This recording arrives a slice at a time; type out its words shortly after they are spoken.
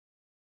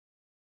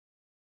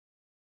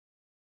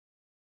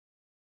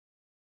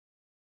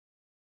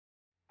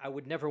I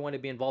would never want to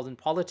be involved in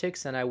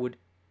politics, and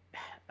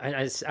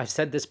I've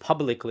said this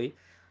publicly.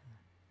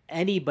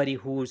 Anybody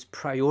who's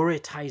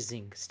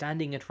prioritizing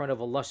standing in front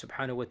of Allah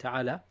subhanahu wa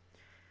ta'ala,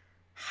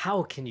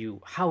 how can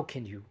you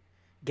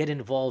get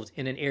involved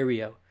in an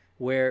area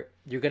where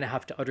you're going to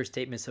have to utter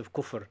statements of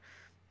kufr?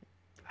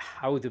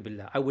 A'udhu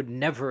billah. I would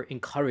never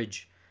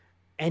encourage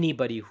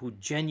anybody who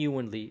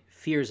genuinely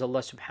fears Allah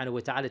subhanahu wa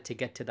ta'ala to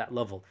get to that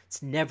level.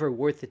 It's never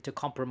worth it to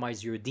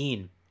compromise your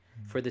deen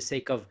for the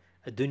sake of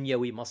a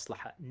dunyawi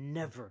maslaha.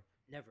 Never,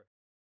 never.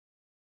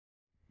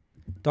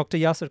 Dr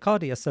Yasir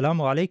Qadhi,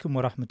 Assalamu alaikum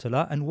wa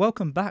rahmatullah, and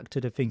welcome back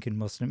to The Thinking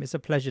Muslim. It's a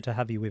pleasure to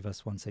have you with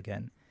us once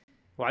again.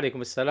 Wa alaikum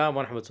assalam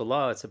wa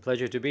rahmatullah. It's a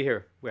pleasure to be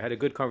here. We had a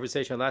good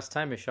conversation last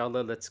time,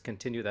 inshallah. Let's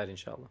continue that,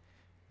 inshallah.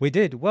 We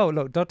did. Well,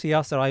 look, Dr.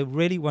 Yasir, I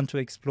really want to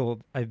explore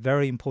a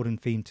very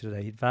important theme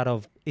today, that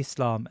of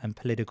Islam and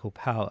political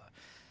power.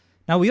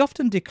 Now, we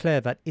often declare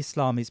that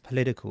Islam is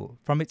political.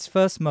 From its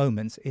first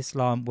moments,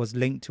 Islam was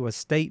linked to a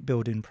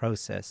state-building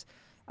process,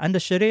 and the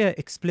Sharia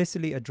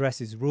explicitly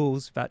addresses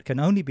rules that can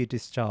only be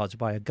discharged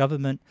by a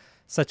government,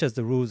 such as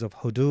the rules of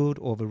hudud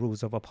or the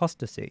rules of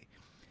apostasy.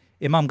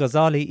 Imam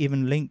Ghazali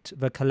even linked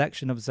the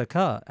collection of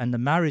zakat and the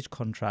marriage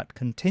contract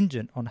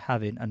contingent on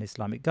having an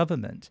Islamic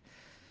government.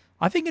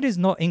 I think it is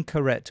not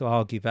incorrect to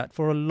argue that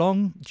for a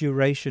long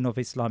duration of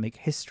Islamic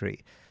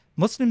history,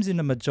 Muslims in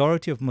the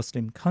majority of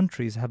Muslim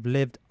countries have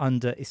lived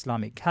under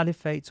Islamic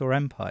caliphates or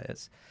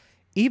empires.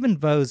 Even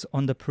those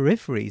on the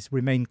peripheries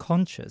remain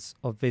conscious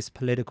of this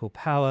political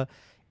power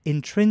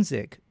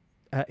intrinsically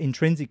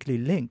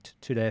linked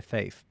to their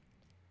faith.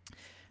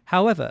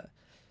 However,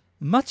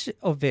 much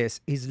of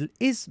this is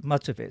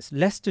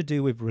less to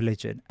do with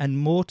religion and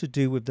more to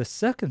do with the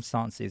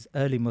circumstances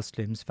early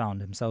Muslims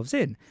found themselves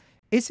in.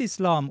 Is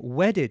Islam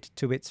wedded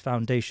to its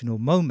foundational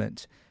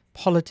moment,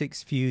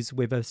 politics fused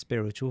with a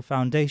spiritual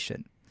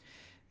foundation?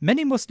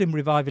 Many Muslim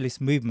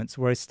revivalist movements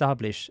were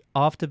established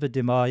after the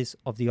demise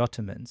of the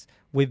Ottomans,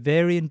 with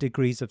varying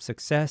degrees of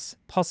success.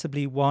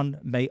 Possibly one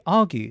may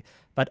argue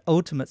that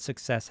ultimate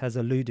success has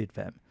eluded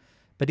them.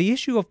 But the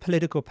issue of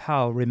political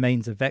power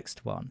remains a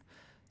vexed one.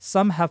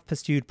 Some have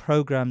pursued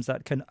programs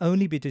that can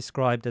only be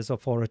described as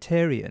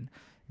authoritarian,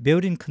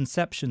 building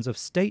conceptions of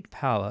state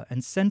power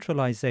and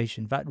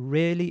centralization that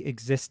rarely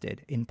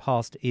existed in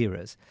past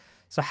eras.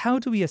 So how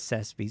do we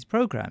assess these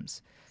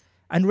programs?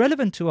 And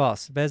relevant to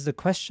us, there's the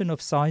question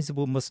of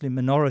sizable Muslim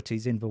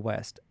minorities in the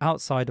West,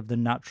 outside of the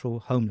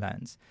natural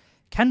homelands.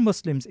 Can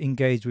Muslims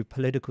engage with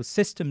political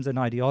systems and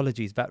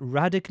ideologies that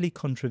radically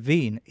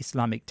contravene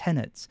Islamic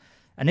tenets?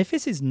 And if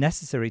this is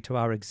necessary to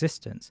our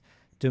existence,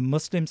 do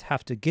Muslims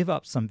have to give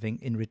up something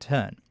in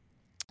return?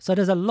 So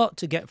there's a lot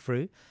to get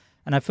through,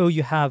 and I feel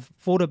you have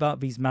thought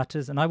about these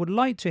matters, and I would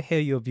like to hear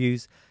your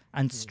views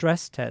and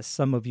stress test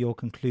some of your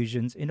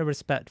conclusions in a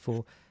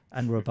respectful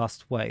and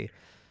robust way.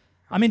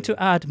 I mean,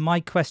 to add, my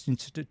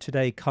questions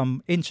today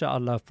come,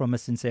 inshallah, from a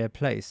sincere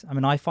place. I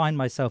mean, I find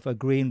myself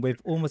agreeing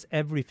with almost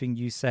everything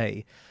you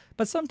say,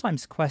 but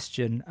sometimes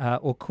question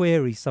or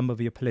query some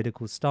of your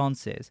political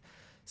stances.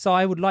 So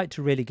I would like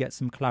to really get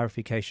some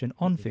clarification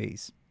on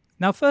these.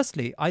 Now,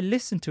 firstly, I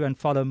listen to and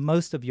follow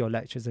most of your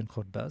lectures and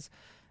khutbahs,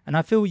 and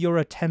I feel you're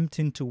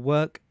attempting to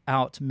work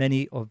out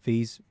many of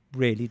these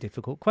really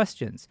difficult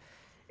questions.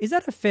 Is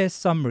that a fair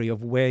summary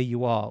of where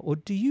you are, or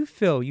do you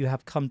feel you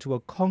have come to a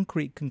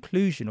concrete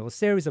conclusion or a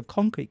series of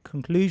concrete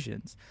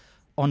conclusions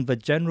on the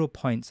general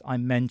points I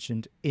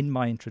mentioned in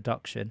my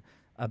introduction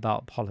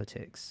about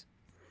politics?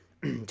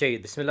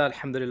 جيد. بسم الله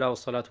الحمد لله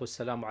والصلاة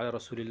والسلام على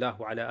رسول الله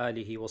وعلى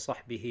آله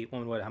وصحبه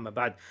ومن والاه أما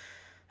بعد.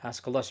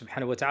 Ask Allah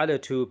subhanahu wa ta'ala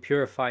to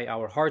purify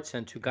our hearts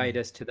and to guide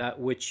us to that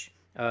which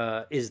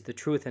is the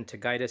truth, and to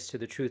guide us to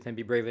the truth and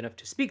be brave enough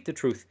to speak the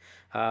truth,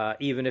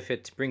 even if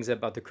it brings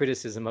about the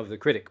criticism of the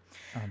critic.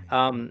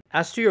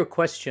 As to your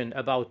question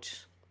about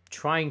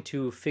trying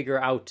to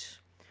figure out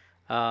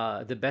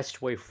the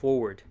best way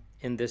forward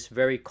in this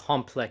very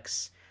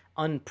complex,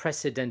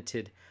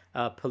 unprecedented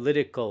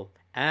political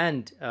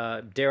and,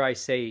 dare I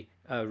say,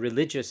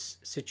 religious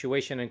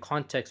situation and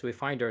context we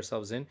find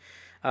ourselves in,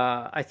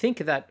 I think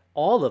that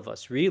all of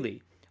us,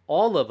 really,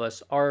 all of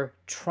us are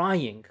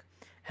trying.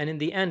 And in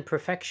the end,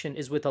 perfection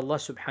is with Allah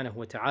subhanahu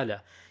wa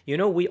ta'ala. You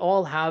know, we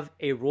all have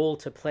a role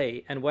to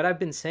play. And what I've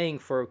been saying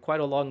for quite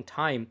a long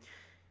time,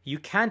 you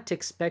can't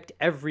expect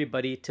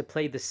everybody to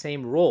play the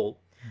same role.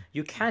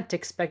 You can't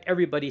expect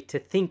everybody to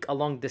think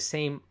along the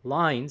same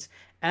lines.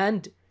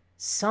 And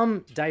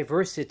some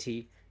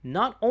diversity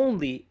not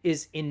only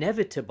is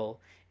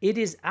inevitable, it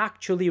is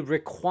actually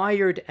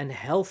required and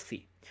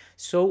healthy.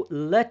 So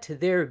let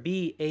there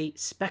be a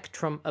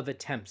spectrum of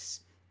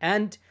attempts,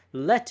 and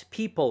let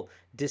people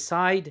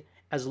decide,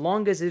 as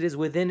long as it is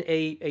within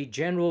a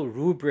general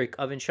rubric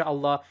of,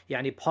 inshallah,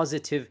 yani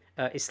positive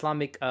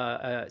Islamic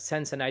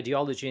sense and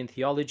ideology and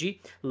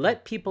theology.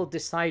 Let people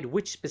decide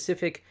which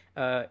specific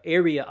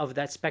area of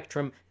that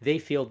spectrum they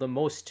feel the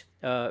most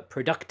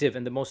productive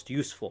and the most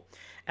useful.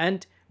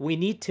 And we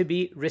need to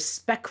be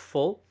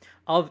respectful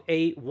of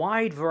a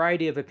wide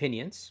variety of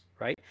opinions,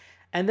 right?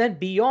 And then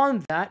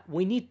beyond that,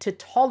 we need to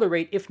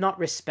tolerate, if not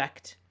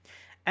respect.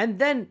 And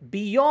then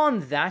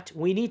beyond that,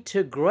 we need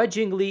to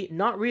grudgingly,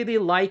 not really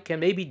like,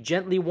 and maybe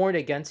gently warn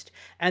against.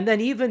 And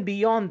then even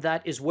beyond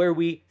that is where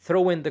we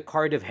throw in the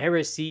card of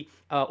heresy,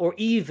 or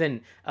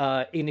even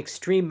in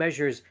extreme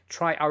measures,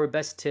 try our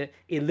best to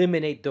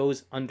eliminate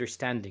those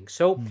understandings.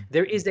 So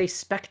there is a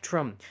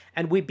spectrum,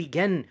 and we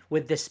begin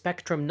with the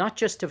spectrum not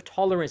just of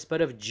tolerance,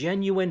 but of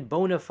genuine,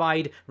 bona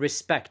fide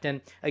respect.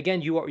 And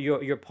again,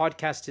 your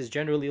podcast is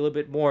generally a little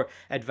bit more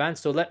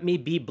advanced, so let me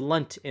be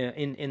blunt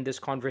in this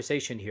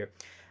conversation here.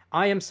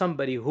 I am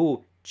somebody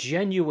who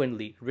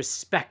genuinely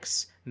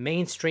respects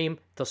mainstream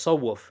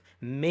tasawwuf,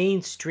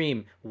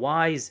 mainstream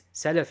wise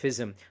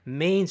Salafism,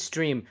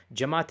 mainstream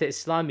Jamaat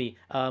Islami,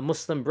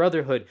 Muslim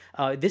Brotherhood.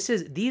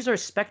 These are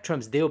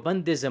spectrums,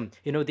 Deobandism,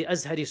 the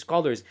Azhari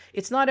scholars.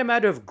 It's not a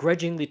matter of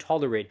grudgingly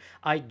tolerate.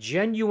 I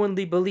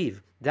genuinely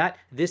believe that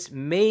this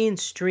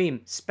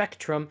mainstream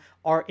spectrum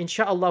are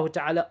insha'Allah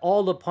ta'ala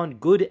all upon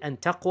good and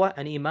taqwa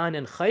and iman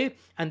and khair,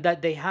 and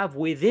that they have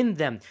within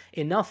them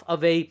enough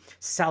of a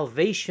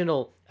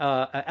salvational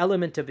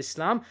element of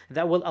Islam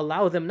that will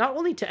allow them not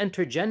only to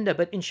enter Jannah,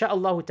 but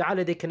insha'Allah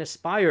ta'ala they can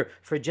aspire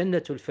for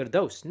Jannatul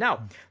Firdaus.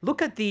 Now,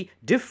 look at the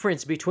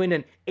difference between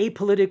an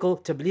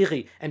apolitical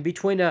tablighi and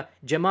between a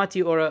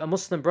Jamaati or a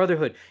Muslim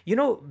Brotherhood.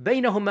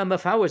 Baynahuma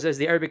mafawaz, as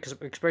the Arabic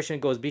expression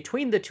goes.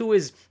 Between the two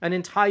is an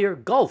entire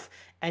gulf.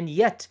 And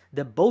yet,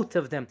 the both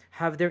of them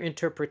have their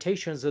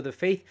interpretations of the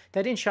faith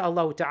that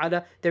insha'Allah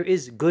ta'ala there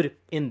is good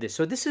in this.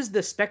 So this is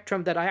the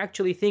spectrum that I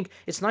actually think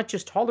it's not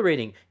just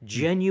tolerating,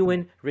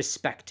 genuine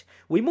respect.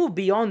 We move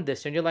beyond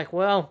this and you're like,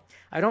 well,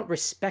 I don't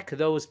respect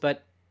those,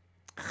 but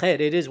khair,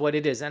 it is what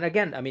it is. And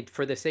again, I mean,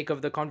 for the sake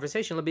of the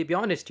conversation, let me be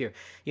honest here.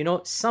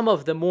 Some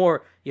of the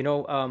more,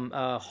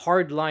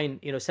 hardline,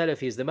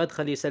 Salafis, the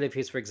Madkhali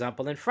Salafis, for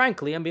example, and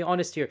frankly, I'm being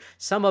honest here,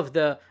 some of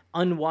the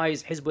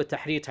unwise Hizb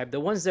ut-Tahrir type, the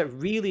ones that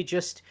really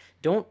just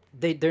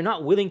they're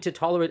not willing to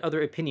tolerate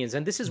other opinions.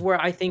 And this is where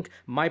I think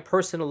my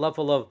personal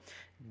level of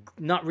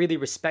not really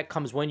respect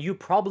comes when you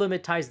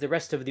problematize the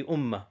rest of the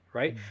ummah,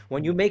 right?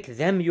 When you make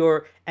them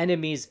your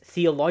enemies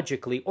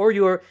theologically, or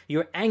your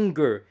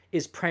anger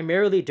is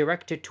primarily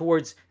directed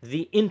towards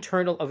the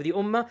internal of the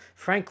ummah,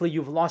 frankly,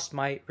 you've lost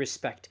my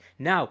respect.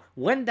 Now,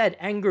 when that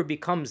anger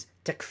becomes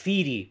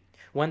takfiri,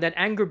 when that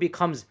anger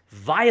becomes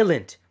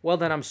violent, well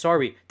then I'm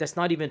sorry, that's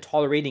not even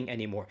tolerating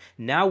anymore.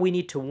 Now we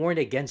need to warn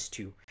against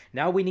you.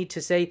 Now we need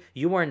to say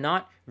you are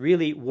not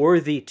really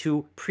worthy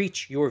to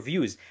preach your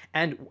views.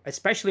 And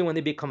especially when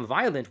they become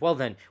violent, well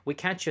then we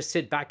can't just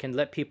sit back and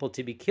let people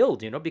to be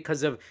killed,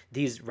 because of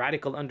these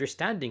radical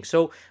understandings.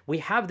 So we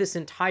have this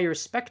entire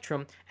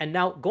spectrum. And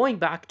now going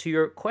back to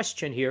your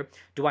question here,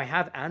 do I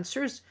have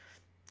answers?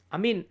 I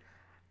mean,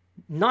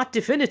 not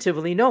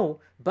definitively, no,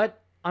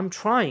 but I'm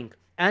trying.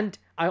 And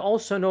I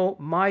also know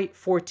my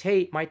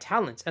forte, my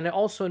talents, and I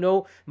also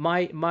know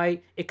my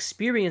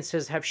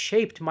experiences have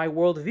shaped my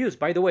worldviews.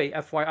 By the way,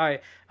 FYI,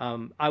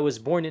 I was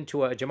born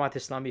into a Jamaat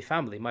Islami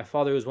family. My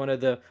father was one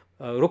of the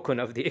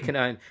rukun of the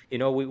Ikna,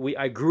 and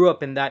I grew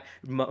up in that.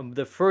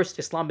 The first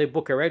Islamic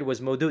book I read was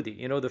Maududi,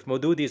 the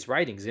Maududi's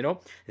writings.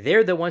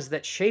 They're the ones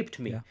that shaped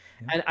me.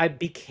 And I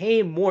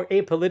became more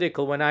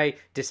apolitical when I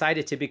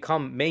decided to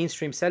become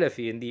mainstream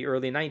Salafi in the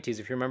early 90s,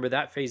 if you remember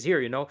that phase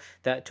here,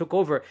 that took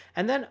over.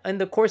 And then in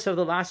the course of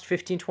the last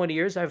 15, 20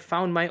 years, I've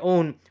found my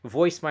own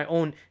voice, my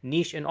own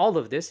niche in all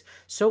of this.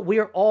 So we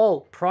are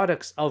all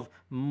products of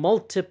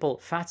multiple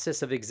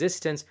facets of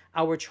existence.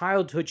 Our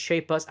childhood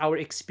shape us, our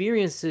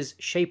experiences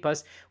shape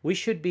us. We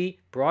should be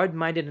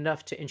broad-minded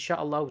enough to,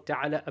 insha'Allah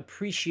ta'ala,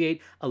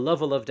 appreciate a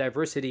level of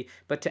diversity.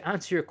 But to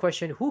answer your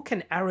question, who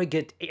can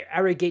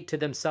arrogate to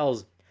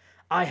themselves,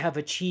 I have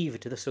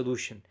achieved the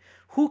solution?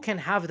 Who can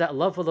have that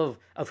level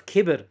of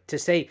kibr to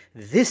say,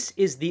 this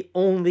is the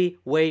only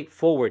way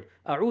forward?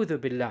 A'udhu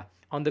billah.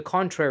 On the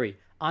contrary,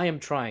 I am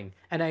trying,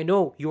 and I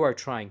know you are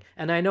trying,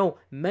 and I know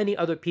many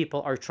other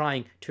people are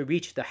trying to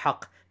reach the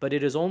haqq, but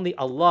it is only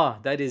Allah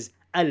that is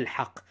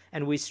al-haqq,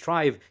 and we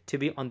strive to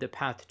be on the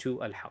path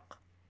to al-haqq.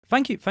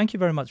 Thank you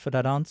very much for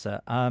that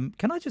answer.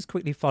 Can I just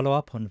quickly follow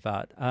up on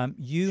that?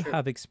 You Sure.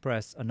 have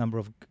expressed a number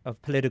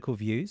of political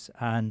views,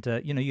 and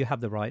you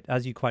have the right,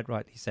 as you quite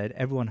rightly said,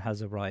 everyone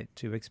has a right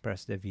to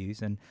express their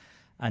views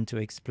and to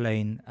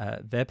explain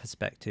their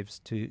perspectives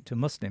to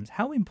Muslims.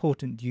 How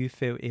important do you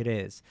feel it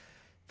is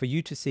for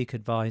you to seek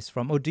advice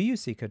from, or do you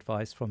seek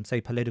advice from,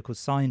 say, political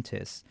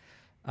scientists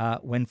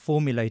when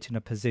formulating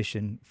a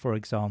position, for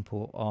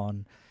example,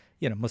 on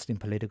Muslim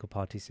political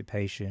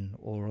participation,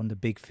 or on the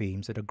big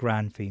themes or the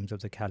grand themes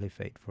of the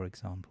caliphate, for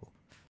example?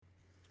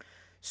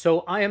 So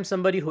I am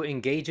somebody who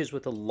engages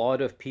with a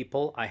lot of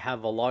people. I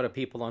have a lot of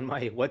people on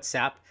my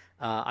WhatsApp.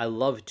 I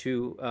love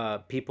to,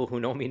 people who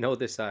know me know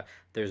this,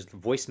 there's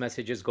voice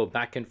messages go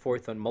back and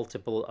forth on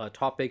multiple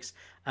topics.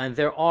 And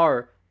there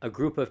are a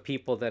group of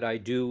people that I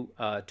do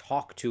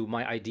talk to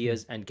my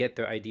ideas and get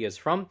their ideas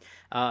from.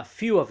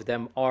 Few of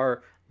them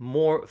are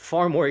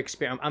far more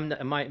experienced.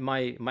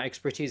 My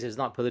expertise is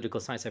not political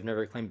science. I've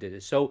never claimed it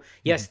is. So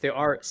yes, there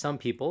are some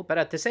people, but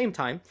at the same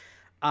time,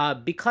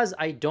 Because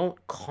I don't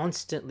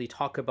constantly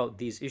talk about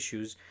these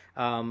issues,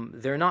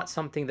 they're not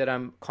something that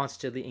I'm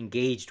constantly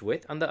engaged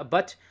with.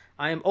 But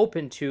I am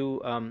open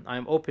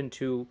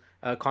to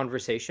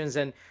conversations,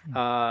 and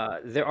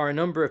there are a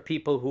number of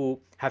people who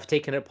have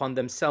taken it upon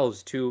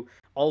themselves to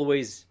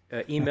always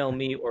email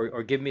me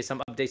or give me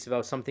some updates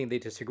about something they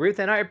disagree with,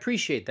 and I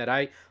appreciate that.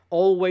 I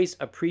always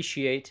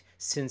appreciate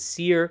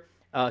sincere,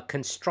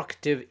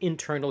 constructive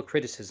internal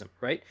criticism,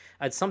 right?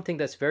 It's something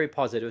that's very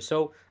positive.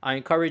 So I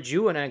encourage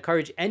you, and I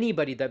encourage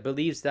anybody that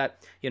believes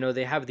that,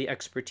 they have the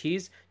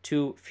expertise,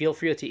 to feel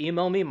free to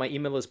email me. My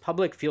email is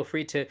public. Feel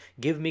free to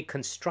give me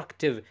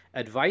constructive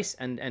advice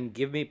and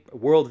give me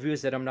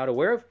worldviews that I'm not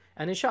aware of.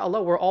 And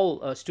inshallah, we're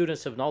all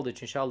students of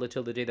knowledge, inshallah,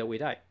 till the day that we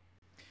die.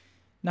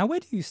 Now,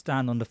 where do you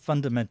stand on the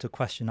fundamental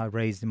question I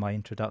raised in my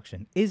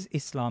introduction? Is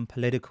Islam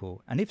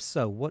political? And if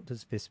so, what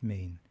does this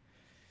mean?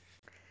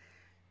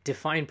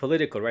 Define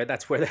political, right?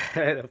 That's where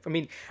I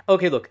mean,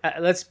 okay, look,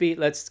 let's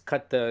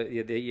cut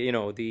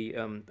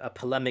the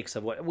polemics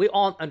of what we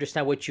all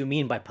understand what you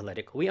mean by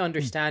political. We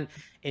understand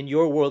in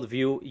your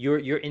worldview,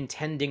 you're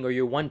intending, or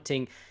you're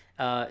wanting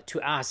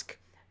to ask,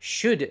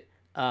 should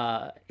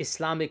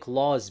Islamic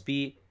laws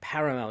be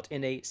paramount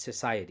in a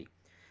society?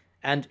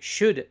 And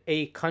should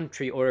a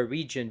country or a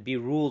region be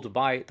ruled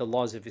by the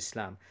laws of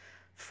Islam?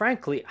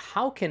 Frankly,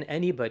 how can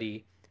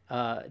anybody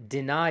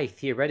deny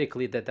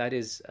theoretically that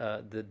is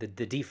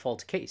the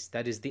default case,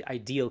 that is the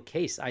ideal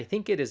case? I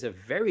think it is a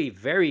very,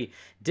 very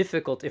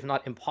difficult, if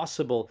not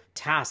impossible,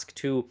 task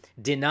to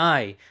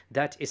deny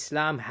that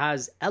Islam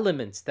has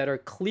elements that are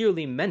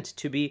clearly meant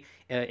to be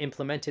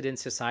implemented in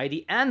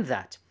society, and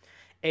that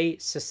a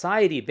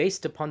society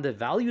based upon the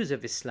values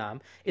of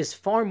Islam is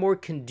far more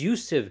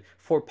conducive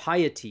for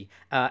piety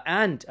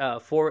and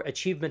for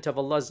achievement of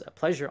Allah's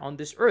pleasure on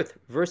this earth,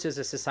 versus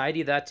a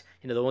society that,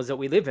 the ones that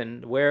we live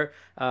in, where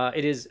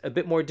it is a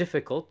bit more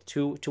difficult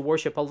to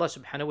worship Allah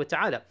subhanahu wa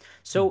ta'ala.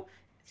 So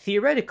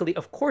theoretically,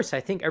 of course,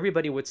 I think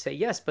everybody would say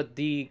yes, but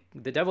the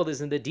devil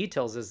is in the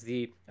details, as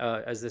the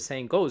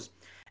saying goes.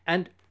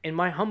 And in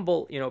my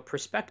humble,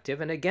 perspective,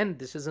 and again,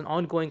 this is an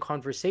ongoing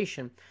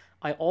conversation,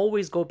 I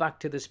always go back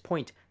to this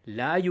point: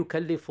 لا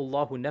يكلف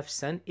الله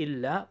نفسا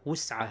إلا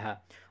وسعها.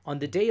 On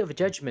the day of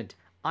judgment,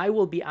 I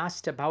will be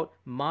asked about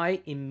my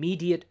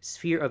immediate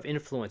sphere of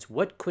influence.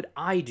 What could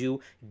I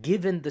do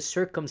given the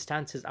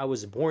circumstances I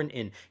was born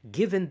in,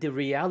 given the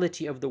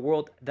reality of the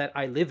world that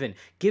I live in,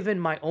 given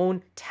my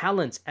own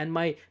talents and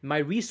my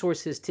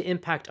resources to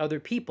impact other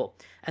people?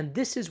 And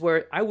this is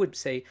where I would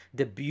say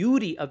the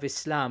beauty of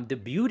Islam, the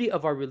beauty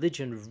of our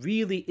religion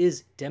really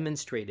is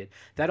demonstrated.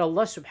 That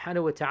Allah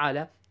subhanahu wa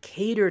ta'ala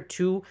catered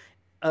to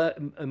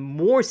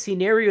more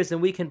scenarios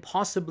than we can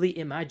possibly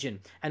imagine,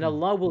 and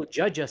Allah will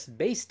judge us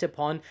based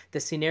upon the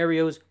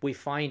scenarios we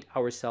find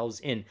ourselves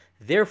in.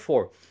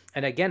 Therefore,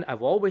 and again,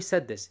 I've always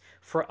said this,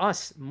 for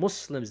us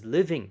Muslims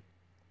living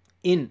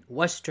in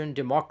Western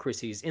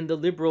democracies, in the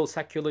liberal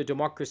secular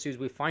democracies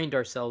we find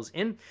ourselves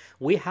in,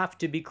 we have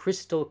to be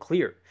crystal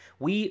clear.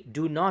 We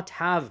do not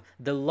have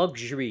the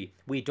luxury,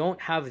 we don't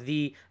have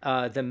the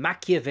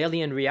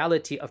Machiavellian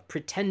reality of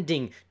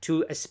pretending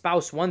to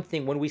espouse one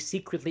thing when we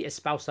secretly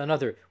espouse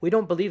another. We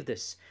don't believe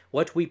this.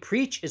 What we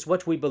preach is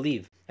what we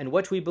believe, and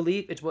what we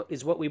believe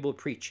is what we will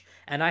preach.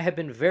 And I have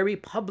been very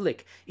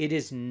public. It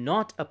is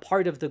not a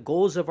part of the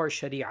goals of our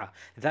shari'ah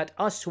that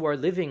us who are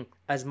living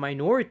as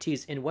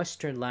minorities in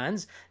Western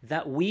lands,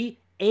 that we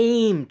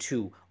aim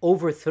to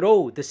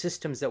overthrow the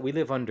systems that we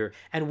live under,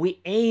 and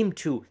we aim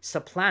to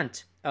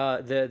supplant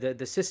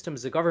the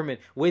systems, the government,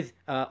 with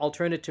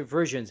alternative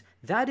versions.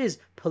 That is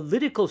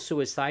political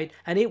suicide,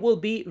 and it will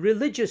be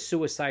religious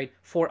suicide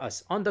for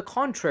us. On the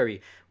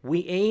contrary,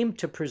 we aim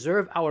to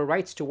preserve our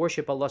rights to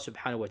worship Allah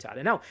subhanahu wa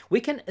ta'ala. Now, we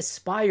can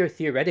aspire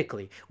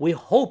theoretically. We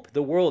hope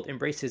the world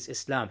embraces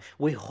Islam.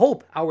 We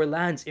hope our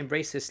lands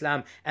embrace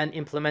Islam and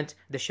implement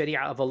the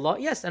Sharia of Allah.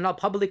 Yes, and I'll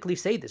publicly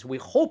say this. We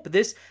hope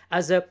this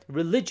as a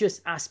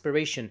religious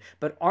aspiration.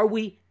 But are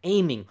we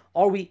aiming?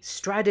 Are we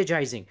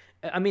strategizing?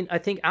 I mean, I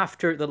think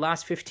after the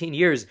last 15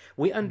 years,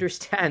 we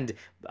understand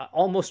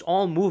almost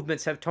all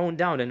movements have toned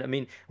down. And I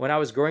mean, when I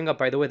was growing up,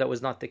 by the way, that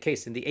was not the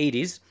case. In the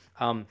 80s,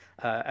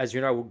 as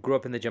you know, I grew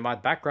up in the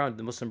Jamaat background,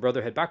 the Muslim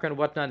Brotherhood background and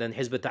whatnot, and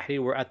Hizb ut-Tahrir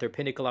were at their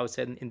pinnacle, I would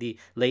say, in the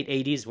late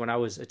 80s when I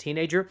was a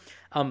teenager.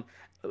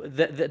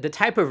 The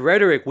type of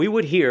rhetoric we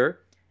would hear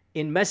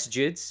in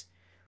masjids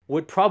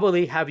would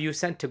probably have you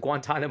sent to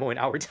Guantanamo in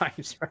our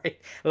times, right?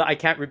 I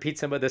can't repeat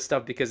some of this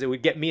stuff because it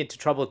would get me into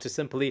trouble to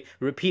simply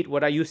repeat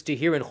what I used to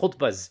hear in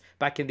khutbahs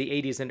back in the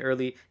 80s and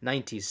early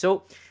 90s.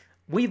 So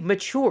we've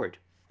matured.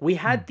 We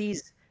had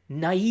these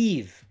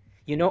naive,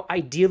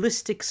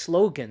 idealistic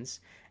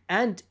slogans,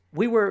 and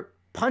we were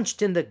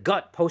punched in the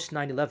gut post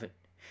 9/11.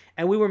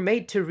 And we were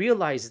made to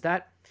realize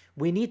that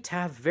we need to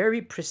have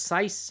very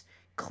precise,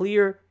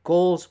 clear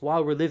goals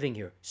while we're living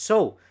here.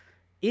 So,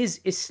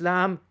 is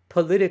Islam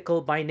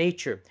political by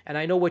nature? And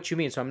I know what you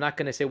mean, so I'm not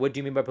going to say, what do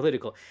you mean by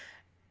political?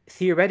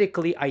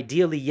 Theoretically,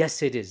 ideally,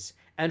 yes, it is.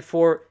 And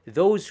for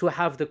those who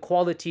have the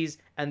qualities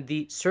and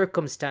the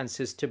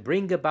circumstances to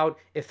bring about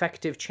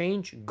effective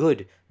change, good.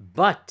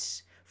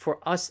 But for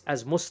us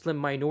as Muslim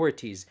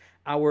minorities,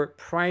 our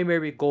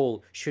primary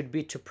goal should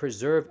be to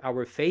preserve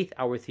our faith,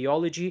 our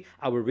theology,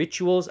 our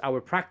rituals,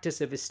 our practice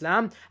of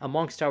Islam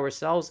amongst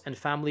ourselves and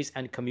families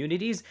and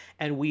communities.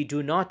 And we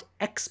do not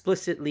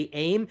explicitly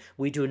aim,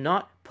 we do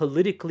not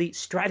politically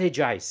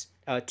strategize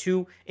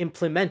to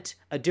implement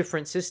a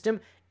different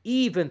system.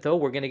 Even though,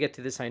 we're going to get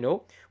to this, I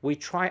know, we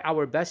try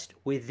our best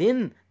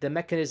within the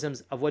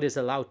mechanisms of what is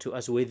allowed to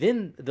us,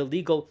 within the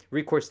legal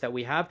recourse that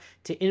we have,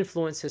 to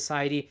influence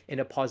society in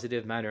a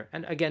positive manner.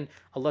 And again,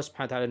 Allah subhanahu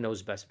wa ta'ala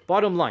knows best.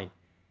 Bottom line,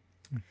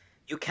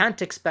 you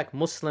can't expect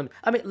Muslims,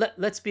 I mean,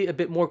 let's be a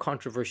bit more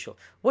controversial.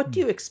 What do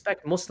you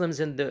expect Muslims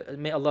in the,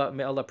 may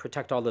Allah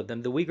protect all of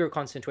them, the Uyghur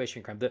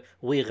concentration camp, the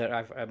Uyghur,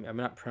 I'm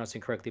not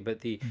pronouncing correctly,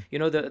 but the, you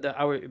know,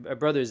 our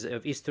brothers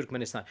of East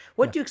Turkmenistan,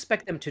 what do you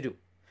expect them to do?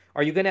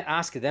 Are you going to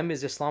ask them,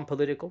 is Islam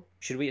political?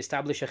 Should we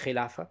establish a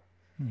khilafah?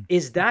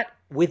 Is that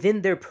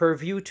within their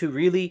purview to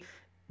really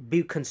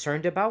be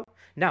concerned about?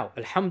 Now,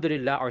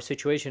 alhamdulillah, our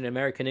situation in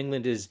America and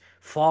England is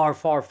far,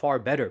 far, far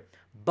better.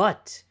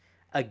 But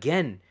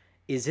again,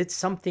 is it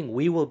something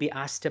we will be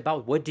asked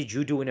about? What did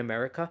you do in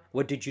America?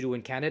 What did you do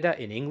in Canada,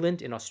 in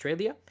England, in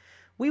Australia?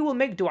 We will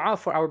make dua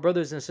for our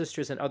brothers and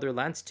sisters in other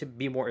lands to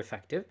be more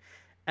effective.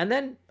 And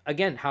then,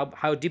 again,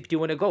 how deep do you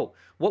want to go?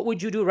 What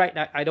would you do right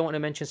now? I don't want to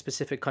mention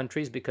specific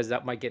countries because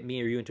that might get me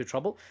or you into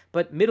trouble.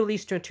 But Middle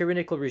Eastern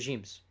tyrannical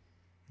regimes,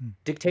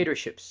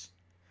 dictatorships,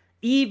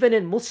 even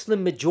in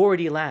Muslim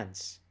majority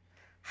lands,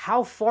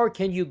 how far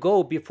can you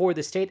go before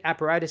the state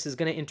apparatus is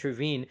going to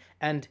intervene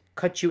and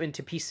cut you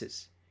into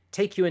pieces,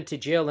 take you into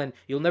jail, and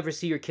you'll never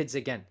see your kids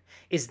again?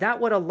 Is that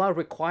what Allah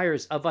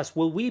requires of us?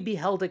 Will we be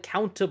held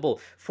accountable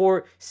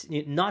for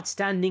not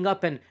standing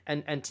up and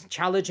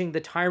challenging the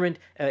tyrant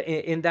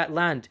in that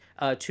land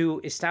to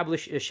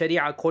establish a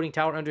sharia according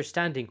to our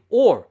understanding?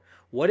 Or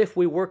what if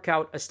we work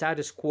out a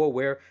status quo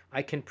where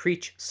I can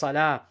preach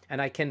salah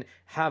and I can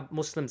have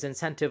Muslims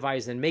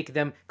incentivized and make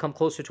them come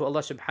closer to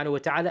Allah subhanahu wa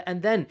ta'ala,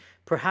 and then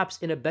perhaps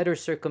in a better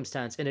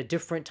circumstance, in a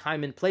different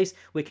time and place,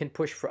 we can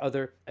push for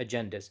other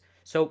agendas?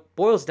 So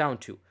boils down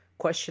to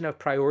question of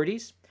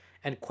priorities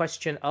and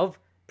question of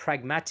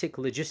pragmatic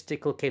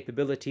logistical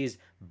capabilities,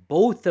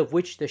 both of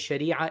which the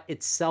Sharia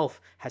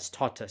itself has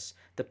taught us.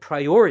 The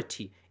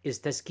priority is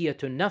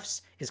tazkiyatun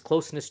nafs, is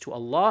closeness to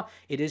Allah.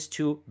 It is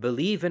to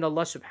believe in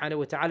Allah subhanahu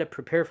wa ta'ala,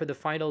 prepare for the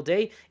final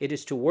day. It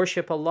is to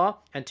worship Allah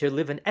and to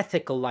live an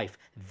ethical life.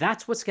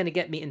 That's what's going to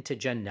get me into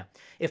Jannah.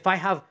 If I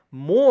have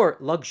more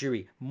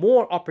luxury,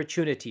 more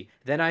opportunity,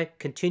 then I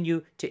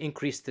continue to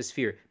increase this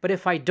fear. But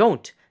if I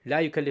don't, لا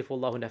يكلف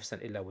الله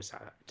نفسا إلا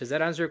وسعها. Does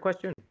that answer your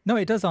question? No,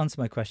 it does answer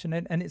my question.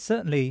 And it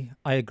certainly,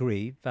 I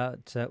agree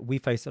that we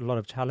face a lot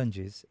of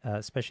challenges,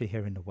 especially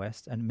here in the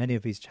West. And many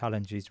of these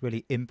challenges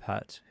really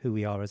impact who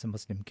we are as a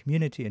Muslim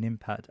community and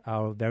impact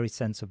our very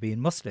sense of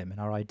being Muslim and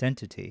our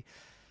identity.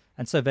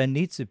 And so there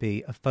needs to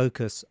be a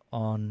focus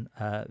on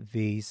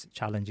these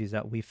challenges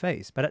that we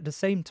face. But at the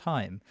same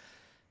time,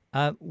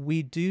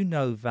 we do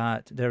know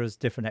that there is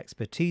different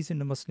expertise in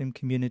the Muslim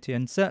community,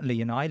 and certainly,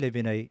 you know, I live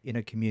in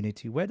a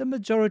community where the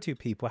majority of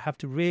people have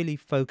to really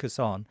focus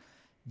on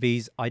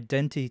these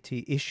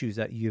identity issues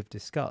that you've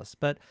discussed.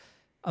 But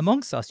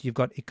amongst us, you've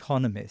got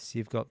economists,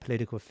 you've got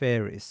political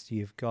theorists,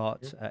 you've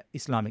got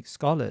Islamic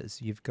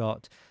scholars, you've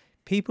got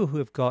people who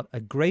have got a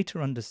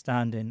greater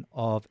understanding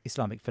of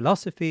Islamic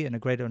philosophy and a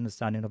greater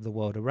understanding of the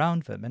world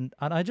around them. And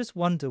I just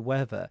wonder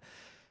whether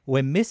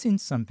we're missing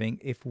something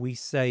if we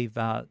say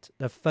that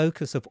the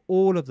focus of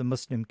all of the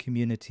Muslim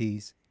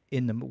communities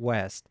in the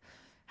West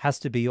has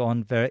to be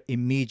on their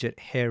immediate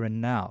here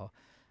and now.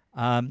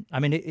 I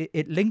mean,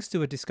 it links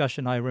to a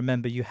discussion I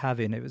remember you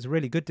having. It was a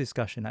really good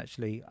discussion,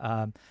 actually.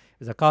 It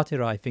was a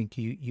khatira, I think,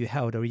 you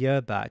held a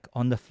year back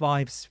on the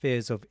 5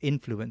 spheres of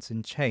influence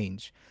and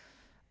change.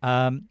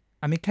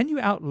 I mean, can you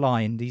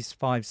outline these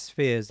 5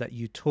 spheres that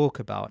you talk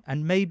about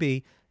and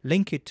maybe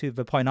link it to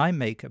the point I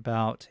make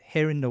about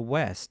here in the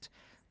West,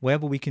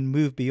 wherever we can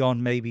move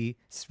beyond maybe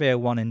sphere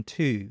 1 and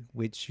 2,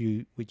 which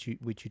you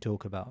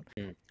talk about?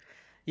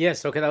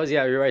 Yes, okay, that was,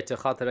 yeah, you're right. The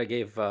khatira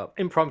gave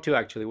impromptu,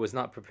 actually, was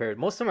not prepared.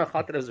 Most of our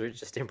khatiras were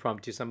just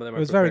impromptu. Some of them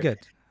are prepared. Very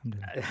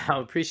good. I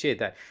appreciate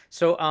that.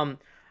 So,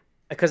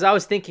 because I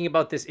was thinking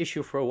about this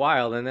issue for a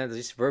while, and then I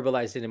just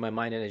verbalized it in my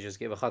mind, and I just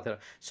gave a khatira.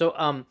 So,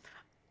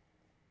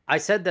 I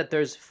said that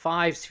there's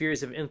 5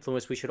 spheres of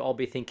influence we should all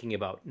be thinking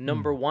about.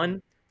 Number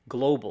 1,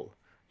 global.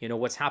 You know,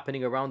 what's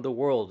happening around the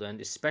world, and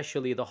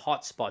especially the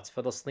hot spots,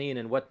 Palestine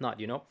and whatnot,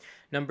 you know.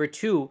 Number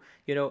 2,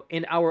 you know,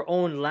 in our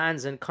own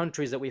lands and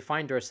countries that we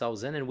find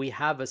ourselves in, and we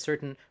have a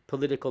certain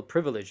political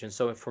privilege. And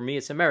so for me,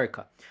 it's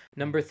America.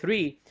 Number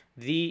 3,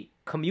 the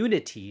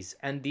communities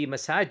and the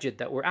masajid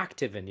that we're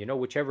active in, you know,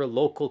 whichever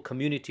local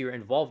community you're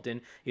involved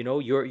in, you know,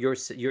 your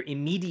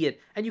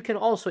immediate, and you can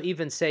also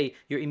even say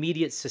your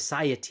immediate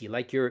society,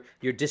 like your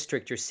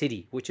district, your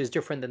city, which is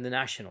different than the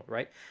national,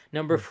 right?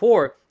 Number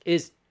 4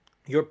 is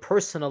your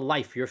personal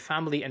life, your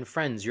family and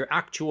friends, your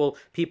actual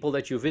people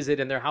that you visit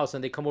in their house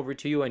and they come over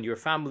to you, and your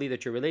family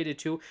that you're related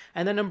to.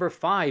 And then number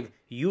five,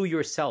 you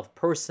yourself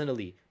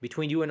personally,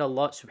 between you and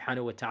Allah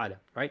subhanahu wa ta'ala,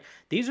 right?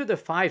 These are the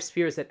five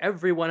spheres that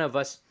every one of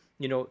us,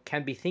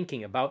 can be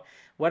thinking about.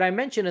 What I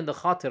mentioned in the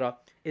khatira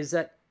is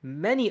that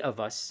many of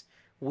us,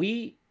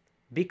 we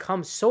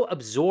become so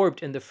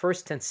absorbed in the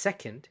first and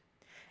second,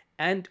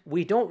 and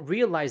we don't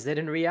realize that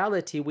in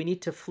reality, we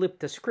need to flip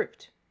the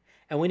script.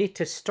 And we need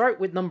to start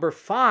with number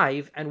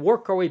five and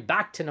work our way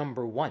back to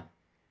number one,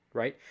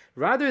 right?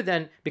 Rather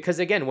than, because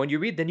again, when you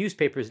read the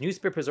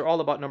newspapers are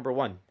all about number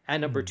one and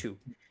number two.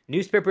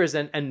 Newspapers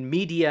and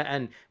media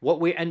and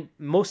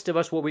most of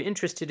us, what we're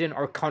interested in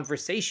are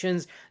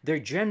conversations. They're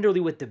generally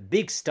with the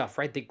big stuff,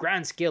 right? The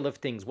grand scale of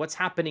things, what's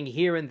happening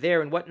here and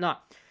there and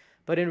whatnot.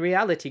 But in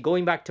reality,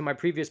 going back to my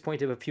previous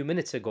point of a few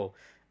minutes ago,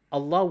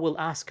 Allah will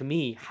ask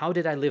me, how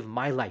did I live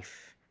my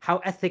life? How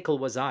ethical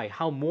was I?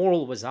 How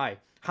moral was I?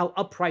 How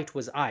upright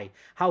was I?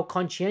 How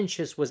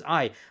conscientious was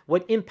I?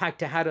 What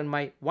impact I had on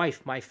my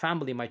wife, my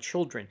family, my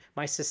children,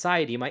 my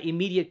society, my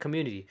immediate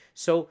community?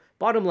 So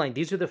bottom line,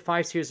 these are the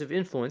five spheres of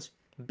influence.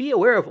 Be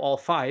aware of all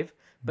five,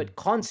 but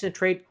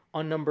concentrate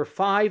on number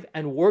five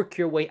and work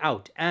your way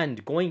out.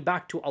 And going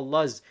back to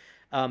Allah's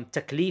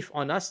taklif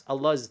on us,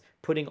 Allah's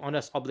putting on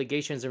us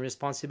obligations and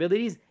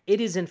responsibilities,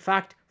 it is in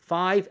fact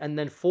five and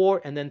then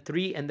four and then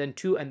three and then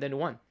two and then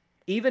one.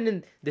 Even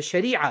in the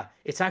shari'ah,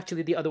 it's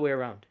actually the other way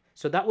around.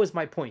 So that was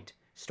my point.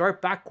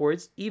 Start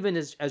backwards, even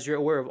as you're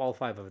aware of all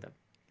five of them.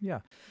 Yeah.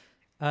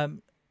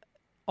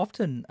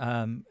 Often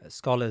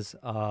scholars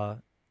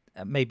are,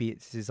 maybe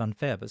this is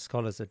unfair, but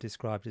scholars are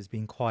described as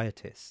being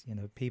quietists,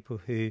 people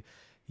who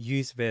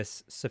use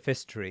this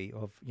sophistry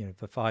of,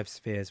 the five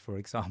spheres, for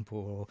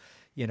example,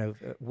 or,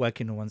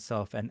 working on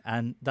oneself.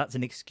 And that's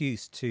an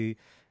excuse to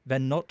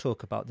then not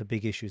talk about the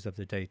big issues of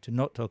the day, to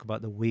not talk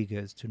about the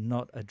Uyghurs, to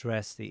not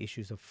address the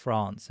issues of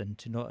France, and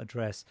to not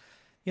address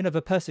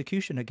the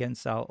persecution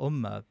against our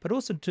ummah, but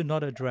also to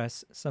not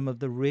address some of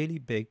the really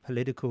big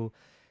political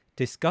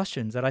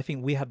discussions that I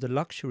think we have the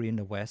luxury in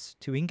the West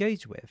to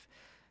engage with.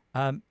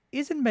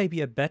 Isn't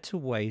maybe a better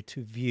way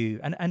to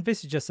view, and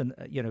this is just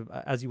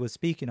as you were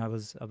speaking, I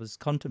was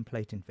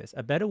contemplating this,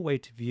 a better way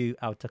to view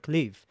our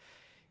taklif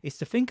is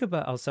to think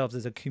about ourselves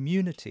as a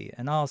community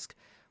and ask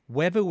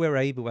whether we're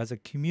able as a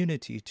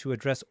community to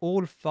address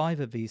all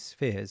five of these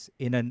spheres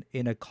in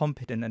a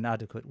competent and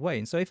adequate way.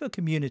 And so if a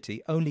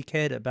community only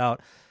cared about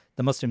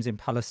the Muslims in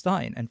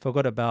Palestine and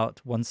forgot about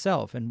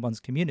oneself and one's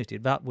community,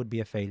 that would be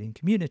a failing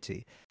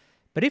community.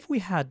 But if we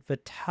had the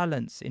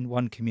talents in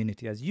one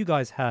community, as you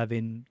guys have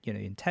in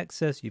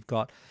Texas, you've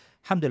got,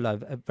 alhamdulillah,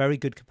 a very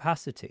good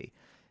capacity,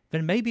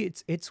 then maybe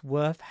it's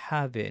worth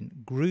having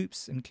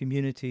groups and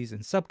communities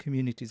and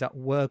sub-communities that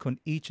work on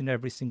each and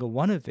every single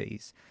one of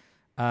these,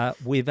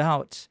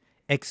 without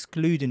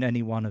excluding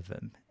any one of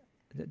them.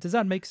 Does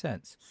that make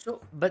sense?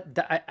 So, but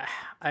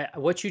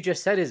what you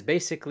just said is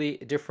basically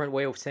a different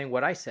way of saying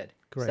what I said.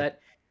 Correct. That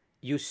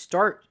you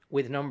start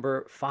with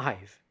number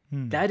five.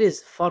 That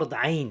is fard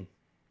ain.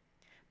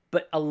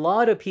 But a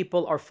lot of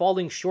people are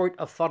falling short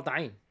of fard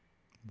ain.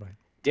 Right.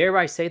 Dare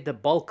I say the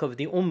bulk of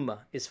the ummah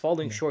is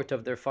falling short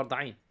of their fard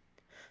ain.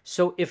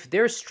 So if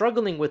they're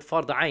struggling with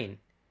fard ain,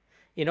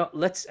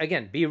 let's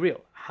again be real.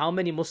 How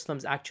many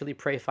Muslims actually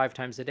pray 5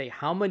 times a day?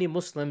 How many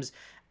Muslims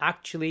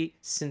actually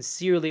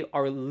sincerely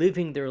are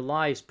living their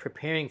lives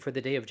preparing for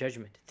the day of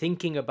judgment,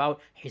 thinking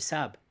about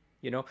hisab?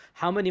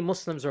 How many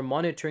Muslims are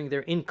monitoring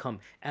their income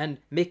and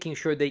making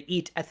sure they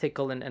eat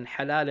ethical and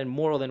halal and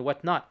moral and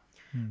whatnot?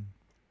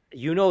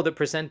 The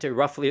presenter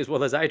roughly as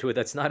well as I do.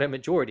 That's not a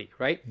majority,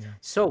 right? Yeah.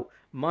 So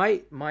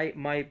my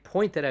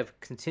point that I've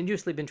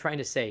continuously been trying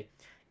to say,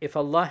 if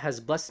Allah has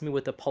blessed me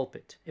with a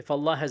pulpit, if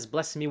Allah has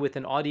blessed me with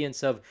an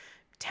audience of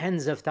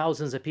tens of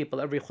thousands of people,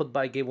 every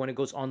khutbah I give when it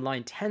goes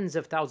online, tens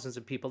of thousands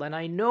of people, and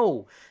I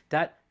know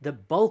that the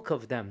bulk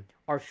of them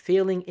are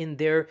failing in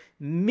their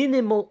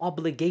minimal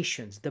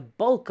obligations. The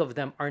bulk of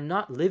them are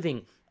not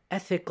living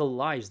ethical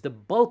lives. The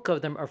bulk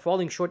of them are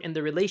falling short in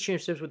their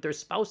relationships with their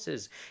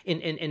spouses,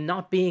 in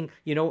not being,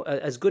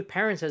 as good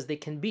parents as they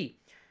can be.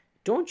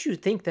 Don't you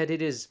think that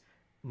it is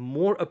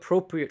more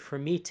appropriate for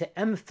me to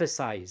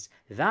emphasize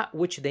that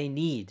which they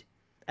need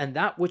and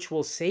that which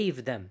will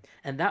save them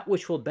and that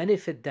which will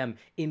benefit them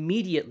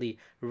immediately,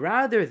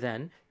 rather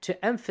than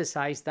to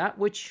emphasize that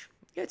which,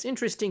 it's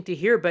interesting to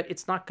hear, but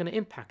it's not going to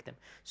impact them?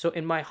 So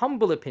in my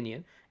humble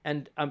opinion,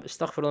 and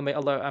astaghfirullah, may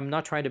Allah, I'm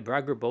not trying to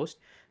brag or boast,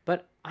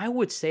 but I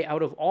would say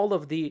out of all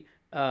of the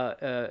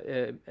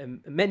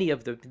many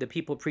of the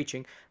people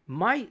preaching,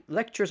 my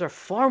lectures are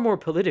far more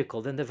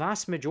political than the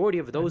vast majority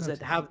of those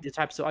that have the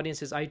types of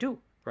audiences I do,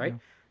 right? Yeah.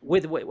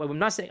 I'm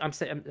not saying,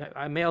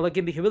 may Allah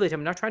give me humility,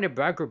 I'm not trying to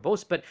brag or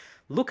boast, but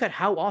look at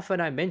how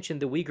often I mention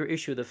the Uyghur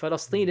issue. The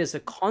Palestine is a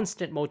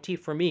constant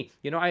motif for me.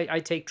 I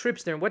take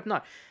trips there and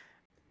whatnot.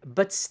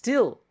 But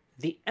still,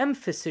 the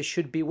emphasis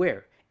should be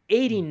where?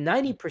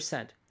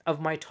 80-90% of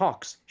my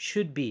talks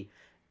should be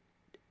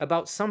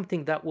about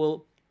something that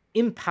will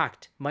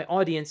impact my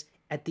audience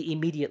at the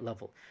immediate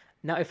level.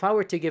 Now, if I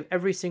were to give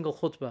every single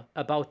khutbah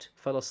about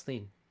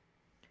Palestine,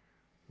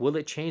 will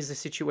it change the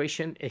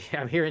situation?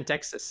 I'm here in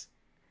Texas.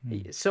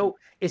 So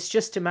it's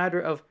just a matter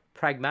of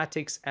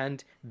pragmatics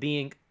and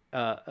being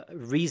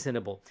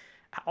reasonable.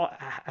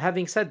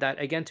 Having said that,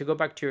 again, to go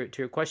back to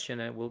your question,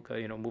 and we'll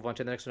move on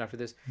to the next one after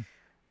this.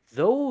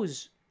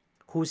 Those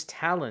whose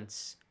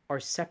talents are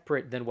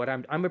separate than what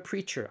I'm a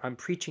preacher. I'm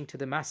preaching to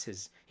the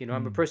masses.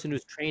 I'm a person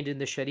who's trained in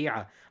the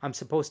shari'ah. I'm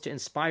supposed to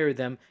inspire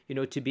them,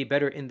 to be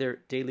better in their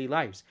daily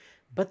lives.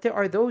 But there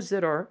are those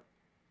that are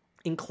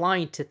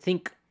inclined to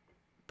think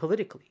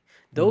politically,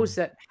 those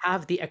that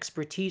have the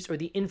expertise or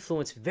the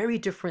influence very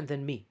different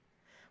than me.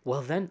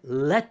 Well, then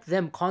let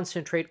them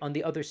concentrate on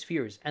the other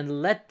spheres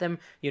and let them,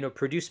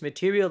 produce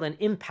material and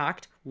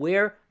impact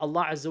where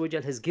Allah Azza wa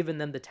Jal has given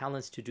them the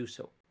talents to do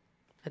so.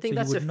 I think So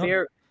you that's a would not,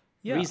 fair,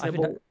 yeah,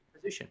 reasonable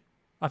position.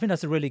 I think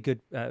that's a really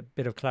good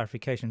bit of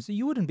clarification. So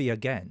you wouldn't be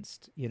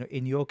against,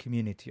 in your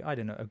community, I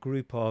don't know, a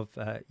group of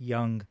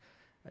young,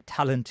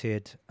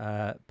 talented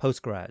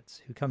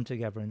postgrads who come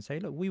together and say,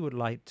 look, we would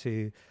like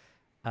to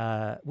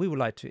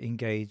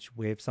engage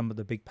with some of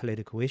the big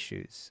political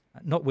issues,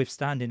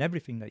 notwithstanding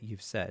everything that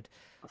you've said,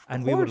 Of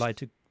and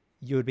course.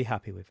 you would be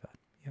happy with that.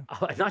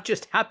 Yeah. Not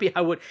just happy,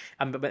 I would,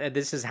 but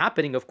this is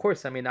happening, of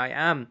course. I mean, I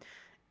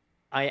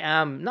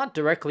am not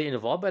directly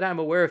involved, but I'm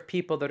aware of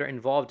people that are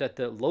involved at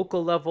the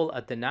local level,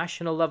 at the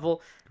national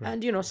level.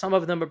 Great. And, some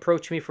of them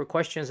approach me for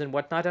questions and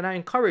whatnot. And I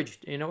encourage,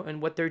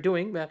 in what they're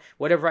doing,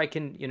 whatever I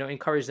can,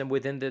 encourage them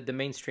within the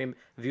mainstream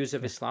views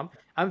of Islam.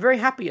 I'm very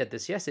happy at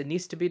this. Yes, it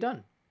needs to be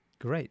done.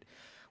 Great.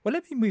 Well,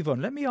 let me move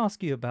on. Let me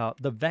ask you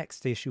about the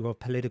vexed issue of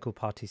political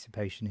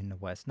participation in the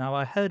West. Now,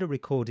 I heard a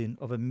recording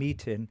of a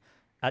meeting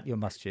at your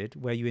masjid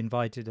where you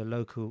invited a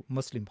local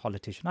Muslim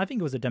politician. I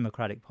think it was a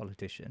Democratic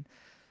politician,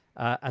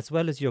 as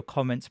well as your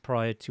comments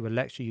prior to a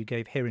lecture you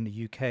gave here in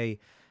the UK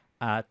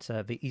at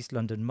the East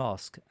London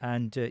Mosque.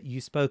 And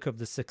you spoke of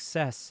the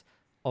success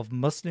of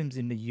Muslims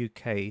in the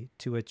UK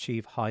to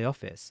achieve high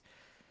office.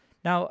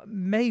 Now,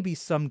 maybe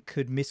some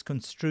could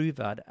misconstrue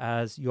that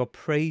as you're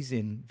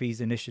praising these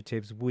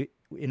initiatives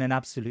in an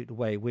absolute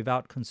way,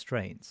 without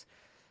constraints.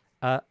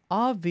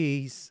 Are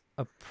these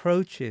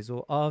approaches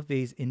or are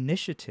these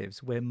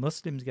initiatives where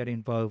Muslims get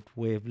involved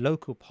with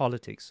local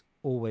politics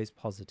always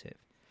positive?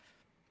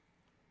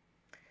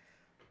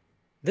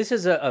 This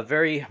is a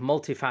very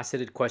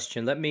multifaceted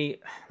question. Let me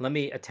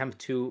attempt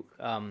to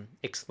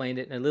explain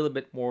it in a little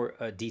bit more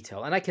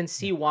detail. And I can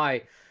see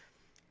why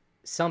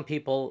some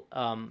people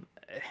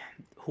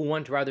who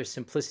want rather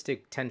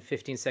simplistic 10,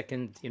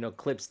 15-second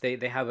clips, they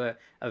have a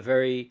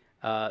very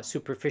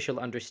superficial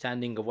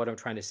understanding of what I'm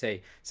trying to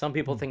say. Some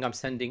people think I'm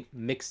sending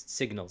mixed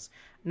signals.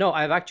 No,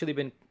 I've actually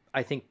been,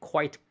 I think,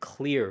 quite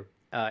clear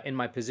in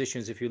my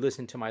positions if you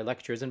listen to my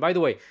lectures. And by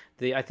the way,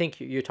 I think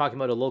you're talking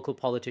about a local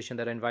politician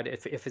that I invited.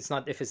 If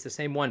it's the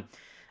same one,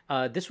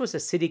 this was a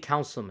city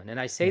councilman. And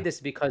I say this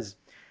because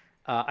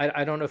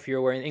I don't know if you're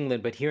aware in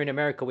England, but here in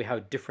America, we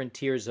have different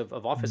tiers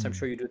of office. I'm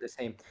sure you do the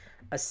same.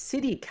 A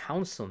city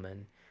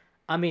councilman,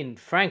 I mean,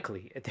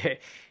 frankly,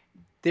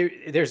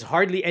 there's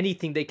hardly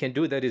anything they can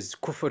do that is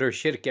kufr or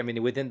shirk. I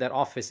mean, within that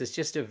office, it's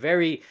just a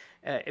very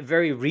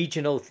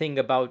regional thing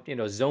about,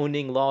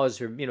 zoning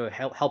laws or,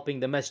 helping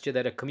the masjid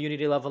at a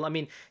community level. I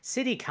mean,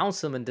 city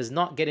councilman does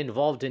not get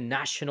involved in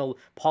national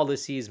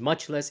policies,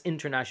 much less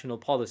international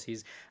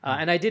policies.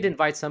 And I did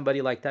invite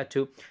somebody like that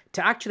to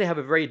actually have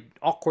a very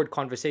awkward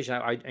conversation.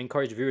 I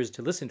encourage viewers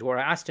to listen to, or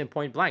I asked him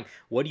point blank,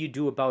 what do you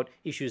do about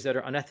issues that are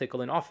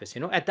unethical in office?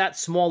 At that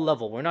small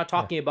level, we're not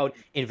talking about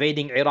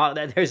invading Iraq.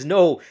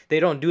 They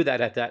don't do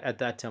that at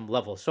that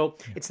level. So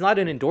it's not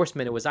an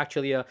endorsement. It was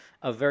actually a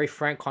very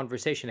frank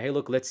conversation. Hey,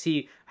 look, let's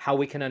see how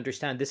we can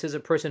understand. This is a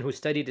person who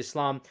studied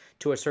Islam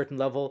to a certain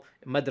level,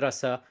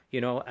 madrasa,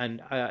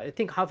 and I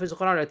think Hafiz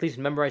Quran, or at least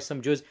memorized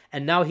some juz,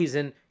 and now he's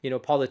in,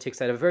 politics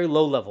at a very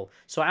low level.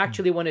 So I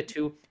actually wanted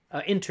to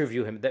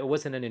interview him. That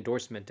wasn't an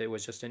endorsement. It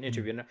was just an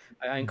interview. And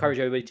I encourage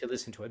everybody to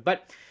listen to it.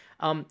 But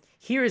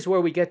here is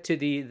where we get to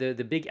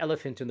the big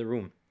elephant in the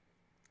room.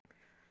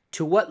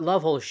 To what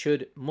level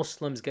should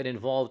Muslims get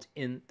involved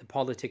in the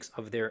politics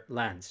of their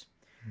lands?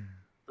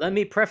 Let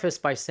me preface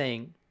by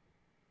saying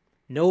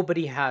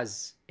nobody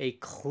has a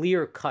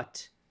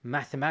clear-cut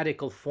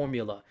mathematical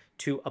formula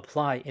to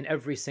apply in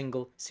every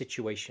single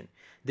situation.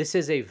 This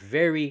is a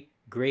very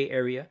gray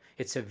area.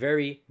 It's a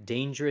very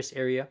dangerous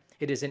area.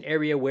 It is an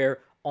area where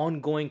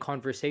ongoing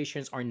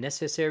conversations are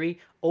necessary,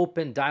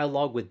 open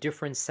dialogue with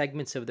different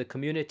segments of the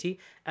community.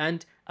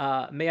 And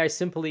may I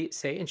simply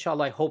say,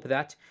 inshallah, I hope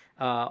that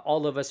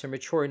all of us are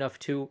mature enough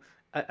to,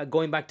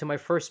 going back to my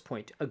first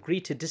point,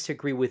 agree to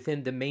disagree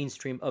within the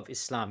mainstream of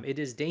Islam. It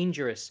is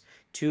dangerous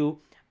to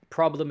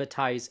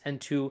problematize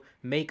and to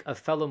make a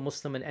fellow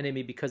Muslim an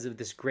enemy because of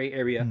this gray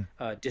area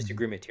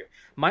disagreement here.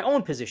 My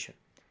own position,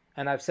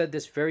 and I've said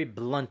this very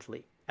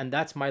bluntly, and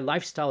that's my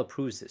lifestyle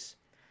proves this.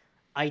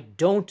 I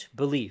don't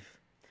believe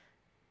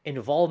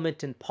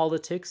involvement in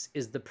politics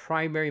is the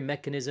primary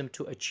mechanism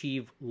to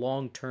achieve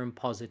long-term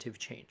positive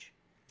change.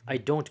 I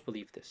don't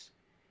believe this.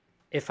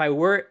 If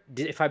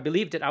I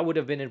believed it, I would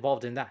have been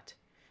involved in that.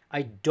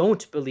 I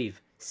don't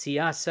believe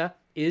siyasa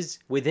is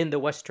within the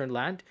Western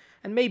land,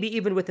 and maybe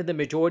even within the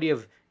majority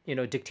of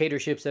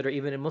dictatorships that are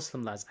even in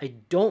Muslim lands. I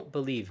don't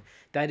believe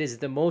that is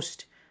the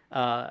most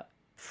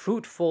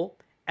fruitful,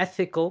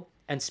 ethical,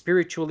 and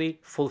spiritually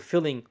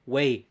fulfilling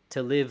way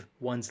to live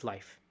one's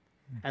life.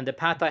 And the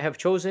path I have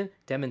chosen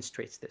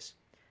demonstrates this.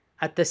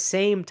 At the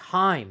same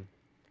time,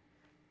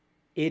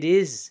 it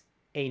is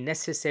a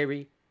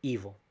necessary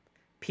evil.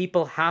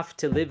 People have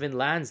to live in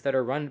lands that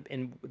are run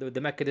in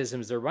the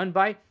mechanisms they're run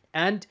by.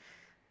 And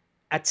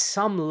at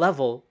some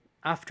level,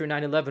 after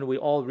 9/11, we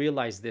all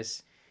realize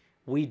this.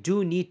 We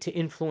do need to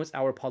influence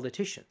our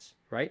politicians,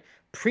 right?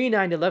 Pre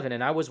 9/11,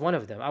 and I was one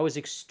of them, I was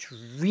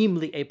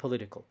extremely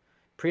apolitical.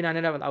 Pre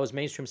 9/11, I was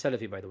mainstream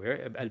Salafi, by the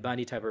way,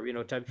 Albani type,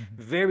 or type,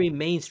 very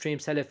mainstream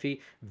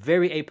Salafi,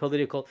 very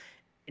apolitical.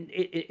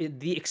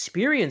 The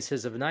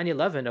experiences of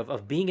 9/11,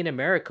 of being in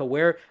America,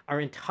 where our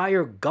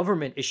entire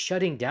government is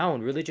shutting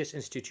down religious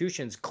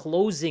institutions,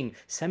 closing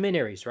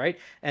seminaries, right?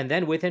 And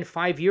then within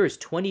 5 years,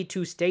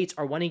 22 states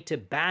are wanting to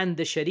ban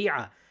the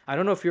shari'ah. I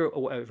don't know if you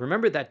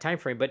remember that time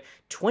frame, but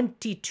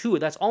 22,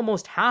 that's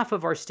almost half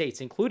of our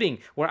states, including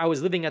where I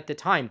was living at the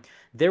time.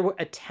 There were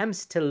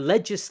attempts to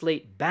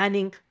legislate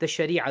banning the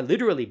sharia,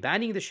 literally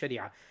banning the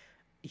sharia.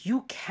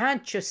 You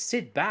can't just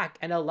sit back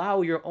and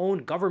allow your own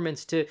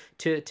governments to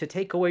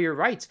take away your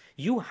rights.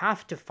 You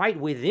have to fight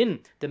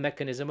within the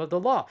mechanism of the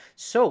law.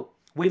 So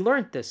we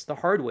learned this the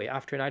hard way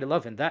after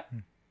 9/11, that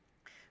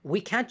we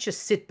can't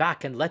just sit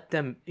back and let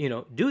them,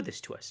 do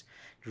this to us.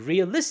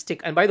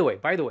 Realistic, and by the way,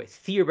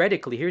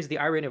 theoretically, here's the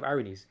irony of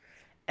ironies.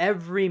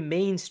 Every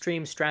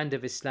mainstream strand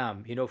of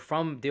Islam,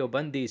 from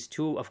Deobandis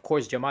to, of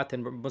course, Jamaat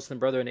and Muslim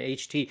Brother and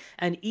HT,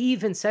 and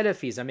even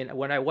Salafis. I mean,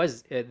 when I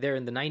was there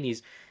in the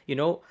 90s,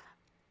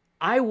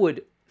 I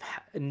would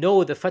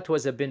know the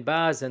fatwas of Bin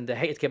Baz and the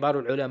Hayat Kibar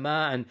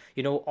al-Ulama and,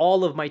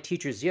 all of my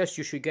teachers. Yes,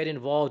 you should get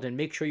involved and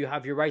make sure you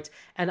have your rights.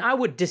 And I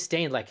would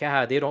disdain, like,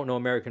 they don't know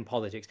American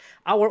politics.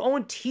 Our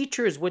own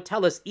teachers would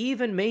tell us,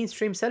 even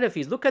mainstream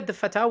Salafis, look at the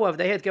fatwa of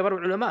the Hayat Kibar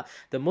al-Ulama.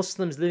 The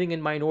Muslims living in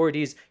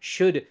minorities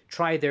should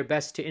try their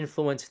best to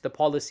influence the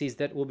policies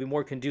that will be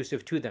more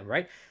conducive to them,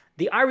 right?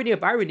 The irony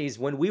of ironies,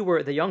 when we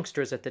were the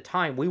youngsters at the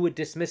time, we would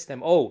dismiss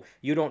them. Oh,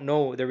 you don't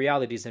know the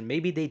realities. And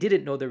maybe they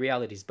didn't know the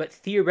realities. But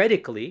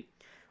theoretically,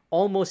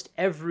 almost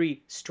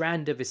every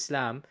strand of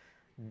Islam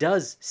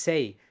does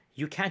say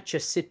you can't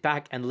just sit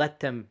back and let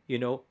them,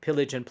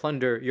 pillage and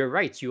plunder your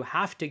rights. You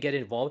have to get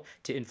involved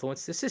to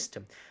influence the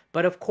system.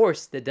 But of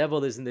course, the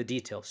devil is in the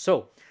details.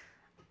 So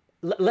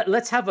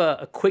let's have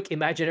a quick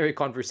imaginary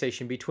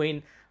conversation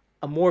between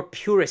a more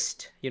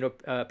purist,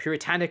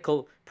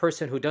 puritanical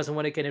person who doesn't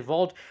want to get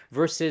involved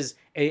versus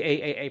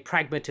a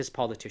pragmatist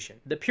politician.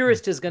 The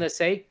purist is going to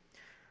say,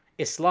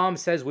 Islam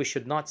says we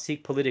should not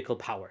seek political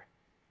power,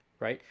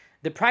 right?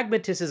 The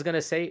pragmatist is going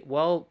to say,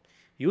 well,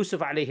 Yusuf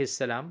alayhi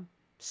salam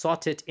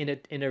sought it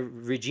in a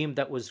regime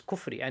that was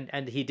kufri,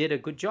 and he did a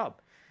good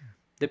job.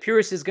 The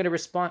purist is going to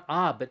respond,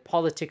 but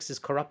politics is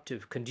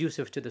corruptive,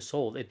 conducive to the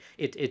soul.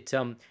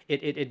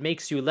 It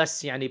makes you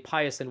less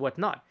pious and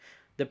whatnot.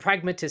 The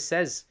pragmatist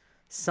says,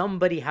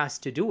 somebody has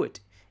to do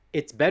it.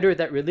 It's better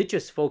that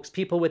religious folks,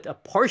 people with a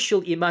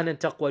partial iman and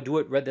taqwa, do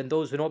it rather than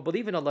those who don't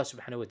believe in Allah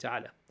subhanahu wa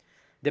ta'ala.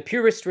 The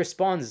purist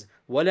responds,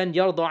 وَلَنْ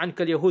يَرْضَ عَنْكَ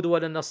الْيَهُودُ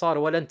وَلَا النَّصَارَ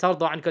وَلَنْ تَرْضَ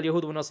عَنْكَ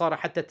الْيَهُودُ وَالنَّصَارَ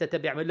حَتَّى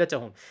تَتَّبِعَ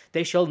مِلَّتَهُم.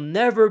 They shall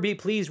never be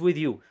pleased with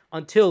you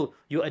until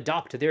you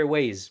adopt their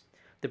ways.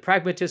 The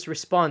pragmatist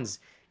responds,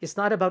 it's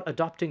not about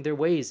adopting their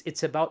ways,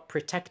 it's about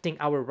protecting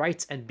our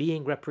rights and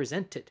being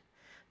represented.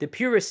 The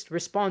purist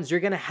responds, you're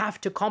going to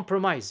have to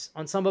compromise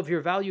on some of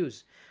your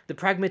values. The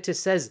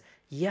pragmatist says,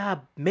 yeah,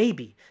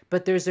 maybe,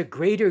 but there's a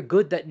greater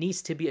good that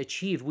needs to be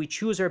achieved. We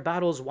choose our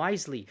battles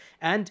wisely,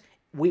 and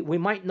we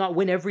might not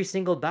win every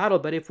single battle,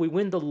 but if we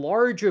win the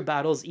larger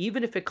battles,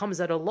 even if it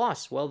comes at a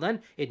loss, well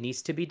then, it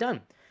needs to be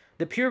done.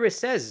 The purist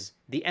says,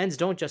 the ends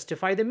don't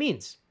justify the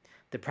means.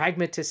 The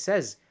pragmatist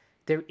says,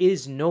 there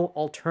is no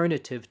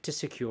alternative to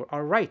secure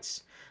our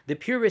rights. The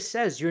purist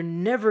says, you're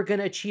never going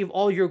to achieve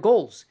all your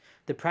goals.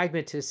 The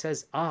pragmatist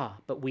says,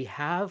 but we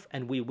have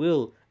and we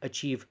will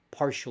achieve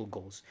partial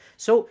goals.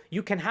 So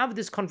you can have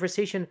this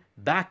conversation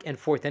back and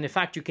forth. And in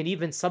fact, you can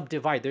even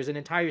subdivide. There's an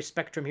entire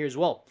spectrum here as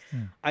well.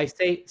 I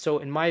say, so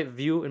in my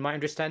view, in my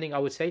understanding, I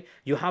would say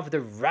you have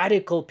the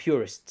radical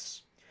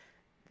purists.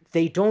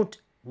 They don't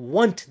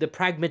want the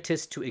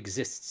pragmatists to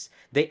exist.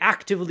 They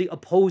actively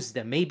oppose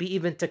them, maybe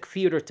even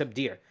takfir or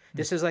tabdir.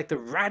 This is like the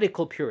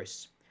radical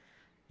purists.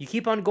 You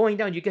keep on going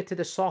down, you get to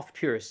the soft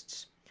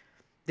purists.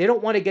 They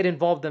don't want to get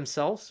involved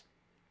themselves,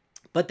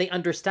 but they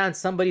understand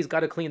somebody's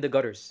got to clean the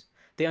gutters.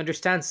 They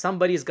understand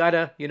somebody's got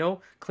to,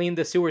 clean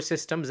the sewer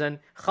systems. And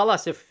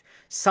khalas, if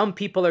some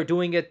people are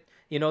doing it,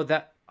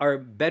 that are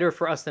better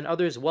for us than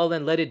others, well,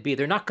 then let it be.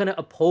 They're not going to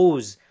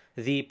oppose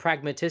the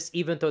pragmatists,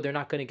 even though they're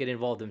not going to get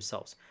involved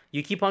themselves.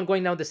 You keep on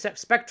going down the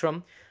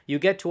spectrum, you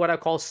get to what I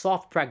call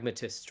soft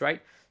pragmatists,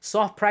 right?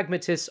 Soft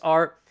pragmatists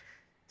are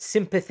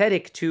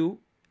sympathetic to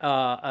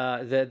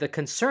the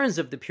concerns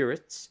of the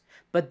purists,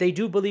 but they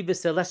do believe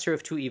it's the lesser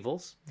of two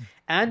evils.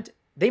 And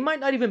They might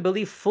not even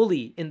believe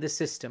fully in the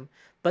system,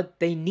 but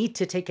they need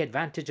to take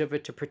advantage of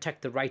it to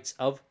protect the rights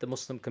of the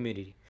Muslim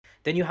community.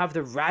 Then you have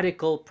the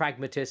radical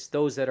pragmatists,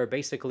 those that are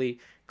basically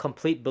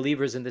complete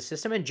believers in the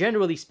system. And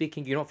generally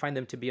speaking, you don't find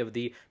them to be of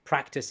the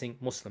practicing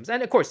Muslims.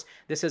 And of course,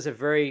 this is a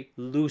very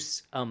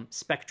loose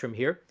spectrum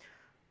here.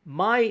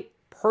 My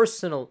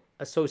personal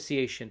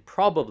association,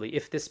 probably,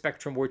 if this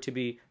spectrum were to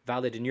be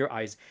valid in your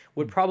eyes,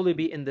 would probably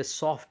be in the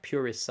soft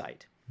purist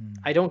side.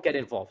 I don't get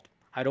involved.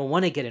 I don't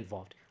want to get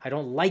involved. I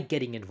don't like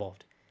getting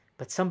involved.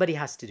 But somebody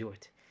has to do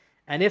it.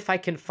 And if I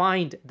can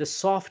find the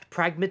soft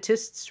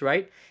pragmatists,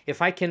 right?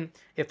 If I can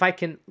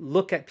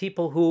look at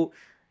people who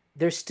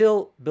they're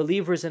still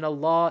believers in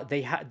Allah,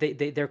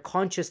 they're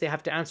conscious, they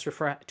have to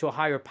answer to a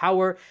higher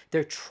power,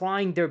 they're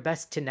trying their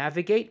best to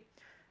navigate.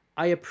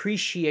 I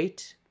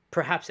appreciate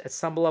perhaps at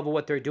some level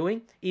what they're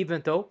doing,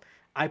 even though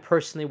I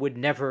personally would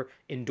never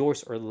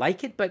endorse or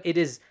like it, but it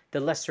is the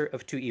lesser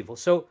of two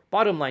evils. So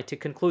bottom line, to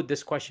conclude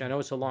this question, I know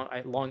it's a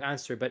long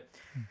answer, but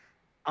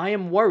I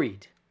am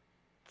worried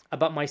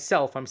about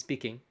myself, I'm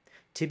speaking,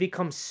 to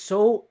become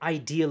so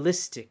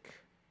idealistic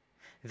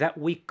that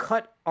we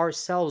cut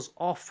ourselves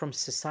off from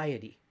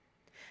society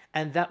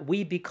and that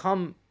we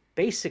become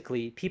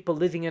basically people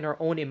living in our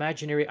own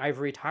imaginary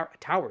ivory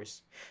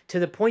towers to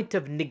the point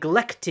of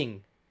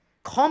neglecting,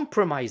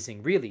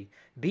 compromising, really,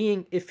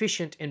 being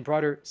efficient in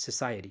broader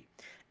society.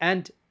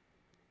 And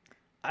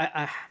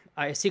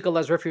I seek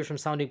Allah's refuge from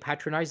sounding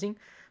patronizing,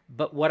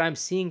 but what I'm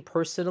seeing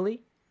personally,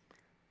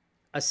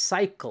 a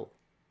cycle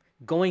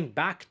going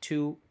back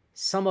to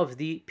some of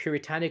the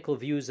puritanical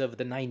views of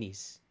the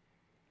 90s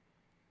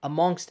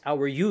amongst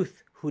our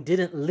youth who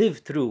didn't live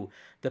through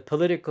the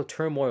political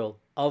turmoil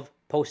of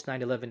post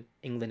 9/11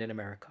 England and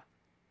America.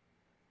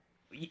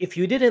 If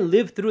you didn't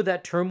live through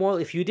that turmoil,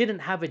 if you didn't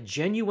have a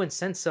genuine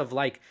sense of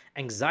like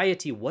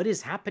anxiety, what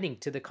is happening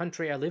to the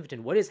country I lived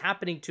in? What is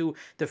happening to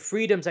the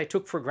freedoms I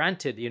took for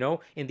granted,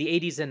 in the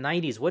 80s and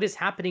 90s? What is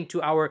happening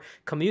to our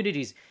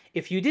communities?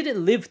 If you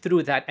didn't live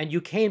through that and you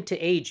came to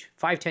age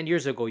 5-10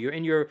 years ago, you're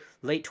in your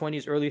late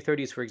 20s, early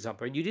 30s, for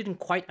example, and you didn't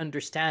quite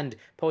understand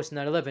post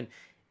 9/11,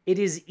 it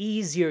is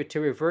easier to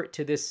revert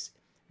to this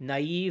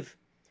naive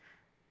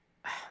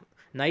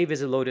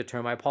is a loaded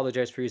term. I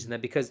apologize for using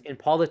that because in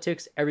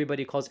politics,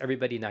 everybody calls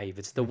everybody naive.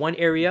 It's the one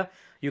area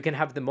you can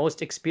have the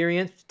most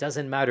experience,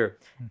 doesn't matter.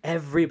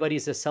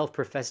 Everybody's a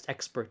self-professed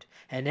expert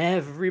and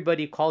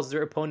everybody calls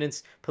their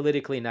opponents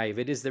politically naive.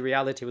 It is the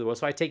reality of the world.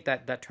 So I take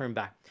that term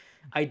back.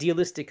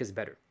 Idealistic is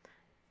better.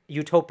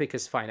 Utopic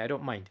is fine. I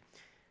don't mind.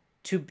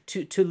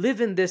 To live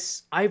in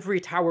this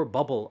ivory tower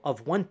bubble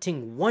of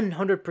wanting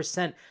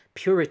 100%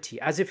 purity,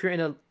 as if you're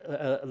in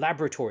a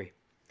laboratory.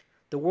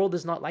 The world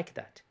is not like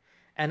that.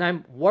 And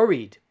I'm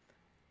worried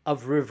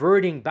of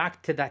reverting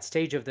back to that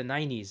stage of the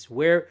 90s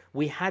where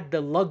we had the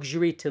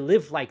luxury to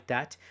live like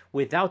that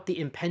without the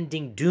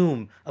impending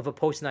doom of a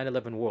post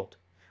 9/11 world.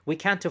 We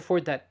can't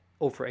afford that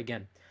over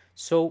again.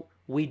 So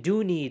we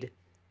do need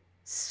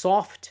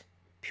soft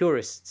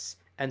purists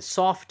and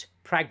soft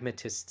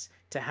pragmatists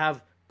to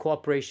have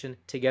cooperation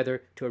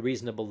together to a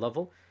reasonable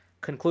level.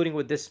 Concluding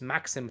with this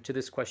maxim to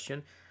this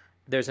question,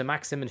 there's a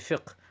maxim in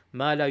fiqh,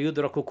 ما لا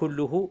يدرك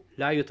كله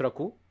لا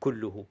يترك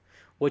كله.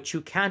 What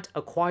you can't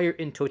acquire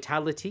in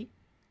totality,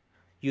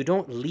 you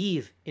don't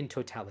leave in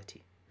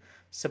totality.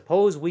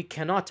 Suppose we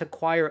cannot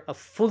acquire a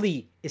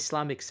fully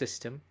Islamic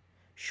system,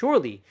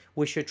 surely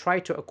we should try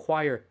to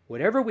acquire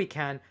whatever we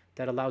can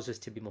that allows us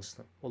to be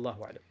Muslim. Wallahu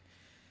a'lam.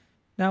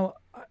 Now,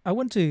 I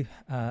want to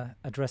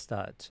address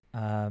that,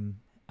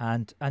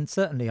 and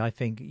certainly I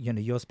think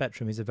your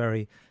spectrum is a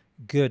very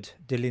good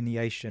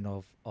delineation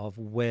of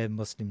where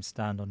Muslims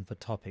stand on the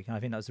topic, and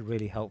I think that's a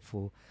really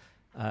helpful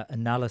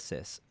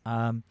analysis.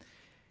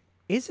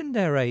 Isn't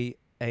there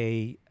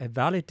a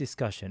valid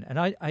discussion, and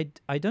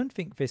I don't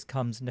think this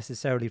comes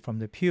necessarily from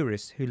the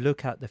purists who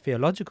look at the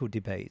theological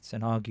debates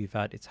and argue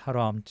that it's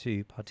haram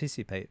to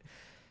participate,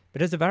 but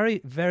there's a very,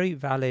 very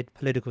valid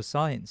political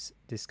science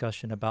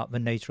discussion about the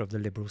nature of the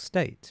liberal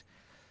state.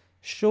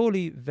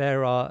 Surely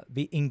there are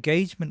the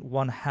engagement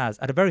one has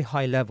at a very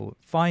high level.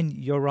 Fine,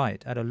 you're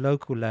right, at a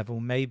local level,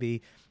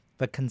 maybe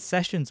the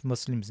concessions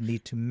Muslims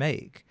need to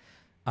make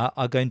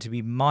are going to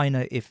be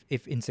minor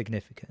if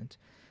insignificant.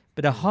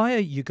 But the higher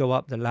you go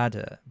up the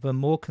ladder, the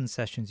more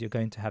concessions you're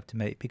going to have to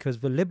make, because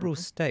the liberal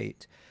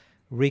state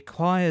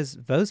requires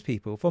those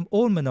people from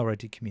all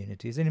minority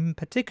communities, and in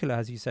particular,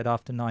 as you said,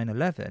 after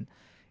 9/11,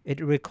 it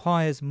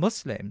requires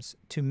Muslims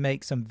to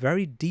make some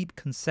very deep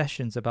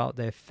concessions about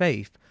their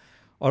faith,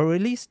 or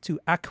at least to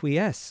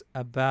acquiesce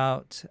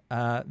about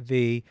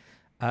the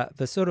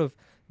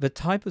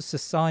type of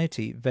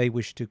society they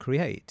wish to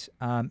create.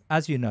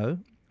 As you know,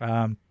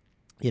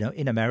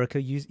 in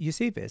America, you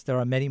see this. There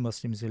are many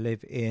Muslims who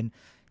live in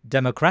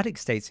democratic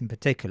states in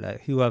particular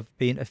who have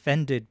been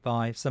offended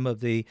by some of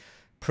the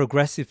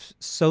progressive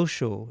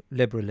social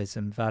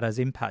liberalism that has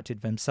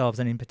impacted themselves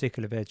and in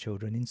particular their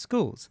children in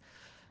schools.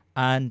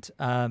 And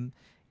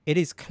it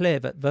is clear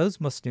that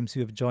those Muslims who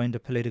have joined a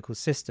political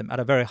system at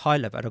a very high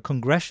level, at a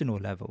congressional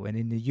level, and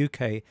in the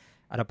UK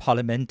at a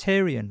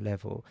parliamentarian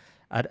level,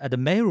 at a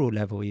mayoral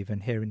level,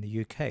 even here in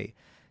the UK,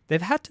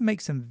 they've had to make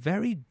some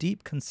very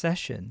deep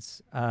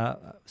concessions,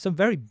 some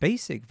very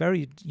basic,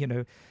 very,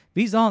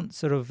 these aren't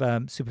sort of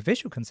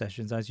superficial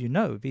concessions, as you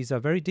know. These are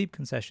very deep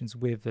concessions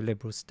with the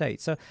liberal state.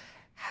 So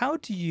how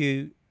do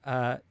you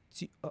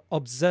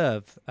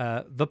observe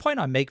the point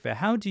I make there?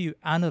 How do you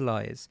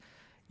analyze,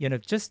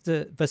 just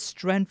the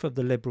strength of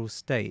the liberal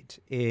state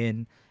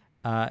in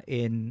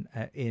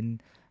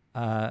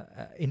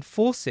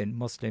enforcing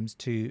Muslims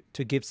to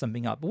give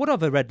something up? What are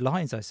the red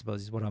lines, I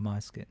suppose, is what I'm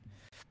asking.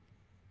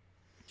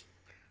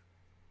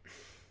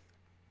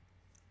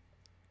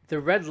 The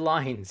red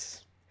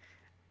lines,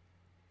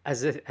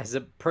 as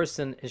a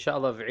person,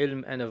 inshallah, of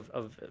ilm and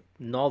of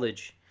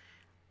knowledge,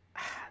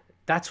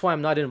 that's why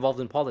I'm not involved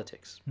in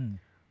politics.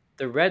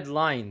 The red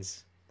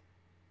lines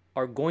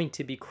are going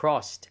to be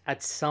crossed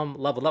at some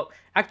level. Now,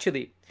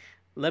 actually,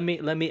 let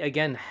me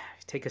again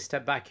take a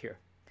step back here.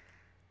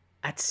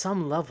 At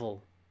some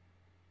level,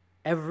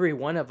 every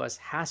one of us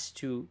has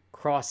to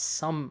cross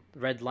some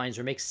red lines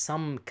or make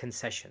some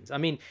concessions. I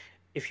mean,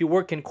 if you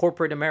work in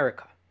corporate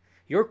America,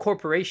 your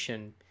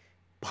corporation,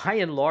 by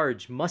and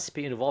large, must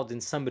be involved in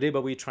some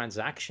ribawi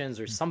transactions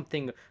or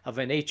something of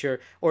a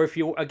nature. Or if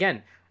you,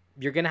 again,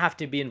 you're going to have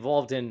to be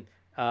involved in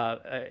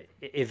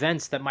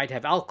events that might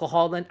have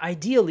alcohol, and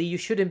ideally you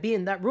shouldn't be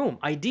in that room.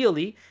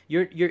 Ideally,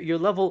 your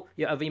level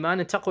of iman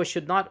and taqwa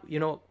should not,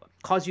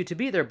 cause you to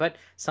be there. But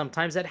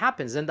sometimes that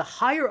happens, and the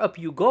higher up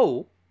you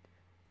go,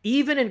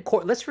 even in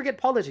let's forget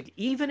politics,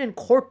 even in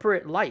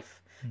corporate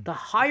life, the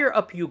higher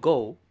up you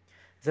go,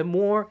 the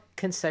more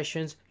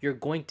concessions you're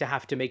going to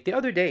have to make. The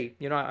other day,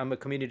 I'm a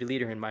community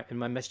leader in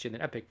my masjid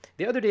in Epic.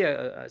 The other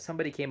day,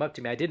 somebody came up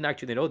to me. I didn't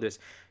actually know this.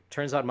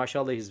 Turns out,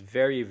 mashallah, he's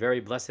very,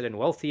 very blessed and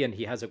wealthy, and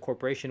he has a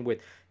corporation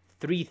with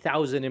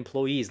 3,000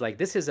 employees. Like,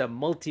 this is a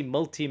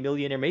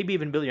multi-millionaire, maybe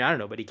even billionaire, I don't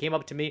know. But he came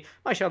up to me,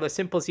 mashallah,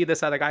 simple, see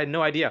this, like, I had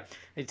no idea. And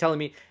he's telling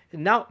me,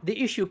 now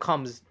the issue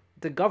comes,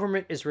 the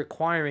government is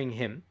requiring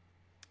him,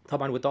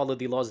 taban, with all of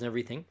the laws and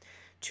everything,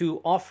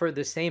 to offer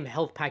the same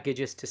health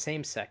packages to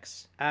same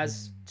sex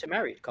as to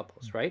married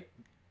couples, right?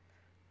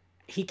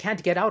 He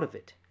can't get out of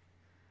it.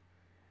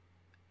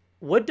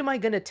 What am I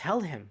going to tell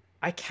him?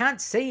 I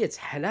can't say it's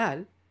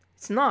halal.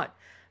 It's not.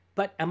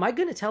 But am I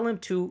going to tell him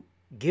to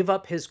give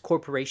up his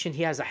corporation?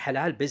 He has a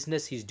halal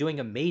business. He's doing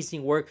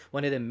amazing work.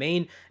 One of the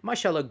main,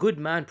 mashallah, good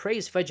man,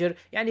 praise Fajr.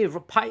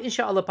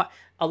 Inshallah,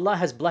 Allah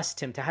has blessed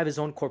him to have his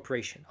own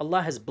corporation.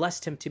 Allah has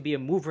blessed him to be a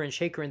mover and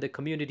shaker in the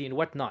community and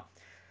whatnot.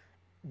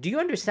 Do you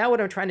understand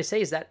what I'm trying to say?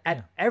 Is that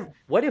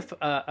what if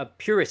a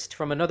purist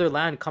from another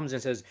land comes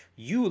and says,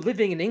 you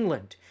living in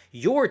England,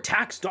 your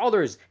tax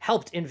dollars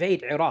helped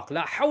invade Iraq.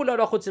 La hawla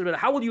la quwwata illa billah.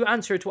 How will you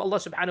answer to Allah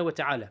subhanahu wa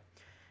ta'ala?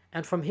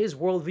 And from his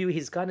worldview,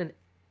 he's got an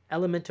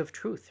element of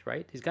truth,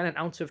 right? He's got an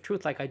ounce of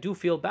truth. Like, I do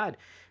feel bad.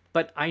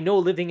 But I know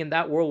living in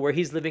that world where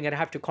he's living, I'd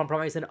have to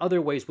compromise in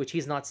other ways, which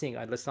he's not seeing.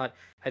 I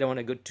don't want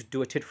to go to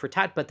do a tit for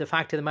tat, but the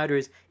fact of the matter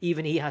is,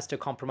 even he has to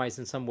compromise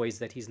in some ways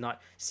that he's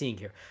not seeing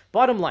here.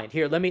 Bottom line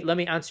here, let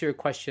me answer your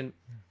question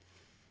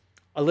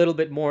a little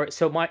bit more.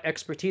 So my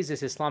expertise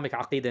is Islamic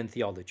aqidah and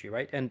theology,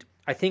 right? And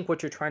I think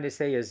what you're trying to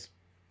say is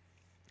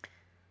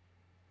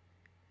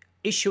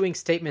issuing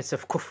statements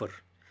of kufr,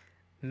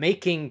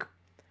 making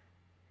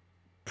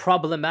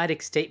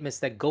problematic statements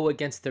that go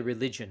against the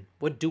religion.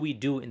 What do we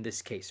do in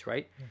this case,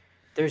 right?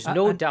 There's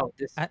no doubt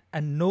this...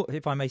 And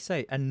if I may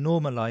say, and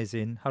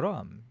normalizing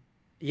haram.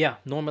 Yeah,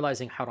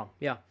 normalizing haram,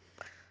 yeah.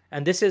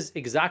 And this is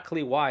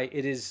exactly why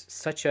it is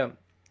such a...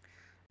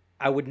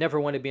 I would never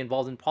want to be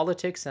involved in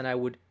politics, and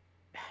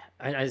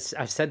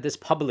I've said this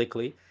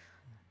publicly,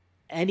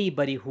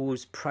 anybody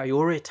who's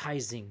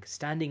prioritizing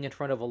standing in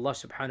front of Allah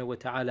subhanahu wa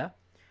ta'ala,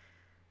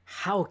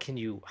 how can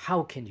you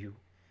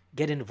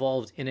get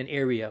involved in an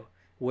area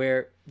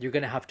where you're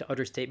going to have to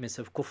utter statements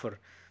of kufr?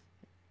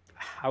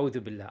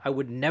 A'udhu billah. I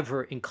would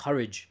never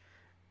encourage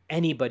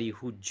anybody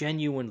who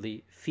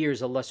genuinely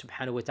fears Allah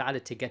subhanahu wa ta'ala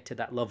to get to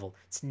that level.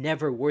 It's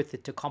never worth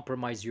it to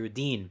compromise your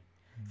deen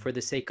for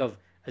the sake of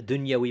a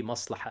dunyawi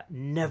maslaha.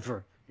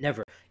 Never,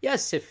 never.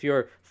 Yes, if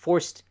you're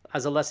forced,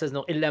 as Allah says,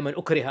 no, illa man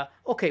ukriha.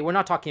 Okay, we're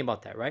not talking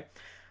about that, right?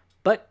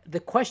 But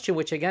the question,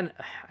 which again,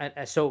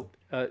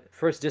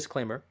 first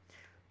disclaimer,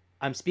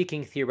 I'm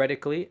speaking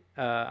theoretically.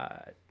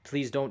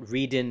 Please don't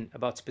read in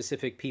about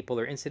specific people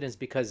or incidents,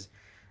 because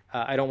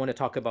I don't want to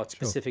talk about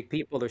specific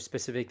people or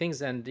specific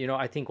things. And,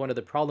 I think one of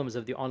the problems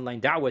of the online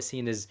da'wah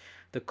scene is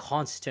the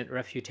constant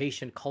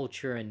refutation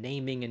culture and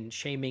naming and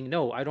shaming.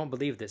 No, I don't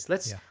believe this.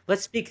 Let's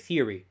speak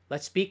theory.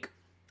 Let's speak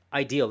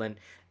ideal, and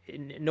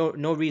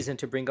no reason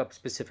to bring up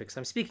specifics.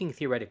 I'm speaking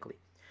theoretically.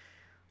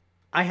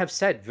 I have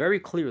said very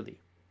clearly,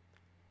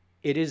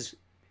 it is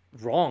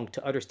wrong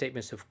to utter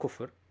statements of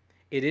kufr.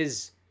 It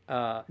is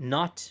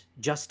not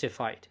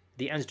justified.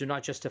 The ends do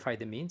not justify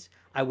the means.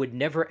 I would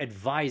never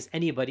advise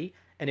anybody,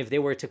 and if they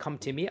were to come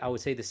to me, I would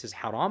say this is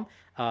haram.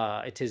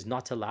 It is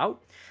not allowed.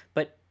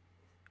 But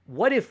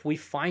what if we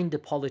find a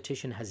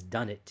politician has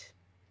done it?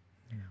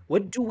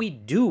 What do we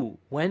do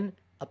when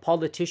a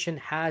politician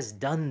has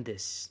done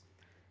this?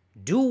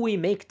 Do we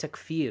make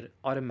takfir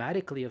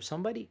automatically of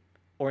somebody?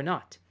 or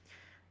not.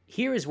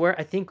 Here is where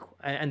I think,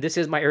 and this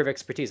is my area of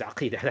expertise,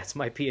 Aqidah. That's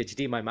my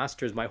PhD, my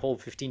master's, my whole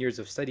 15 years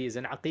of study is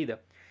in Aqidah.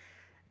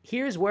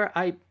 Here's where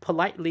I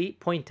politely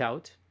point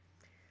out,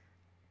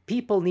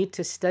 people need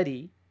to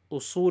study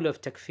usul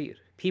of takfir.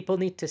 People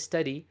need to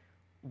study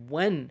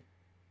when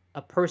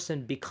a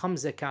person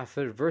becomes a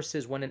kafir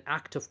versus when an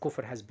act of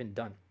kufr has been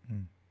done.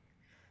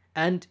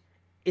 And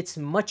it's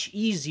much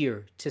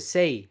easier to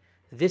say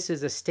this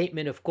is a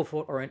statement of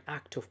kufr or an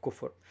act of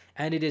kufr.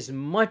 And it is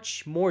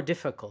much more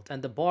difficult,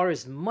 and the bar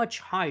is much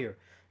higher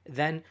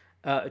than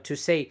to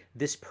say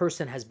this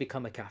person has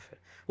become a kafir.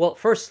 Well,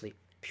 firstly,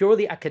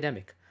 purely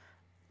academic.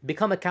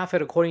 Become a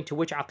kafir according to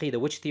which aqidah,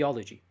 which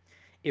theology?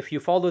 If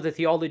you follow the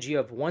theology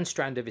of one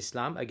strand of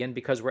Islam, again,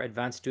 because we're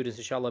advanced students,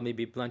 inshallah,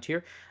 maybe blunt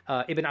here,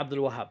 Ibn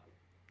Abdul Wahhab.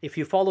 If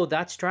you follow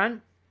that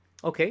strand,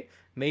 okay,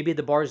 maybe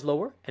the bar is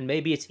lower, and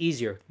maybe it's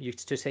easier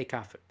to say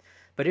kafir.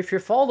 But if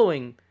you're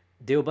following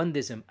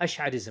Deobandism,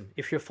 Ash'arism,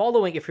 if you're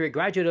a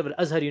graduate of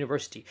Al-Azhar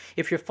University,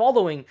 if you're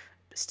following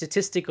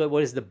statistically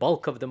what is the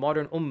bulk of the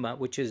modern ummah,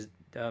 which is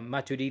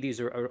Maturidis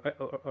or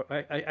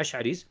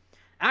Ash'aris,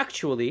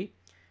 actually,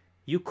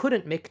 you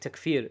couldn't make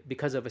takfir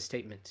because of a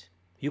statement.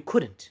 You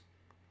couldn't.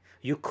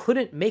 You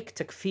couldn't make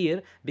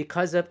takfir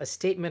because of a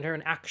statement or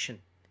an action.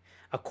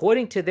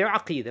 According to their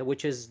aqidah,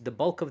 which is the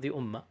bulk of the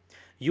ummah,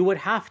 you would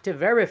have to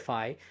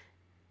verify,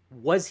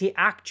 was he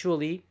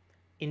actually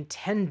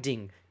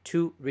intending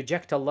to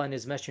reject Allah and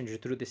His Messenger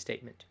through this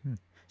statement?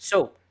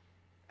 So,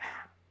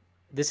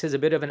 this is a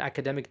bit of an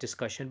academic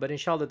discussion, but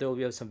inshallah there will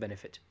be of some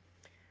benefit.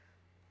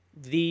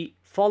 The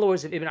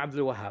followers of Ibn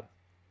Abdul Wahhab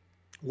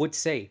would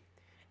say,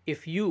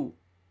 if you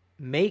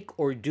make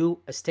or do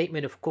a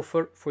statement of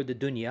kufr for the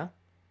dunya,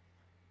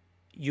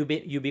 you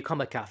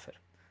become a kafir.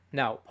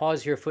 Now,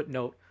 pause here,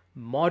 footnote.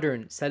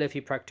 Modern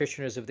Salafi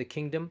practitioners of the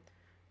kingdom,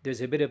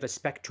 there's a bit of a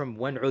spectrum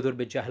when udhr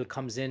bil jahl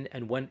comes in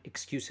and when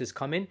excuses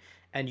come in,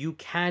 and you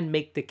can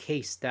make the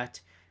case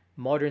that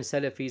modern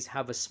Salafis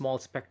have a small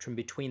spectrum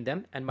between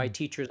them. And my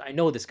teachers, I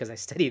know this because I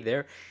studied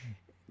there,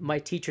 my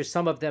teachers,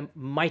 some of them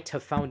might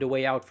have found a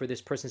way out for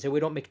this person, say we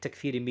don't make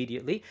takfir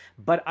immediately,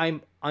 but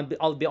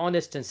I'll be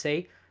honest and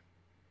say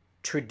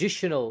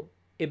traditional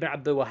Ibn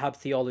Abdul Wahhab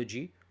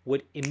theology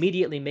would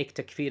immediately make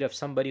takfir of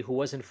somebody who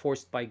wasn't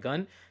forced by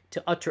gun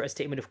to utter a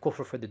statement of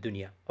kufr for the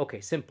dunya. Okay,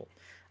 simple.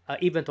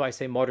 Even though I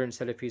say modern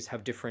Salafis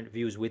have different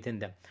views within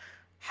them.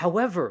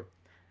 However,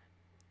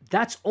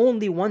 that's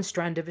only one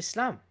strand of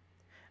Islam.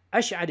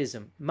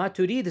 Ash'arism,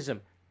 Maturidism,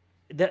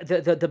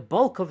 the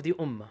bulk of the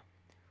ummah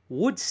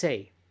would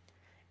say,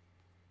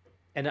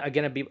 and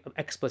again I'll be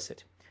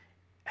explicit,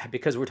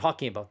 because we're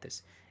talking about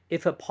this,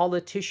 if a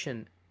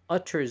politician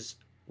utters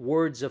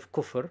words of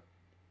kufr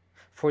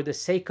for the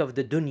sake of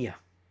the dunya,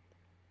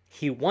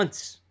 he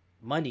wants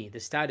money, the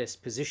status,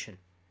 position,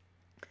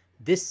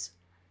 these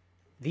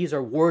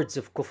are words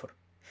of kufr.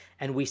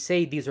 And we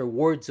say these are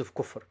words of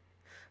kufr.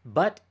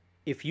 But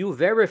if you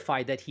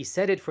verify that he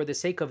said it for the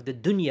sake of the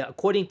dunya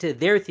according to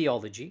their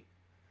theology,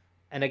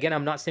 and again,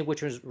 I'm not saying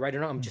which is right or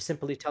not, I'm just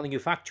simply telling you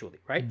factually,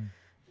 right?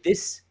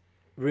 This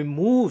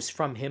removes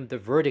from him the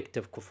verdict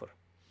of kufr.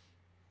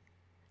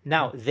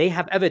 Now, they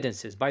have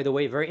evidences. By the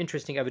way, very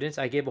interesting evidence.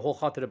 I gave a whole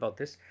khatir about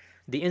this.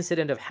 The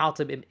incident of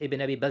Hatib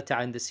ibn Abi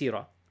Balta'a in the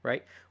Sirah,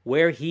 right?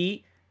 Where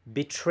he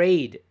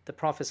betrayed the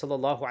Prophet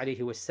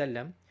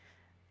ﷺ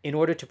in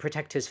order to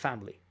protect his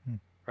family,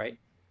 right?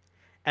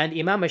 And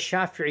Imam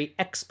al-Shafi'i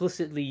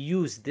explicitly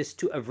used this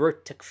to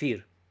avert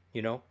takfir,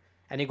 you know?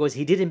 And he goes,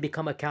 he didn't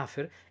become a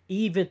kafir,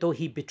 even though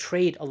he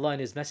betrayed Allah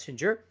and His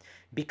Messenger,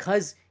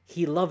 because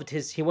he loved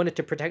he wanted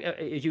to protect,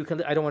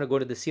 I don't want to go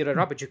to the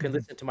Sirah, but you can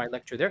listen to my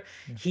lecture there.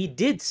 He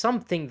did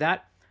something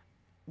that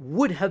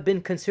would have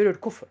been considered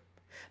kufr,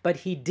 but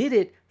he did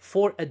it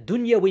for a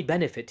dunyawi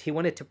benefit. He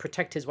wanted to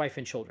protect his wife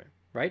and children,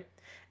 right?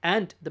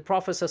 And the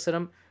Prophet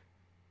ﷺ,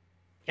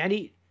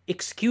 yani,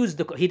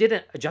 excused he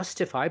didn't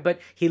justify, but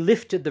he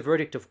lifted the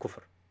verdict of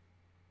kufr,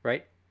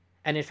 right?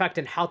 And in fact,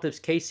 in Hatib's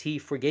case, he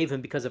forgave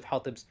him because of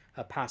Hatib's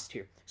past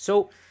here.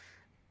 So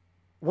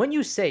when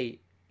you say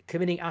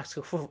committing acts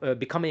of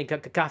becoming a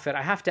kafir,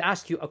 I have to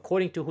ask you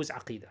according to whose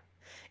aqidah.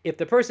 If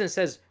the person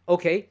says,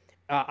 okay,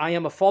 I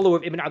am a follower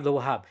of Ibn Abdul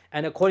Wahhab,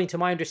 and according to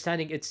my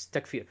understanding, it's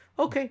takfir.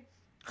 Okay,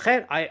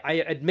 khair,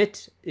 I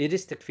admit it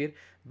is takfir,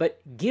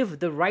 but give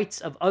the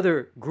rights of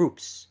other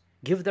groups,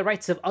 give the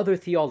rights of other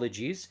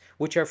theologies,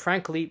 which are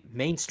frankly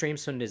mainstream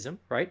Sunnism,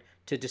 right,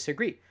 to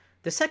disagree.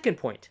 The second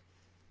point,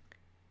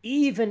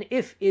 even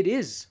if it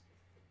is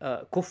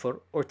kufr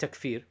or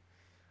takfir,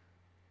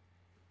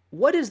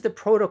 what is the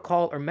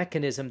protocol or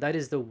mechanism that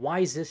is the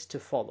wisest to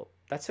follow?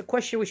 That's a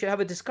question we should have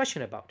a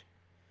discussion about.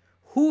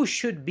 Who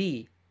should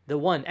be the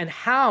one, and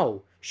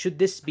how should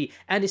this be?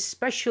 And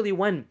especially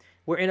when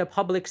we're in a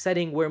public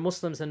setting where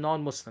Muslims and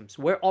non-Muslims,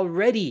 where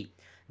already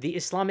the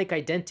Islamic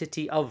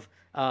identity of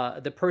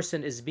the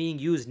person is being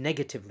used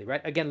negatively,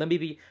 right? Again,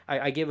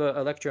 I gave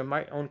a lecture in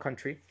my own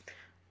country.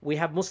 We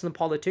have Muslim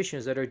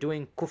politicians that are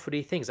doing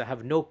kufri things. I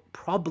have no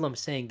problem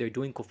saying they're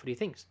doing kufri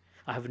things.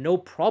 I have no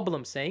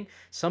problem saying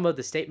some of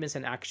the statements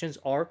and actions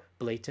are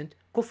blatant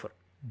kufr.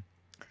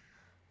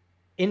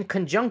 in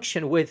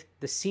conjunction with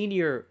the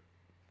senior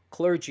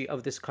clergy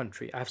of this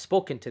country. I've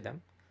spoken to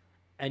them,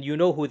 and you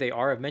know who they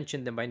are. I've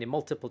mentioned them by name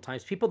multiple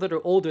times. People that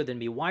are older than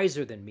me,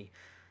 wiser than me.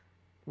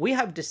 We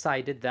have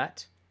decided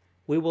that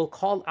we will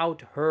call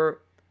out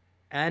her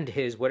and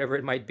his, whatever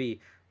it might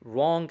be,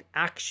 wrong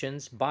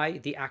actions by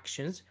the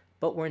actions,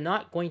 but we're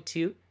not going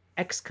to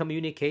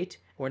excommunicate.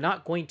 We're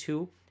not going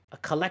to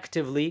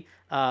collectively,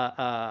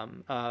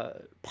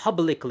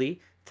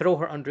 publicly throw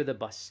her under the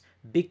bus,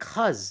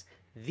 because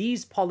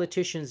these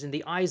politicians, in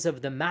the eyes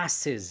of the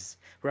masses,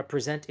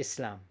 represent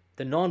Islam,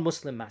 the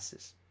non-Muslim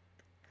masses.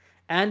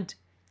 And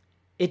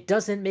it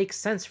doesn't make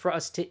sense for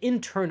us to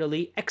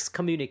internally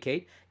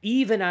excommunicate,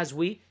 even as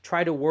we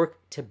try to work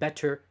to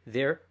better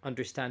their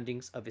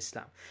understandings of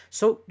Islam.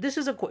 So this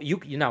is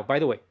now, by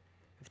the way,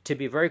 to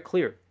be very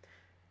clear,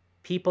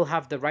 people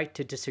have the right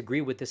to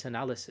disagree with this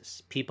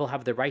analysis. People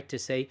have the right to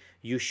say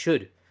you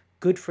should.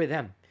 Good for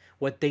them.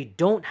 What they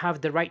don't have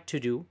the right to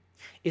do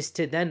is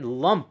to then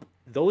lump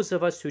those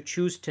of us who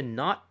choose to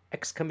not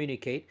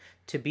excommunicate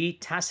to be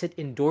tacit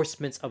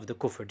endorsements of the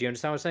kufr. Do you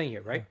understand what I'm saying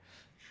here, right?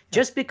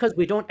 Just because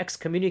we don't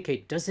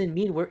excommunicate doesn't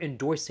mean we're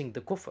endorsing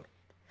the kufr.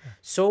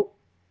 So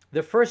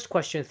the first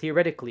question,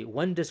 theoretically,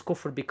 when does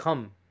kufr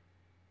become,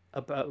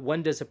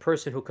 when does a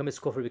person who commits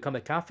kufr become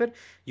a kafir?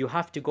 You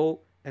have to go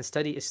and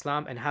study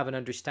Islam and have an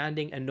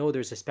understanding and know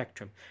there's a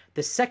spectrum.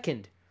 The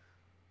second,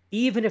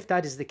 even if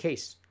that is the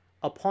case,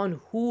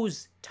 upon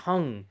whose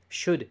tongue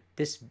should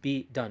this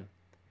be done?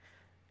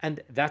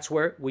 And that's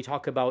where we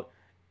talk about,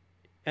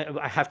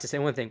 I have to say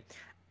one thing.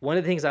 One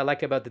of the things I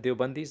like about the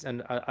Deobandis,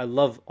 and I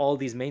love all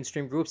these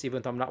mainstream groups,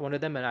 even though I'm not one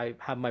of them, and I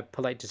have my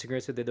polite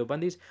disagreements with the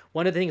Deobandis.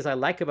 One of the things I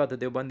like about the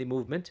Deobandi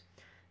movement,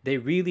 they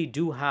really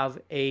do have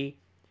a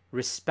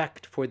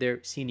respect for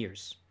their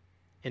seniors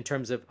in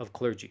terms of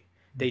clergy.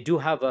 They do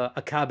have a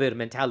akabir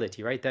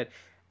mentality, right? That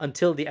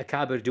until the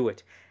akabir do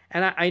it.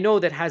 And I know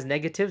that has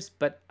negatives,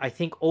 but I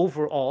think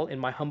overall, in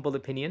my humble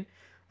opinion,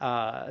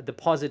 the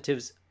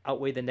positives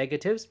outweigh the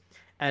negatives.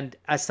 And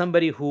as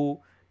somebody who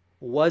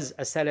was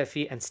a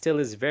Salafi and still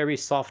is very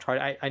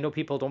soft-hearted, I know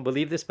people don't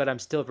believe this, but I'm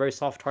still very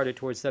soft-hearted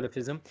towards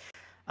Salafism.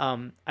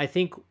 I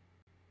think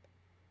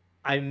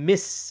I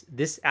miss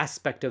this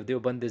aspect of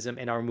Deobandism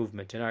in our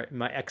movement, in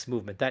my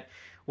ex-movement. That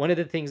one of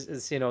the things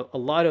is, a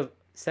lot of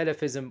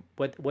Salafism,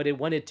 what it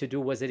wanted to do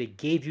was that it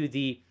gave you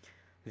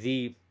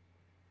the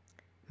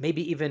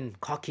maybe even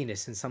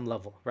cockiness in some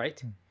level,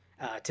 right?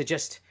 To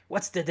just,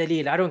 what's the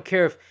dalil? I don't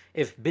care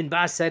if Bin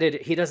Baz said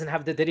it, he doesn't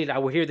have the dalil. I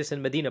will hear this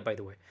in Medina, by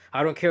the way.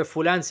 I don't care if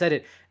Fulan said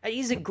it.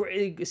 He's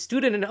a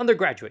student and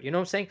undergraduate, you know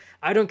what I'm saying?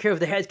 I don't care if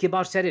the head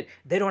kibar said it.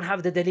 They don't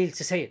have the dalil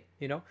to say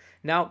it,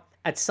 Now,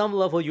 at some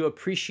level, you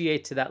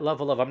appreciate to that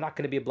level of, I'm not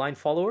going to be a blind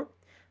follower,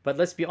 but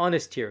let's be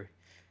honest here.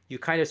 You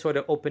kind of sort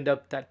of opened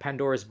up that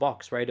Pandora's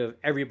box, right? Of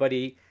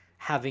everybody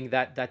having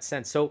that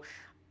sense. So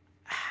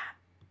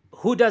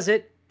who does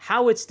it?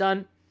 How it's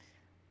done?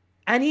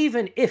 And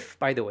even if,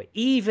 by the way,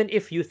 even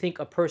if you think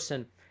a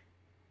person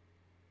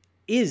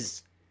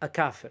is a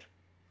kafir,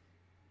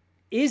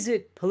 is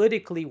it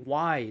politically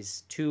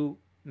wise to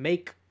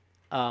make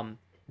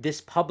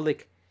this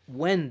public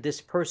when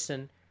this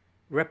person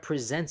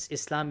represents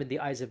Islam in the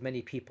eyes of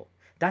many people?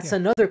 That's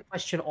another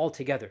question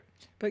altogether.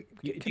 But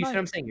Do you see what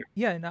I'm saying here?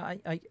 Yeah, no,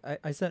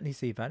 I certainly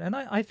see that. And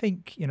I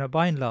think,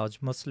 by and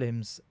large,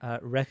 Muslims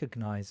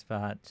recognize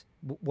that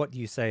what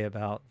you say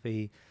about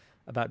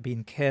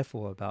being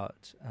careful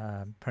about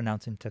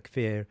pronouncing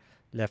takfir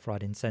left,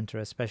 right, and center,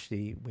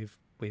 especially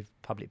with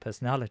public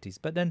personalities.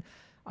 But then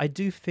I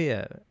do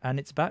fear, and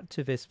it's back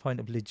to this point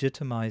of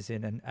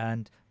legitimizing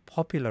and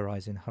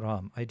popularizing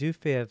haram. I do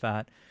fear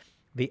that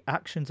the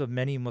actions of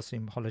many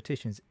Muslim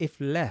politicians,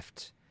 if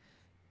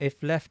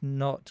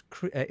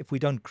we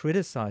don't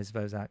criticize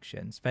those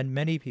actions, then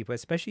many people,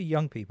 especially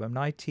young people, and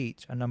I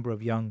teach a number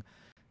of young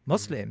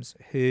Muslims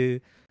who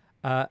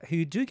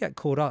do get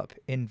caught up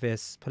in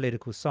this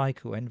political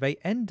cycle, and they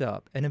end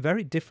up in a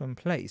very different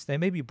place. They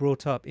may be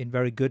brought up in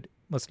very good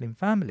Muslim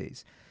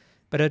families,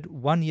 but at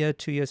 1 year,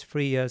 2 years,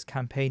 3 years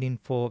campaigning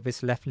for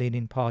this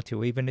left-leaning party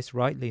or even this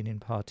right-leaning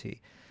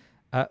party,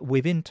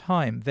 within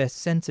time, their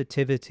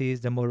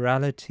sensitivities, their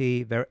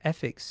morality, their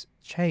ethics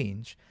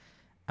change,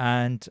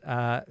 and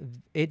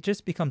it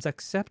just becomes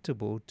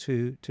acceptable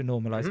to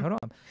normalize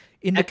haram.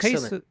 In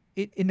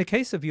the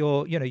case of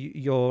your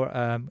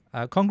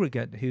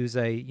congregant who's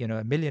a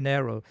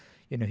millionaire, or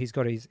he's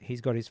got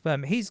his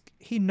firm,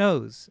 he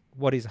knows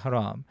what is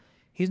haram.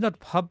 He's not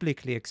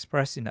publicly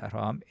expressing that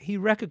haram. He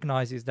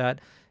recognizes that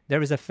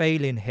there is a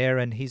failing here,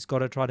 and he's got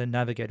to try to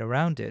navigate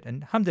around it.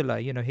 And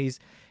alhamdulillah, he's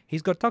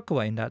got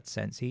taqwa in that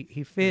sense.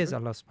 He fears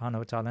Allah subhanahu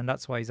wa ta'ala, and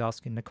that's why he's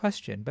asking the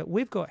question. But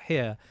we've got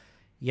here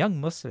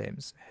young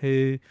Muslims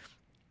who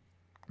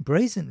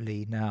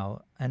brazenly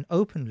now and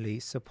openly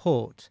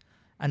support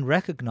and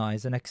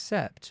recognize and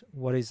accept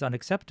what is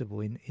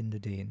unacceptable in the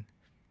deen.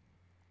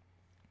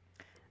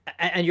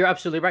 And you're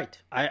absolutely right.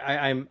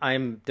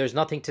 I'm there's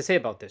nothing to say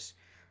about this.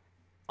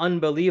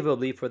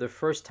 Unbelievably, for the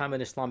first time in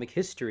Islamic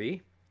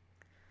history,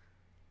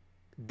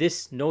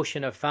 this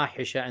notion of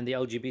fahisha and the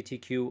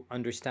LGBTQ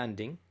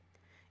understanding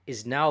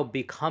is now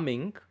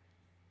becoming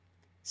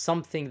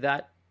something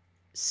that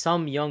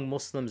some young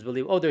Muslims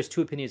believe, oh, there's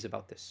two opinions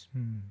about this.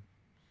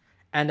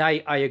 And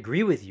I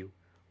agree with you.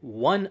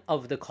 One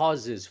of the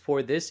causes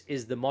for this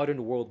is the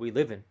modern world we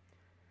live in.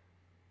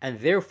 And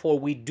therefore,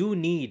 we do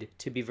need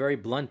to be very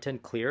blunt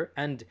and clear.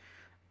 And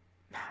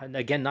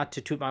again, not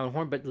to toot my own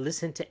horn, but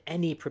listen to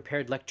any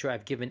prepared lecture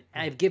I've given.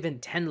 I've given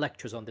 10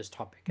 lectures on this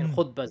topic and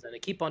khutbahs, and I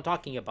keep on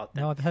talking about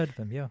them. No, I've heard of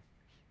them, yeah.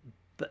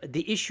 But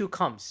the issue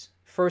comes,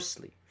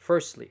 firstly,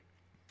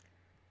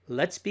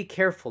 let's be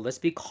careful. Let's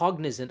be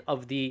cognizant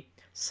of the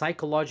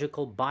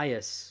psychological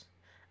bias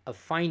of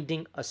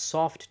finding a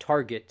soft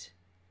target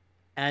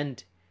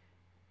and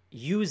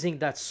using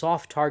that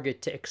soft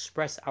target to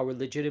express our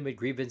legitimate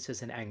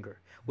grievances and anger,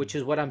 which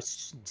is what I'm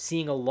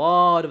seeing a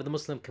lot of the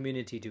Muslim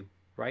community do,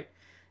 right?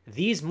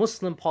 These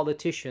Muslim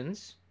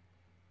politicians,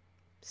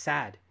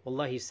 sad,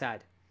 wallahi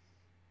sad.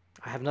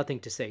 I have nothing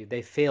to say.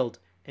 They failed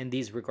in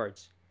these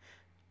regards.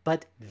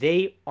 But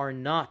they are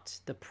not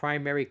the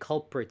primary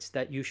culprits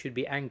that you should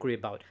be angry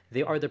about.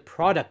 They are the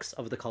products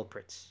of the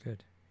culprits.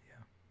 Good,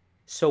 yeah.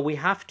 So we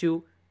have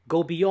to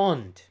go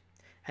beyond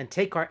and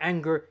take our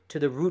anger to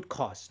the root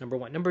cause, number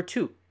one. Number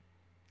two,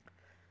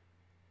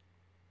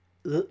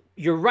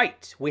 you're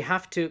right. We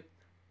have to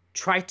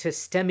try to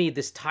stymie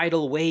this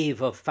tidal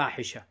wave of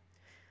fahisha.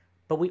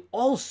 But we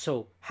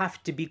also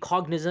have to be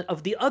cognizant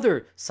of the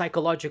other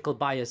psychological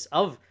bias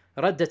of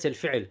raddat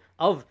al-fi'l,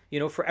 of,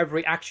 for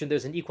every action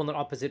there's an equal and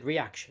opposite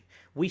reaction.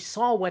 We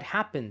saw what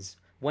happens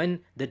when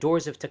the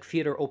doors of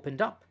takfir are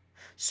opened up.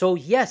 So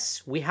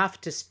yes, we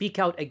have to speak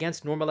out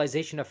against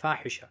normalization of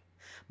fahisha,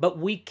 but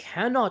we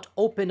cannot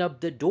open up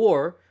the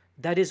door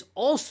that is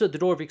also the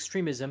door of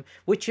extremism,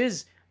 which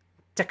is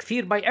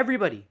takfir by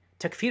everybody,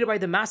 takfir by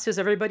the masses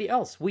of everybody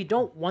else. We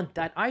don't want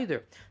that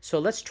either. So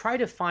let's try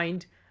to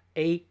find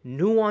a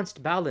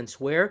nuanced balance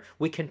where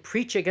we can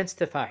preach against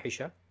the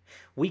fahisha,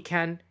 we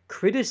can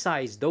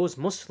criticize those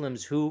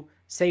Muslims who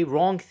say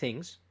wrong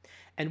things,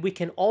 and we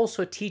can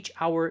also teach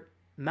our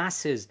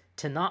masses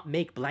to not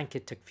make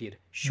blanket takfir.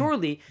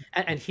 Surely,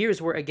 and here's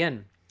where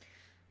again,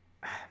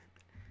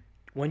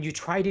 when you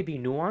try to be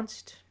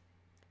nuanced,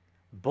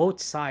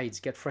 both sides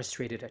get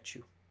frustrated at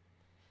you.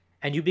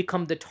 And you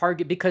become the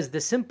target because the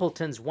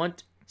simpletons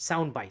want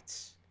sound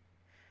bites.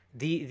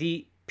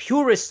 The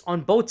purists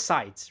on both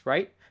sides,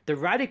 right? The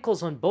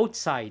radicals on both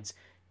sides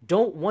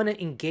don't want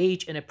to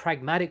engage in a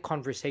pragmatic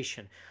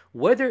conversation.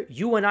 Whether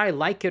you and I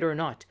like it or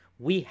not,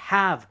 we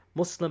have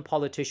Muslim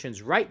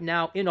politicians right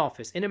now in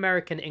office in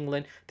America and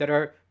England that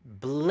are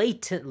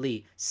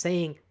blatantly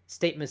saying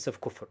statements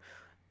of kufr.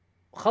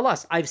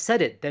 Khalas, I've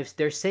said it.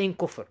 They're saying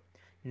kufr.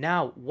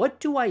 Now, what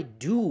do I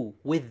do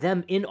with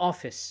them in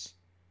office?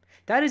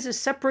 That is a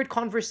separate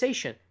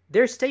conversation.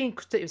 They're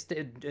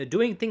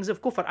doing things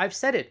of kufr. I've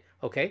said it.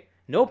 Okay?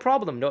 No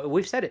problem. No,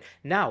 we've said it.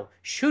 Now,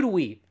 should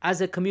we,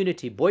 as a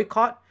community,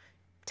 boycott,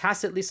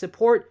 tacitly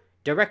support,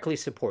 directly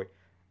support?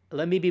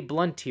 Let me be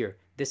blunt here.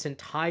 This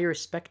entire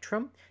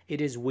spectrum,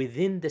 it is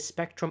within the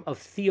spectrum of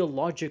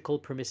theological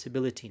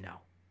permissibility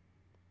now.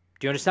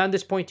 Do you understand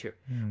this point here?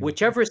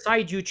 Whichever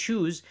side you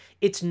choose,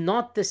 it's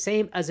not the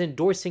same as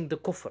endorsing the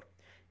kufr.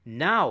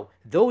 Now,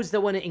 those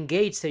that want to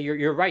engage say,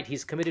 you're right,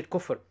 he's committed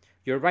kufr.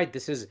 You're right,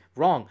 this is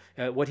wrong.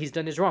 What he's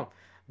done is wrong.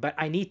 But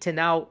I need to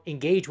now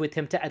engage with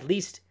him to at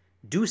least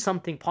do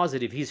something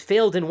positive. He's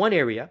failed in one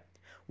area.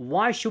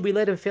 Why should we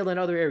let him fail in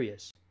other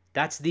areas?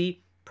 That's the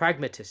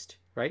pragmatist,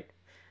 right?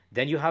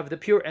 Then you have the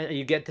pure, and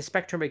you get the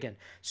spectrum again.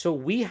 So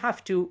we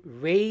have to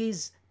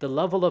raise the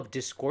level of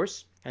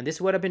discourse, and this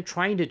is what I've been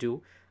trying to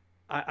do.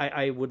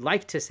 I would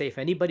like to say, if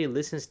anybody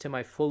listens to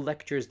my full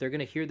lectures, they're going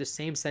to hear the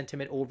same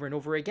sentiment over and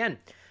over again.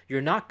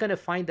 You're not going to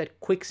find that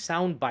quick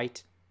sound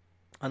bite,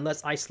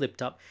 unless I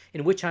slipped up,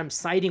 in which I'm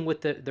siding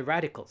with the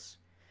radicals.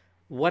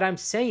 What I'm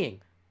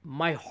saying,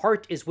 my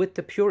heart is with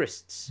the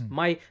purists.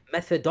 My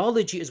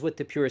methodology is with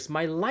the purists.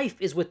 My life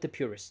is with the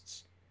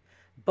purists.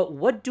 But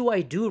what do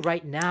I do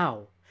right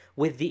now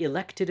with the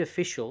elected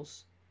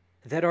officials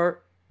that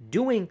are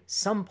doing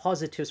some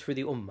positives for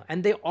the ummah?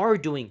 And they are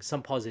doing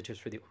some positives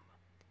for the ummah.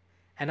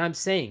 And I'm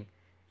saying,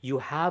 you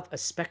have a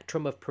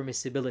spectrum of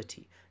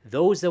permissibility.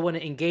 Those that want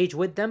to engage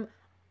with them,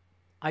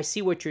 I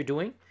see what you're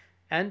doing.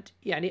 And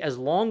as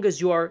long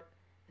as you are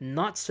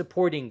not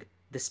supporting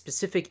the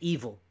specific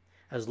evil,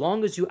 as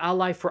long as you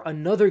ally for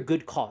another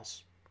good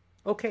cause,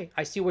 okay,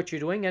 I see what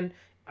you're doing, and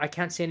I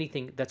can't say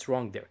anything that's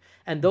wrong there.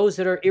 And those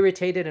that are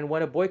irritated and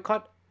want to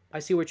boycott, I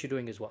see what you're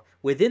doing as well.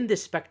 Within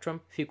this spectrum,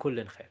 fi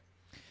kullin khair.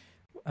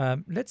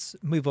 Let's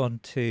move on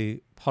to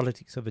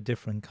politics of a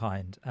different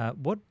kind.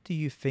 What do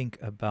you think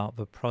about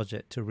the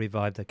project to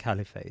revive the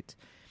caliphate?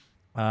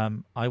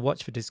 I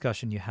watched the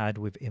discussion you had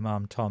with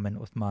Imam Tom and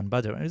Uthman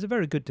Badr, and it was a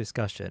very good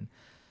discussion.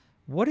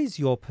 What is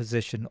your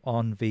position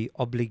on the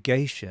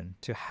obligation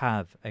to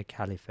have a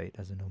caliphate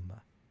as an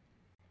ummah?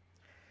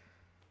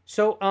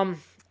 So,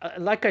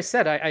 like I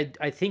said,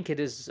 I think it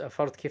is a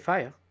fard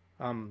kifaya.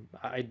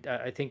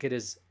 I think it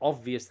is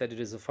obvious that it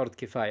is a fard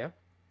kifaya.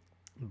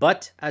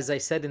 But as I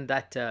said in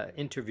that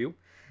interview,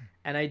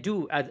 and I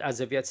do as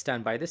of yet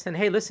stand by this. And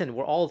hey, listen,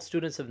 we're all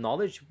students of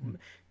knowledge.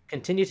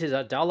 Continue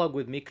to dialogue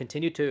with me.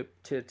 Continue to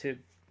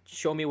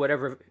show me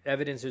whatever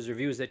evidences or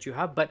views that you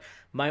have. But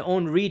my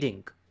own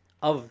reading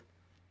of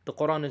the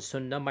Quran and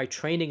Sunnah, my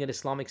training in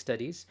Islamic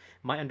studies,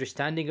 my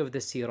understanding of the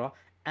Seerah,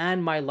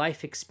 and my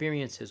life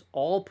experiences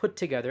all put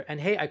together.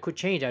 And hey, I could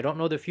change. I don't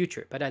know the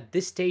future. But at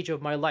this stage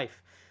of my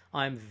life,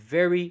 I'm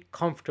very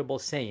comfortable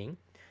saying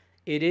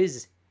it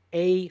is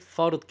a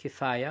fard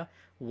kifaya,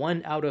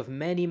 one out of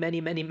many, many,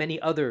 many, many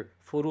other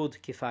furud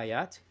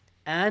kifayat.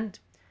 And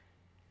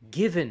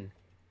given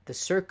the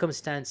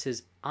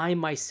circumstances I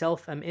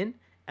myself am in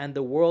and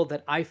the world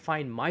that I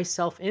find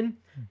myself in,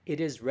 it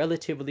is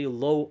relatively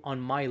low on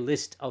my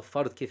list of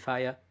fard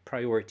kifaya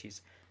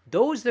priorities.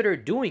 Those that are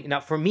doing, now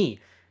for me,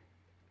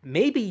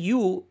 maybe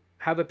you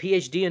have a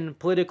PhD in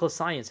political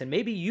science, and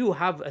maybe you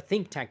have a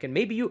think tank, and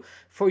maybe you,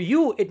 for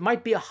you, it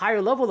might be a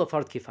higher level of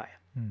fard kifaya.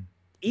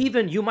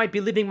 Even you might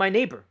be living my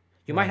neighbor.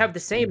 You might have the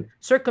same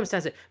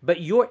circumstances,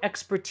 but your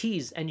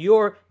expertise and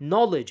your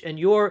knowledge and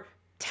your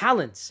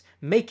talents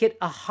make it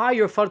a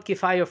higher fard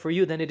kifaya for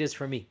you than it is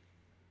for me,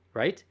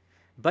 right?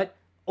 But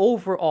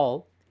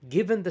overall,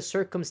 given the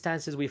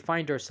circumstances we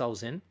find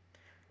ourselves in,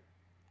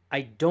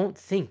 I don't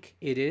think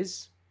it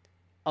is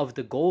of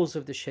the goals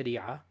of the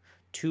Sharia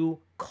to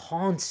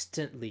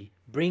constantly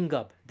bring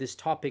up this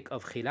topic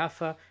of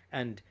khilafah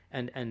and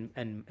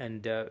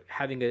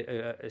having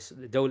a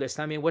dawla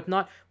Islami and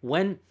whatnot,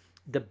 when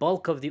the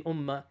bulk of the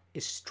ummah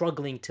is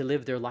struggling to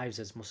live their lives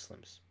as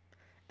Muslims.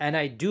 And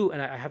I do,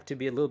 and I have to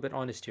be a little bit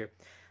honest here,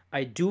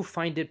 I do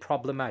find it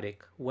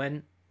problematic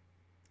when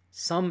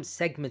some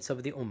segments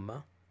of the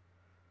ummah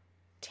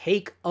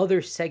take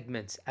other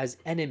segments as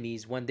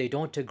enemies when they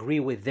don't agree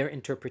with their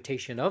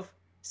interpretation of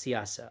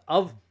siyasa,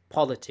 of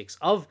politics,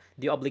 of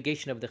the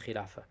obligation of the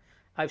khilafah.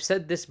 I've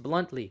said this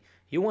bluntly.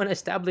 You want to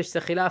establish the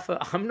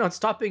khilafah, I'm not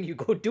stopping you,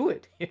 go do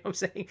it. You know what I'm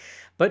saying?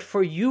 But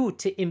for you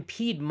to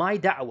impede my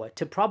da'wah,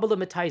 to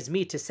problematize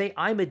me, to say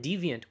I'm a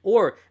deviant,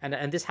 or,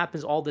 and this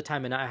happens all the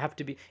time, and I have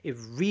to be, it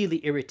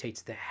really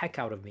irritates the heck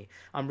out of me.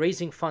 I'm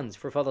raising funds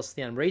for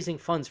Palestine, I'm raising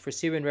funds for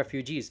Syrian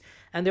refugees,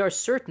 and there are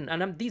certain,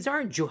 and these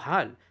aren't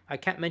juhal, I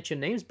can't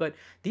mention names, but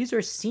these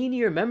are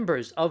senior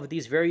members of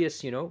these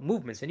various,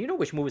 movements. And you know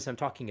which movements I'm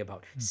talking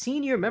about.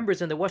 Senior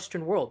members in the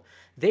Western world.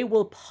 They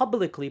will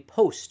publicly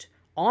post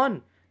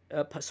on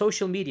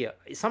social media,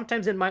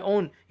 sometimes in my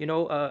own,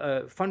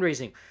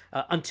 fundraising,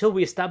 until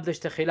we establish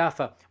the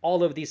khilafah,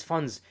 all of these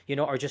funds,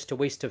 are just a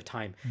waste of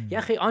time.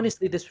 Ya akhi,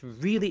 honestly, this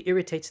really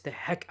irritates the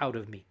heck out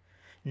of me.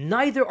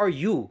 Neither are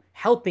you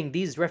helping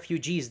these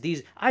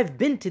refugees. I've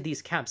been to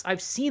these camps.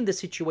 I've seen the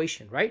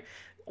situation, right?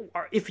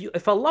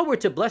 If Allah were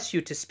to bless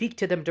you to speak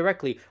to them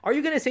directly, are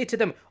you going to say to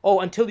them, oh,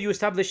 until you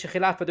establish a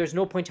khilafah, there's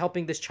no point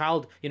helping this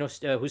child,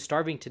 who's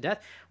starving to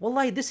death?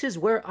 Wallahi, this is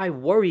where I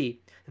worry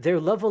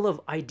their level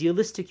of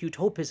idealistic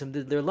utopism,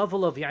 their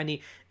level of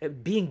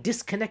being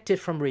disconnected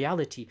from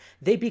reality.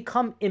 They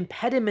become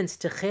impediments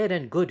to khair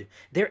and good.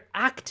 They're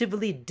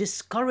actively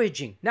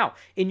discouraging. Now,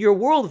 in your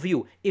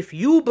worldview, if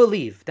you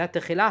believe that the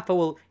khilafah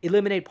will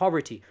eliminate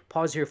poverty,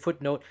 pause your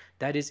footnote,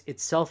 that is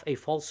itself a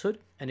falsehood,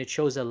 and it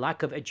shows a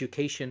lack of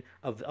education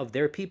of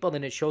their people,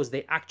 and it shows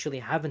they actually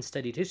haven't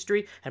studied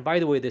history. And by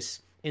the way,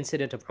 this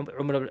incident of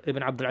Umar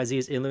ibn Abdul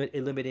Aziz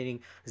eliminating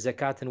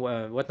zakat and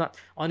whatnot,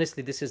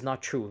 honestly, this is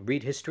not true.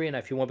 Read history, and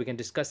if you want, we can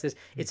discuss this.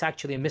 It's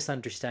actually a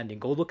misunderstanding.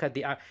 Go look at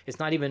it's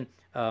not even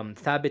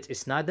thabit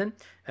isnadan,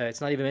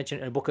 it's not even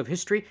mentioned in a book of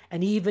history,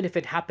 and even if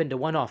it happened a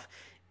one-off,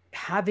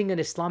 having an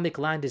Islamic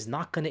land is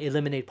not going to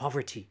eliminate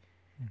poverty.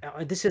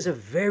 This is a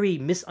very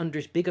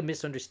big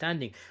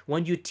misunderstanding.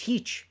 When you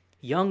teach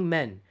young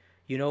men,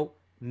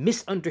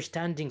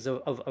 misunderstandings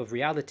of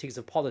realities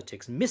of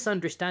politics,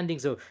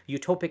 misunderstandings of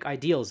utopic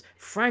ideals,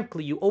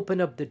 frankly, you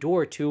open up the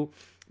door to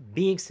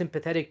being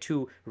sympathetic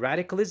to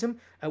radicalism.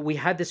 We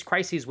had this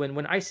crisis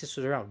when ISIS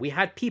was around. We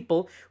had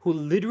people who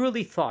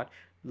literally thought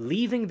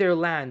leaving their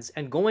lands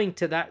and going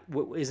to that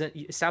is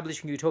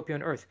establishing utopia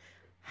on earth.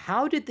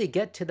 How did they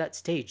get to that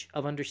stage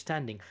of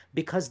understanding?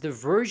 Because the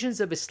versions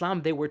of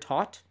Islam they were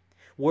taught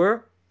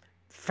were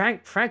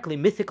frankly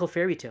mythical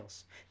fairy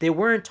tales. They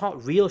weren't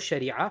taught real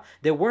shari'ah.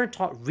 They weren't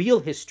taught real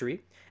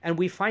history. And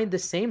we find the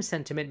same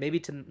sentiment,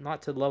 maybe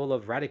not to the level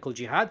of radical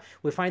jihad,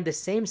 we find the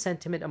same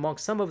sentiment among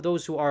some of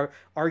those who are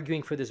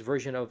arguing for this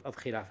version of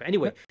khilafah.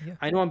 Anyway,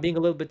 I know I'm being a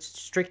little bit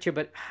strict here,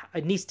 but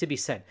it needs to be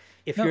said.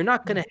 If you're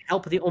not going to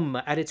help the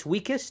ummah at its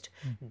weakest,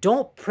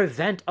 don't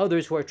prevent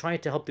others who are trying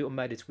to help the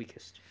ummah at its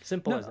weakest.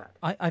 Simple as that.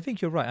 I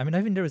think you're right. I mean,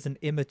 I think there is an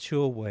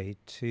immature way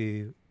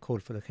to call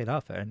for the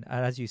khilafah. And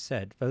as you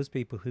said, those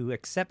people who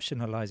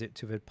exceptionalize it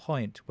to the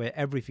point where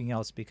everything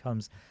else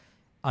becomes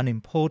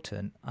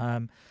unimportant,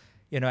 and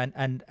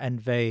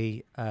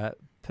they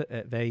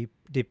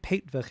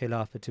depict the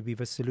khilafah to be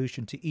the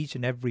solution to each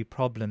and every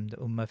problem the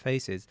ummah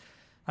faces.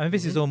 I mean,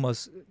 this is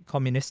almost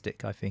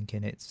communistic, I think,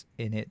 in its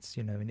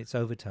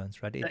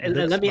overtones, right?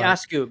 Let me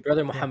ask you,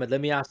 Brother Muhammad,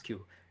 let me ask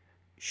you,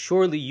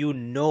 surely you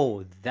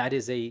know that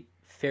is a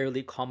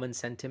fairly common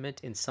sentiment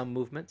in some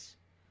movements?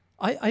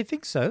 I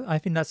think so. I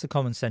think that's a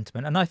common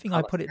sentiment. And I think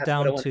I put it That's what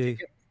I down wanted to to,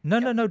 hear. no,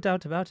 Yeah. no, no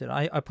doubt about it.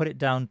 I put it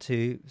down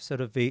to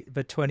sort of the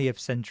 20th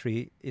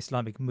century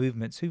Islamic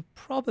movements who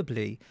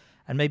probably,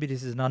 and maybe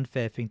this is an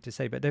unfair thing to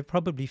say, but they've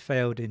probably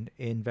failed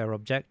in their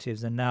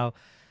objectives and now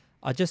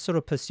are just sort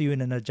of pursuing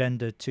an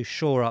agenda to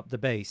shore up the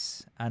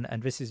base.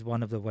 And this is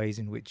one of the ways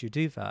in which you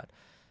do that.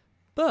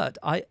 But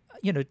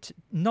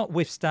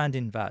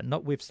notwithstanding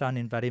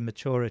that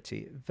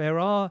immaturity, there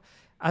are,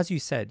 as you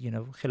said,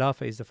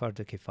 khilafah is the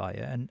fardu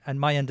kifaya, and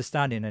my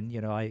understanding,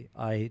 and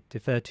I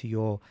defer to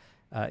your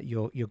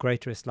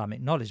greater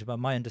Islamic knowledge, but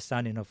my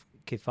understanding of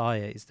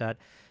kifaya is that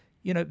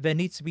there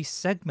needs to be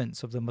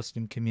segments of the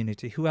Muslim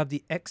community who have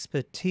the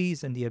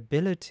expertise and the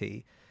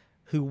ability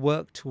who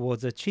work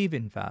towards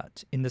achieving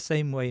that. In the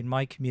same way, in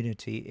my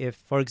community, if,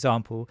 for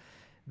example,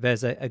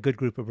 there's a good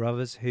group of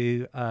brothers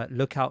who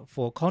look out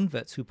for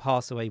converts who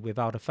pass away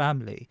without a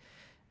family,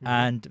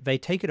 and they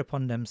take it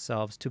upon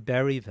themselves to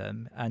bury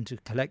them and to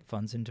collect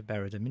funds and to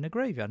bury them in a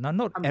graveyard. Now,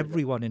 not Alhamdulillah.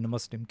 everyone in the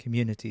Muslim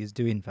community is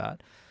doing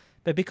that,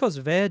 but because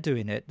they're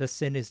doing it, the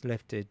sin is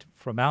lifted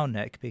from our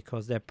neck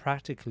because they're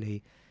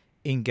practically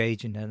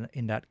engaging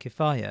in that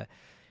kifaya.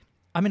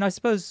 I mean, I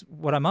suppose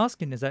what I'm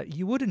asking is that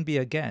you wouldn't be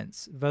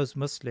against those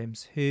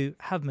Muslims who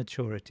have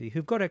maturity,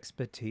 who've got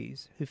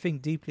expertise, who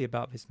think deeply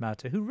about this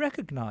matter, who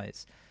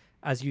recognize,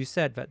 as you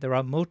said, that there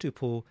are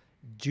multiple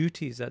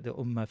duties that the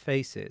Ummah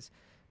faces.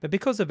 But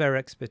because of their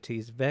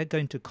expertise, they're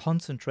going to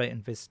concentrate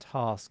on this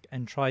task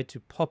and try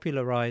to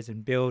popularize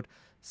and build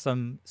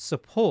some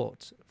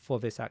support for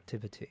this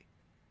activity.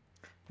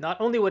 Not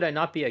only would I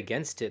not be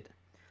against it,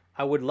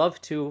 I would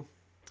love to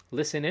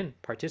listen in,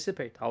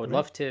 participate. I would Great.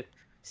 love to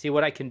see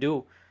what I can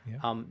do.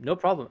 Yeah. No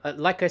problem.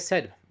 Like I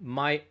said,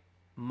 my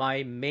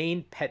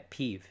main pet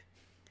peeve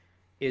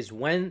is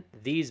when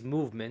these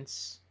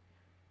movements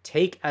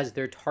take as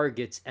their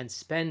targets and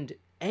spend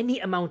any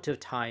amount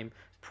of time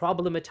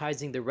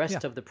problematizing the rest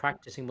Yeah. of the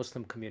practicing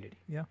Muslim community.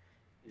 Yeah.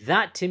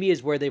 That to me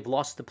is where they've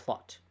lost the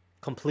plot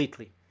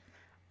completely.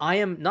 I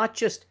am not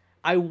just,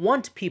 I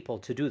want people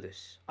to do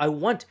this.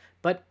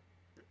 But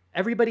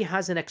everybody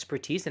has an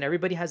expertise and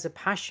everybody has a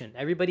passion.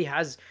 Everybody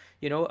has,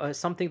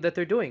 something that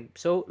they're doing.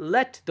 So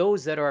let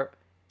those that are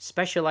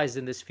specialized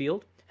in this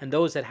field and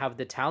those that have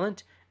the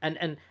talent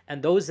and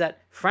those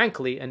that,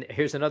 frankly, and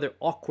here's another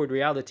awkward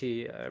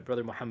reality,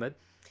 Brother Muhammad.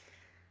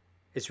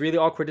 It's really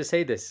awkward to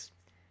say this.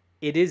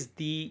 It is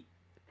the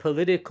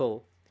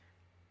political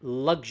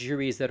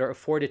luxuries that are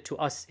afforded to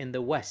us in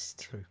the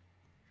West True.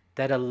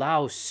 that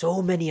allow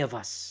so many of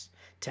us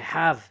to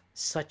have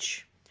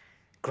such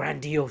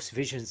grandiose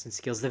visions and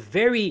skills. The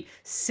very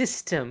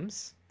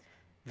systems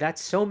that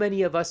so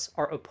many of us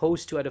are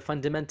opposed to at a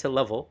fundamental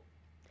level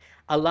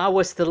allow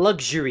us the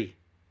luxury.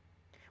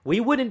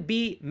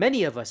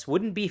 Many of us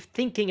wouldn't be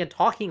thinking and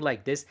talking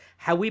like this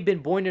had we been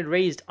born and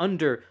raised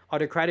under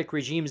autocratic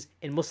regimes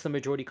in Muslim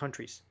majority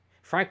countries.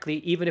 Frankly,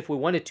 even if we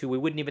wanted to, we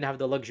wouldn't even have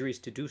the luxuries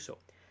to do so.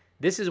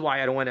 This is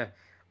why I don't want to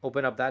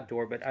open up that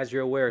door, but as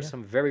you're aware,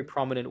 some very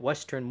prominent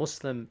Western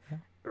Muslim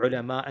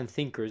ulama and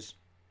thinkers,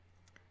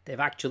 they've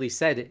actually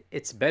said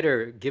it's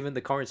better, given the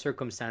current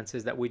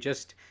circumstances, that we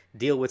just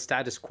deal with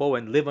status quo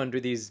and live under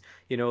these,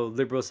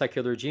 liberal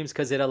secular regimes,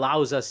 because it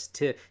allows us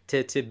to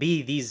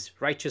be these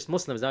righteous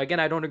Muslims. Now, again,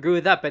 I don't agree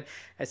with that, but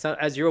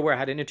as you're aware, I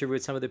had an interview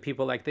with some of the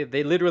people, like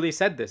they literally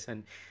said this,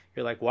 and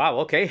you're like, wow,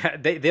 okay.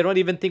 They don't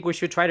even think we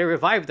should try to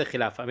revive the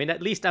Khilafah. I mean,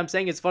 at least I'm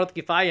saying it's Fard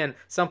Kifaya and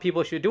some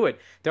people should do it.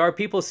 There are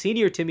people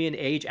senior to me in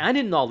age and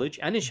in knowledge,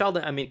 and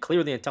inshallah, I mean,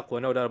 clearly in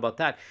taqwa, no doubt about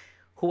that,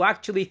 who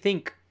actually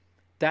think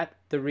that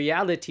the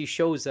reality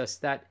shows us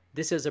that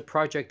this is a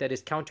project that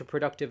is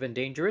counterproductive and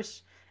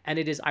dangerous. And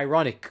it is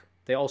ironic,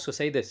 they also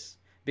say this,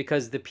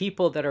 because the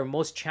people that are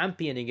most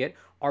championing it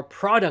are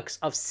products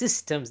of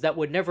systems that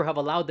would never have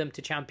allowed them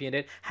to champion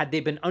it had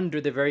they been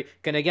under the very...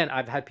 And again,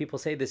 I've had people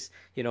say this,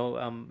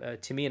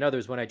 to me and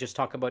others when I just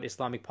talk about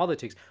Islamic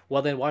politics.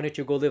 Well, then why don't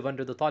you go live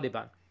under the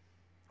Taliban?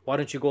 Why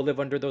don't you go live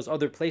under those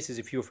other places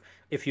if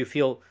you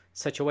feel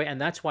such a way? And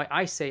that's why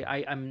I say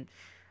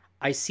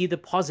I see the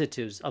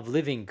positives of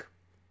living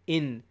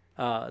in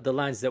the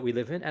lands that we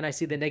live in, and I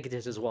see the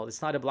negatives as well.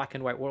 It's not a black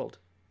and white world.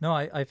 No,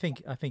 I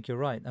think you're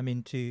right. I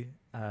mean,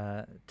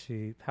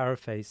 to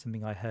paraphrase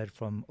something I heard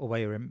from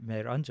Uwayr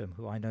Mir Anjum,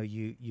 who I know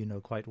you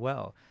know quite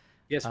well.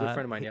 Yes, good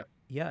friend of mine.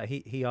 Yeah.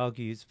 He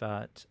argues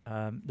that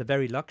the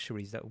very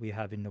luxuries that we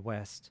have in the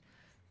West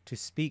to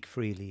speak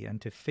freely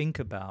and to think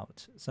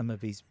about some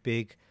of these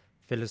big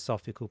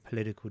philosophical,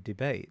 political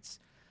debates,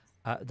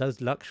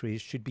 those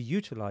luxuries should be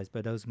utilized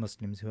by those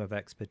Muslims who have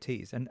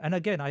expertise. And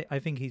again, I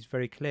think he's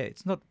very clear.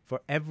 It's not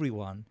for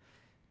everyone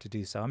to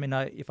do so. I mean,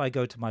 if I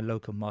go to my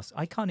local mosque,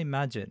 I can't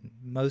imagine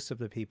most of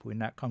the people in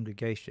that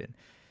congregation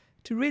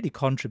to really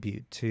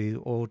contribute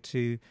to or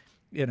to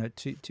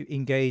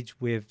engage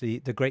with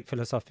the great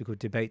philosophical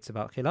debates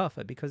about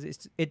Khilafah, because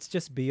it's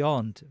just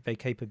beyond their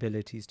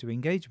capabilities to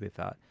engage with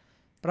that.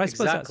 But I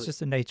suppose that's just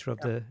the nature of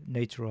the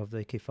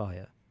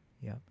kifaya.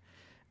 Yeah.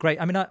 Great.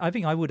 I mean, I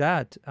think I would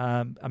add,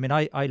 I mean,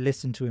 I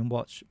listen to and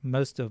watch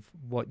most of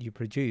what you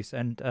produce.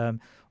 And on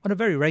a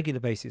very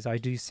regular basis, I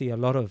do see a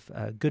lot of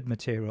good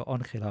material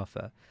on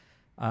Khilafah.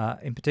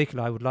 In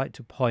particular, I would like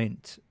to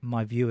point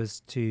my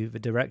viewers to the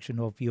direction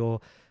of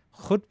your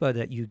khutbah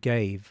that you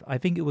gave. I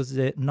think it was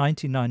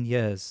 99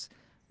 years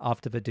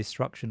after the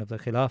destruction of the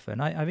Khilafah.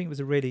 And I think it was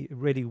a really,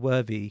 really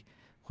worthy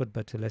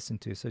khutbah to listen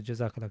to. So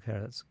Jazakallah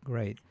khair, that's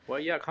great. Well,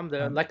 yeah,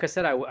 alhamdulillah. Like I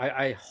said,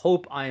 I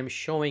hope I am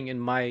showing in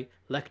my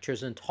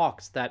lectures and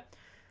talks that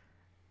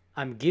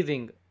I'm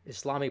giving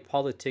Islamic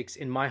politics,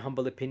 in my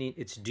humble opinion,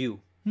 its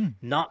due.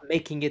 Not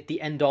making it the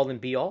end all and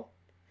be all,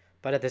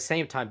 but at the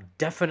same time,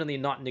 definitely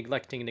not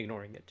neglecting and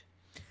ignoring it.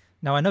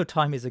 Now, I know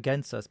time is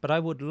against us, but I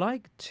would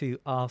like to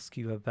ask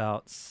you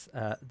about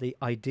the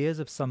ideas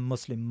of some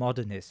Muslim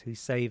modernists who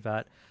say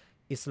that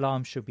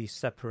Islam should be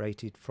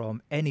separated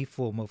from any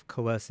form of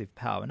coercive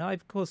power. Now,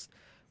 of course,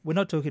 we're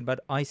not talking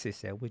about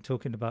ISIS here. We're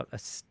talking about a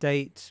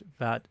state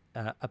that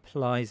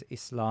applies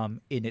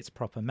Islam in its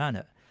proper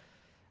manner.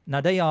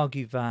 Now, they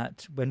argue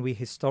that when we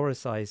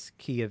historicize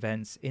key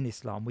events in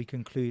Islam, we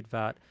conclude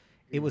that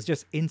it was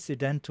just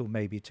incidental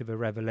maybe to the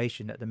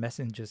revelation that the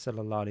Messenger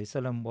sallallahu alaihi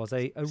wasallam was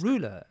a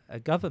ruler, a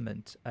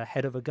government, a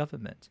head of a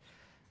government.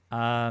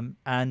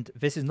 And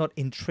this is not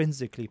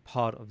intrinsically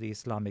part of the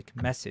Islamic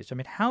message. I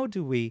mean, how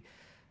do we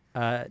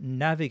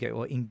navigate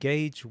or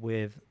engage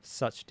with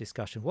such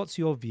discussion? What's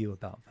your view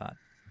about that?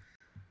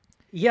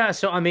 Yeah,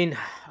 so I mean,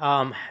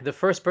 the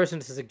first person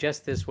to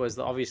suggest this was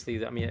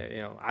obviously,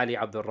 Ali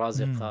Abdul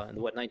Raziq in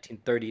the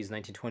 1930s,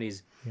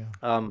 1920s,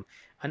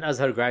 an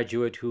Azhar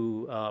graduate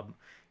who,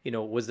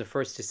 was the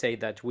first to say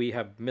that we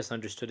have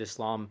misunderstood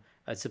Islam.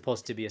 It's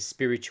supposed to be a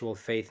spiritual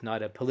faith,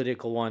 not a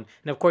political one.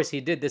 And of course,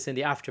 he did this in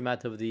the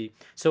aftermath of the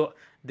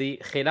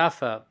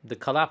Khilafah, the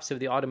collapse of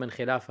the Ottoman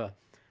Khilafah,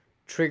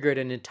 triggered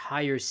an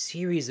entire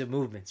series of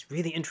movements.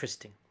 Really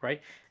interesting,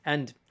 right?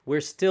 And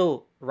we're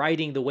still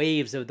riding the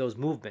waves of those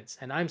movements.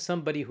 And I'm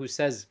somebody who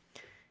says,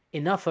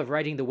 enough of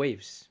riding the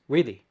waves.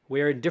 Really,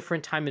 we're in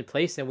different time and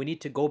place, and we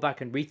need to go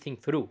back and rethink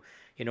through.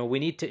 We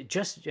need to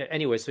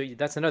anyway. So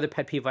that's another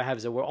pet peeve I have,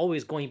 is that we're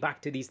always going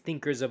back to these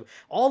thinkers of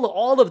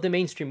all of the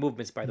mainstream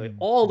movements. By the way,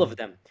 all of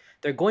them,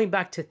 they're going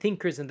back to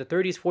thinkers in the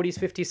 30s, 40s,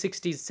 50s,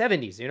 60s,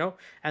 70s.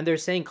 And they're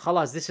saying,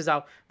 "Khalas, this is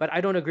out." But I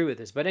don't agree with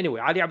this. But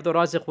anyway, Ali Abdul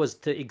Raziq was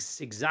the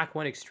exact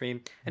one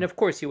extreme, and of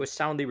course, he was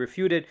soundly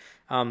refuted.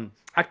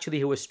 Actually,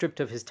 he was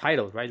stripped of his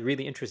title. Right?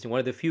 Really interesting. One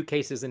of the few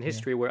cases in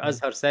history where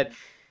Azhar said,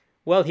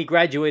 well, he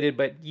graduated,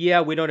 but yeah,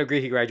 we don't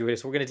agree he graduated,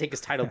 so we're going to take his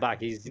title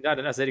back. He's not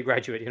an Azhari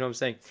graduate. You know what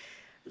I'm saying?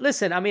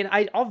 Listen, I mean,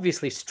 I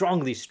obviously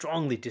strongly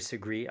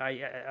disagree.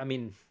 I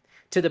mean,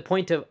 to the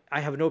point of I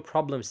have no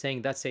problem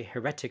saying that's a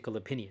heretical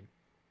opinion.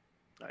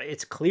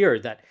 It's clear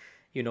that,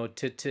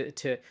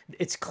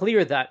 it's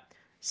clear that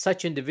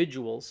such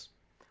individuals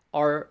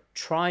are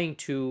trying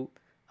to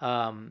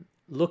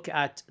look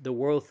at the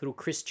world through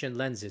Christian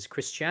lenses.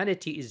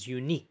 Christianity is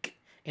unique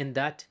in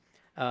that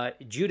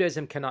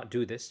Judaism cannot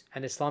do this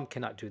and Islam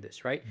cannot do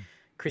this, right?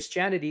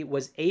 Christianity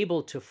was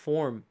able to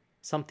form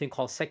something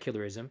called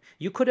secularism.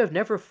 You could have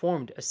never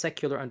formed a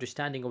secular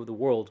understanding of the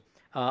world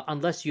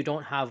unless you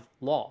don't have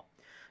law.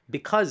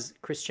 Because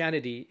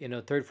Christianity in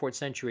the 3rd, 4th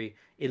century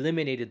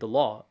eliminated the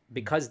law,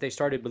 because they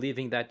started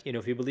believing that,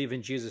 if you believe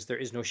in Jesus, there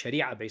is no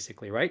shari'ah,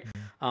 basically, right?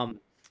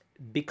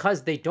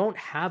 Because they don't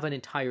have an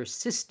entire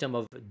system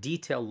of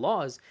detailed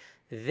laws,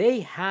 they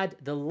had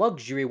the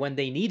luxury when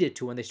they needed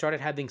to, when they started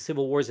having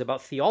civil wars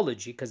about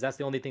theology, because that's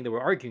the only thing they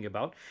were arguing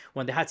about.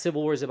 When they had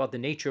civil wars about the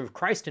nature of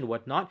Christ and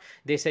whatnot,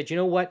 they said, you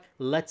know what?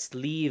 Let's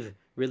leave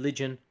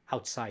religion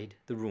outside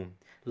the room.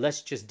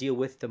 Let's just deal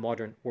with the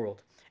modern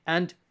world.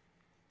 And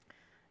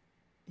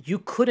you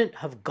couldn't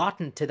have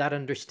gotten to that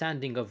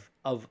understanding of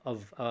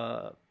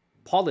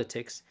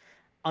politics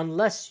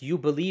unless you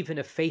believe in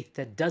a faith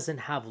that doesn't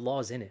have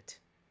laws in it,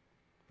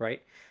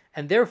 right?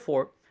 And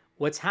therefore,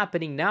 what's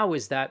happening now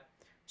is that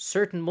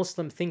certain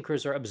Muslim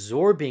thinkers are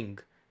absorbing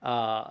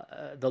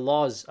the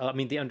laws,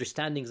 the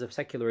understandings of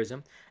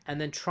secularism, and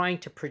then trying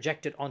to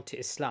project it onto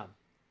Islam.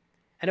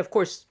 And of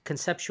course,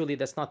 conceptually,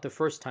 that's not the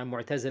first time.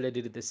 Mu'tazila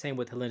did the same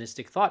with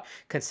Hellenistic thought.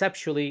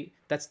 Conceptually,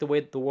 that's the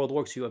way the world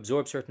works. You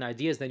absorb certain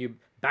ideas, then you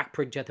back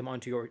project them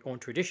onto your own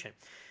tradition.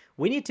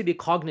 We need to be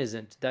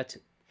cognizant that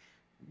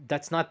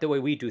that's not the way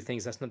we do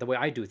things. That's not the way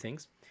I do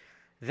things.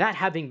 That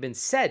having been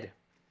said,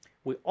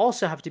 we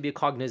also have to be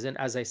cognizant,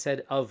 as I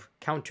said, of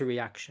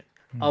counter-reaction,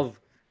 of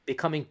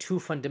becoming too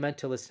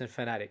fundamentalist and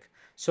fanatic.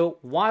 So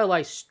while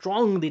I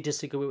strongly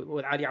disagree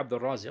with Ali Abdul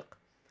Raziq,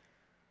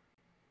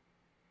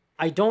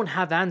 I don't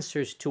have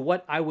answers to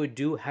what I would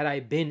do had I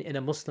been in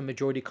a Muslim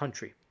majority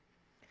country.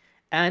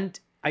 And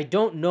I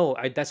don't know,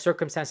 that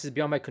circumstances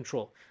beyond my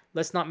control.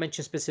 Let's not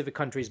mention specific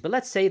countries, but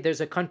let's say there's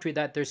a country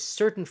that there's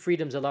certain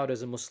freedoms allowed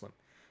as a Muslim.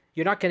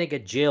 You're not going to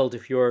get jailed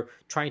if you're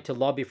trying to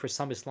lobby for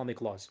some Islamic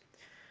laws.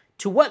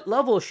 To what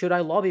level should I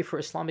lobby for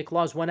Islamic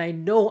laws when I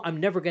know I'm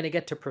never going to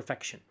get to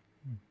perfection?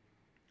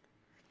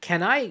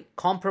 Can I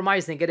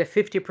compromise and get a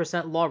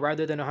 50% law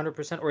rather than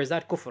 100%, or is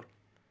that kufr?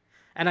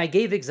 And I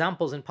gave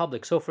examples in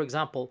public. So, for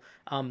example,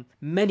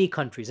 many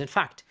countries, in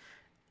fact,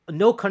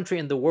 no country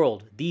in the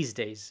world these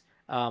days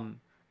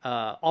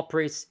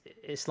operates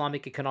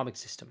Islamic economic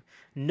system.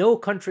 No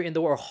country in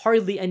the world,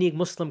 hardly any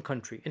Muslim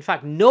country. In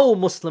fact, no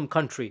Muslim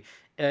country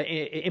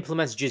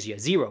implements jizya.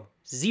 Zero.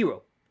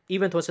 Zero.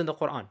 Even though it's in the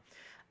Quran.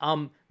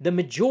 The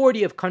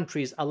majority of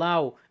countries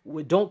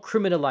don't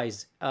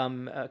criminalize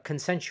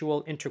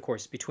consensual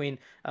intercourse between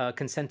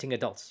consenting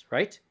adults,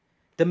 right?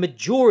 The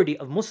majority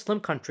of Muslim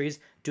countries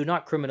do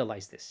not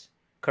criminalize this.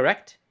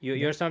 Correct? You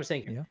understand what I'm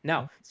saying here? Yeah.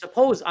 Now,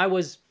 suppose I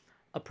was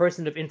a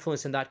person of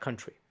influence in that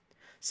country.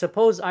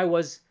 Suppose I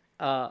was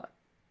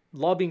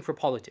lobbying for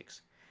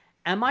politics.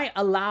 Am I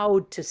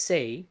allowed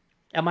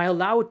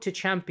to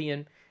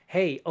champion,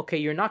 hey, okay,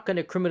 you're not going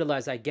to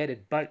criminalize, I get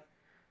it, but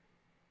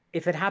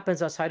if it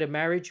happens outside of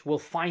marriage, we'll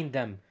fine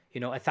them,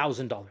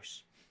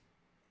 $1,000.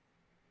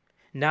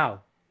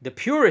 Now, the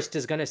purist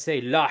is going to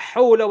say, La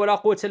hawla wa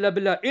la quwwata illa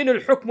billah,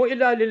 inal hukmu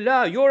illa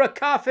lillah, you're a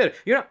kafir.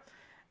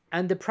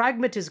 And the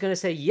pragmatist is going to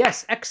say,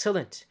 yes,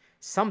 excellent.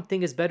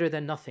 Something is better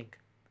than nothing.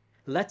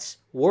 Let's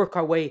work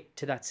our way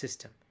to that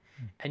system.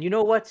 And you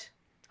know what?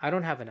 I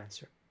don't have an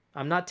answer.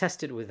 I'm not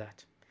tested with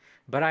that.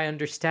 But I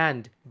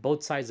understand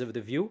both sides of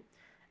the view.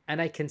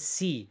 And I can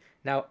see,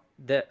 now,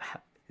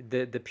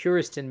 the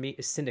purist in me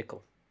is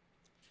cynical.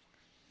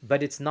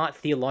 But it's not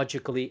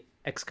theologically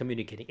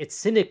excommunicating. It's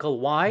cynical.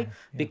 Why? Yeah.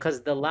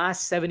 Because the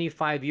last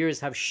 75 years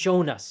have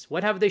shown us.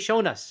 What have they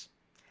shown us?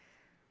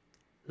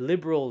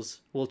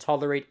 Liberals will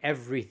tolerate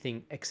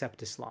everything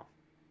except Islam.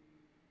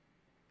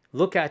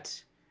 Look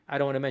at, I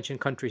don't want to mention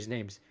countries'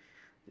 names,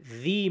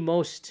 the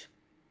most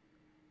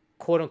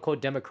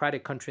quote-unquote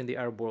democratic country in the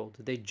Arab world.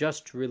 They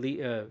just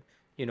really,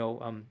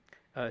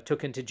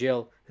 took into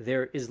jail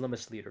their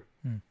Islamist leader.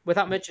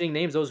 Without mentioning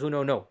names, those who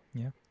know.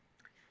 Yeah.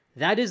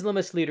 That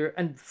Islamist leader,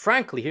 and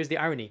frankly, here's the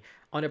irony,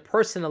 on a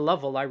personal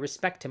level, I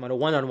respect him on a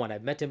one-on-one.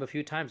 I've met him a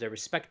few times, I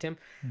respect him.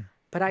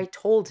 But I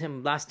told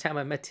him last time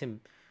I met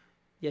him,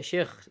 Ya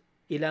Sheikh,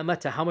 ila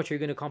mata, how much are you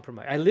going to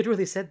compromise? I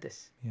literally said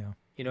this.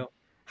 Yeah.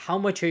 How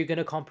much are you going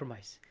to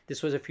compromise?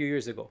 This was a few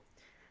years ago.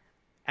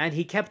 And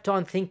he kept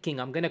on thinking,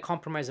 I'm going to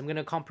compromise.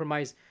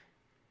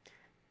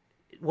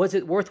 Was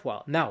it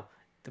worthwhile? Now,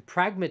 the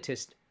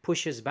pragmatist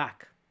pushes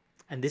back.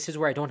 And this is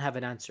where I don't have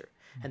an answer.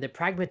 And the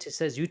pragmatist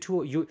says,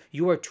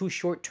 you are too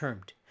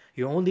short-termed.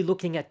 You're only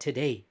looking at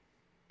today.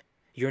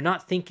 You're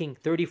not thinking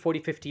 30, 40,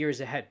 50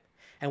 years ahead.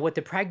 And what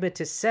the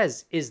pragmatist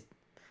says is,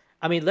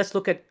 let's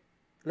look at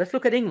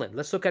England.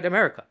 Let's look at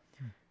America.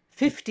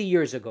 50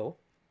 years ago,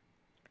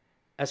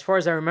 as far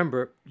as I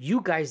remember, you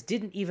guys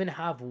didn't even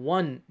have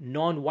one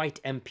non-white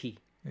MP.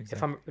 Exactly.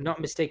 If I'm not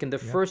mistaken, the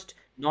first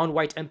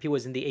non-white MP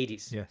was in the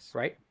 80s. Yes.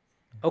 Right?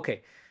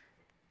 Okay.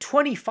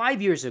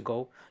 25 years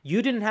ago,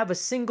 you didn't have a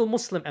single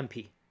Muslim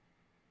MP.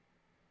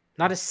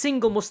 Not a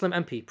single Muslim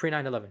MP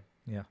pre-9/11.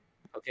 Yeah.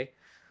 Okay.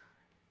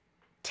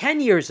 10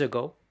 years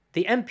ago,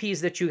 the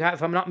MPs that you have,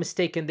 if I'm not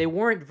mistaken, they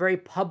weren't very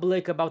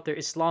public about their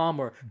Islam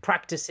or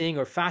practicing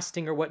or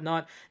fasting or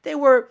whatnot. They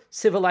were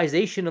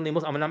civilizationally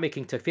Muslim. I'm not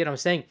making takfir. I'm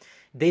saying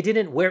they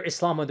didn't wear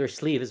Islam on their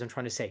sleeve, as I'm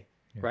trying to say.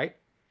 Yeah. Right?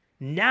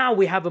 Now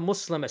we have a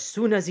Muslim, as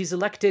soon as he's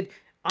elected,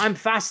 I'm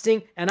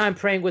fasting and I'm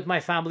praying with my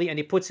family, and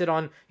he puts it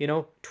on,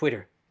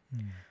 Twitter.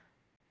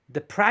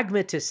 The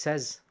pragmatist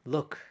says,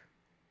 look,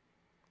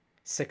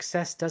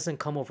 success doesn't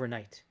come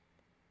overnight.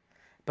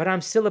 But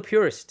I'm still a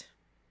purist.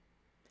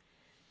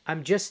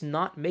 I'm just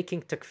not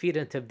making takfir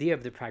and tabdi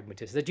of the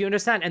pragmatist. Do you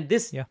understand? And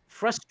this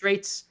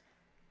frustrates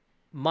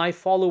my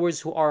followers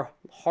who are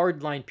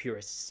hardline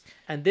purists.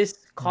 And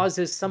this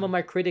causes some of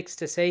my critics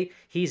to say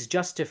he's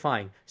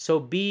justifying. So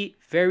be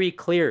very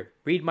clear.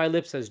 Read my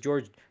lips, as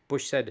George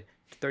Bush said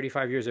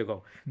 35 years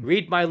ago.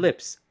 Read my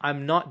lips.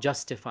 I'm not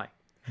justifying.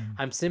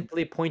 I'm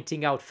simply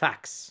pointing out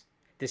facts.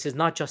 This is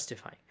not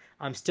justifying.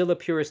 I'm still a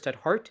purist at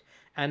heart,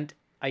 and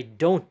I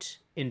don't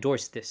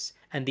endorse this.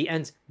 And the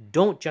ends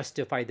don't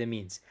justify the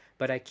means.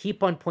 But I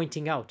keep on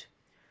pointing out,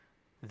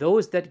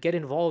 those that get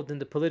involved in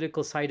the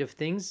political side of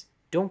things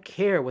don't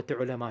care what the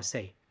ulama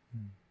say.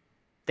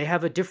 They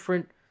have a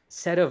different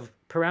set of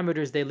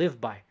parameters they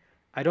live by.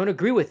 I don't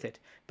agree with it,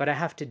 but I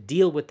have to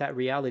deal with that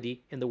reality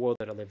in the world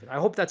that I live in. I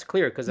hope that's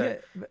clear, because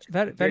that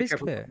is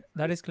clear.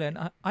 That is clear.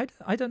 And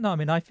I don't know.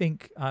 I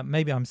think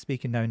maybe I'm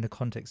speaking now in the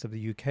context of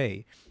the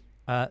UK.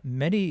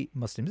 Many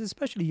Muslims,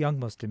 especially young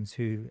Muslims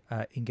who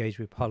engage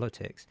with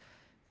politics,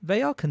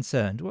 they are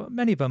concerned. Well,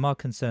 many of them are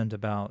concerned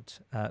about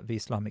the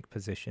Islamic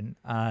position,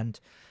 and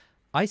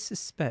I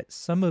suspect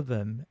some of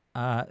them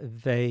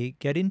they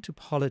get into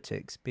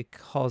politics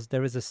because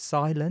there is a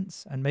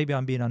silence, and maybe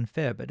I'm being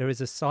unfair, but there is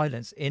a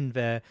silence in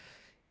the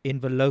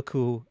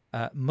local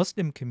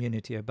Muslim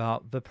community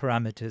about the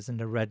parameters and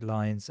the red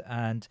lines,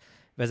 and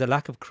there's a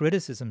lack of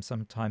criticism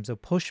sometimes or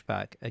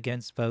pushback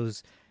against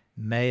those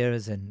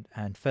mayors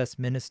and first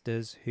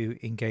ministers who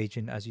engage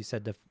in, as you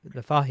said, the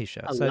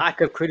fahisha. A So,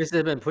 lack of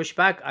criticism and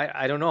pushback.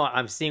 I don't know.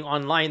 I'm seeing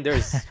online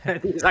there's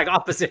it's like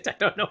opposite. I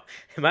don't know.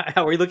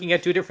 Are we looking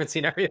at two different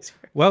scenarios?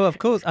 well, of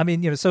course, I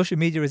mean, social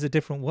media is a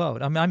different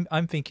world. I mean,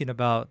 I'm thinking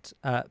about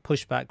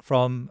pushback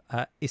from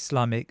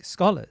Islamic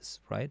scholars,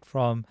 right?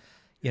 From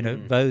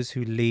those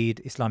who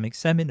lead Islamic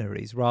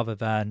seminaries rather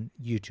than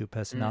YouTube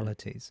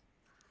personalities.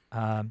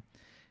 Um,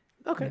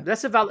 Okay, yeah.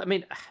 that's a valid. I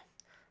mean,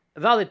 a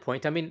valid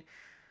point. I mean,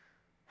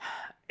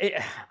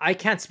 I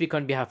can't speak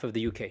on behalf of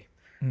the UK.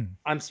 Mm,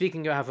 I'm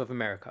speaking on behalf of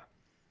America.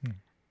 mm,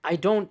 I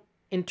don't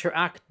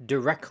interact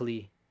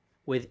directly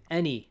with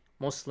any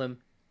Muslim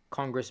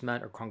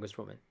congressman or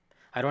congresswoman.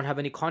 I don't have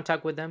any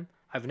contact with them.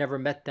 I've never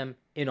met them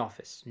in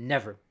office.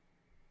 Never.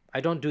 I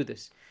don't do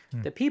this.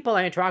 mm. The people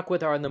I interact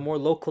with are on the more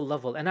local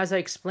level. And as I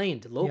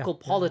explained, Yeah, local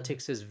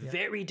politics is yeah.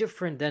 very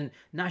different than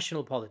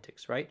national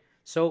politics, right?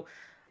 So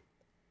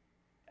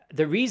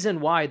the reason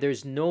why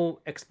there's no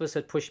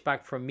explicit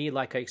pushback from me,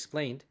 like I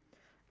explained,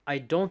 I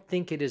don't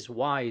think it is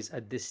wise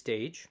at this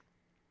stage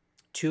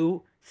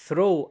to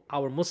throw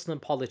our Muslim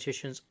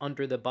politicians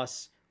under the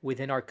bus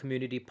within our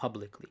community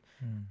publicly.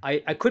 Mm,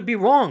 I could be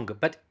wrong,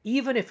 but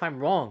even if I'm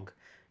wrong,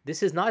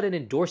 this is not an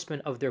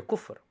endorsement of their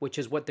kufr, which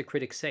is what the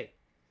critics say.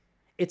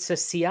 It's a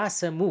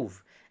siyasa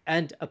move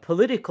and a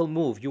political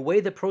move. You weigh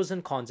the pros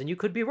and cons, and you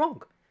could be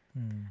wrong.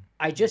 mm.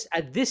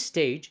 At this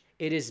stage,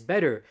 it is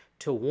better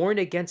to warn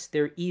against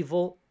their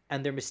evil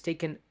and their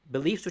mistaken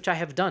beliefs, which I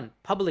have done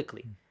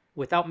publicly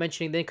without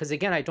mentioning them, because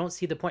again, I don't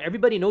see the point.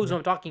 Everybody knows what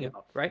I'm talking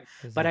about, right?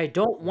 But I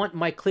don't want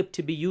my clip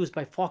to be used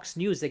by Fox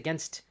News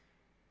against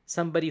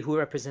somebody who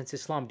represents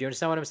Islam. Do you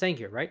understand what I'm saying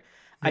here, right?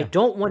 I Yeah.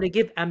 don't want to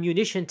give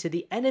ammunition to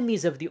the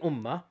enemies of the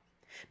ummah,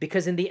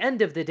 because in the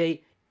end of the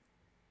day,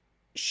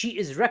 she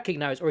is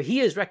recognized, or he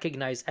is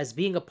recognized as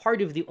being a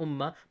part of the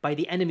ummah by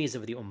the enemies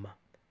of the ummah.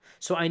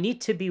 So I need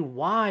to be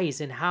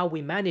wise in how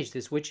we manage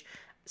this, which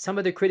some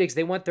of the critics,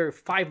 they want their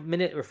 5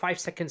 minute or 5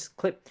 seconds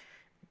clip.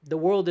 The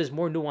world is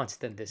more nuanced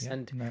than this. Yeah,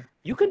 And no.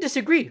 you can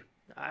disagree.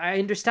 I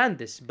understand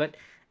this. But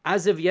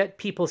as of yet,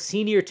 people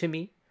senior to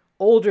me,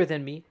 older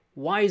than me,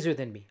 wiser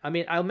than me. I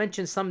mean, I'll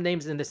mention some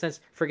names in the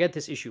sense, forget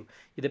this issue.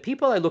 The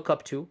people I look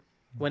up to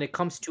when it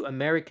comes to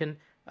American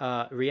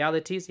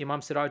realities,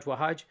 Imam Siraj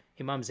Wahaj,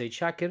 Imam Zaid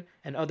Shakir,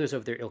 and others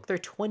of their ilk, they're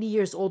 20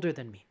 years older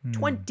than me.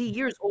 20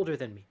 years older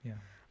than me. Yeah.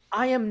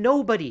 I am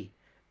nobody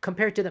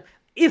compared to them.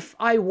 If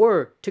I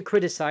were to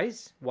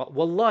criticize,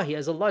 wallahi,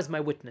 as Allah is my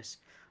witness,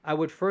 I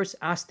would first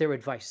ask their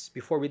advice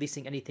before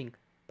releasing anything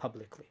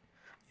publicly.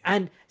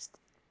 And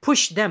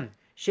push them,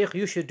 Sheikh,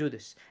 you should do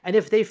this. And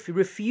if they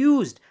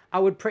refused, I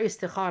would pray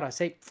istikhara,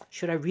 say,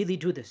 should I really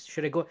do this?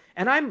 Should I go?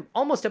 And I'm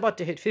almost about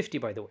to hit 50,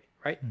 by the way,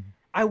 right?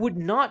 I would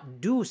not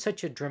do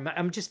such a dramatic,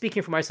 I'm just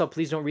speaking for myself,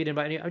 please don't read it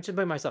about any, I'm just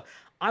by myself.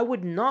 I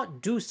would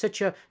not do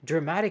such a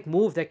dramatic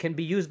move that can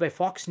be used by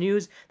Fox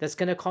News, that's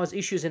going to cause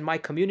issues in my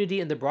community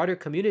and the broader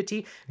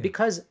community,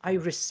 because I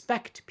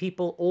respect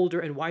people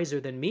older and wiser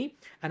than me,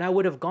 and I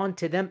would have gone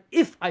to them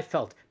if I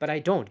felt, but I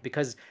don't,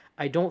 because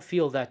I don't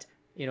feel that,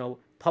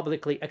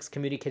 publicly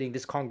excommunicating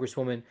this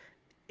congresswoman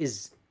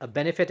is a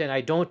benefit, and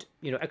I don't,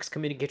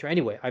 excommunicate her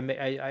anyway.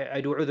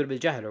 I do udhr bil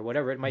jahl or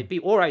whatever it might be,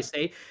 or I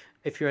say,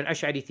 if you're an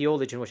Ash'ari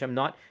theologian, which I'm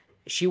not,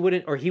 she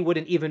wouldn't, or he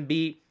wouldn't even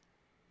be,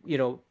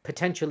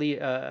 potentially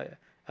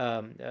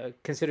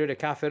considered a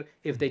kafir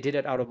if they did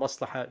it out of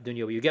maslaha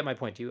dunyawi. You get my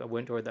point. You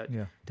went over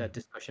that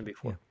discussion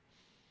before.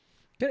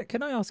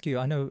 Can I ask you,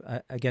 I know,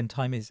 again,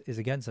 time is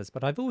against us,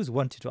 but I've always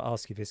wanted to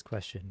ask you this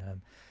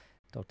question,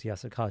 Dr.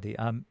 Yasir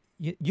Qadhi.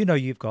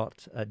 You've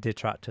got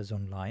detractors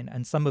online,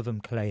 and some of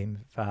them claim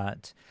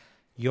that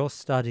your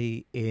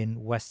study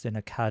in Western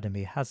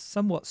academy has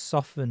somewhat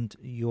softened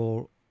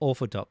your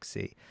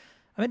orthodoxy.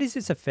 I mean, is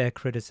this a fair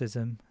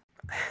criticism?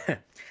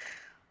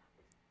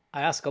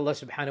 I ask Allah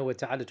subhanahu wa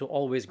ta'ala to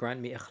always grant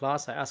me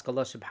ikhlas. I ask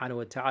Allah subhanahu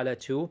wa ta'ala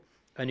to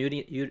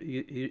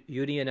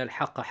yuriyana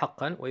al-haqqa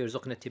haqqan wa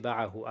yarzuqna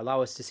ittiba'ahu.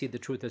 Allow us to see the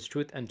truth as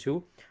truth and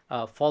to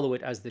follow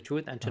it as the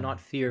truth, and to not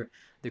fear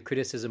the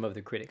criticism of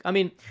the critic. I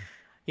mean,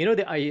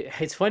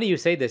 it's funny you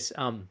say this.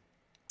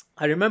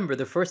 I remember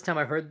the first time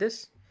I heard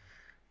this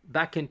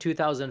back in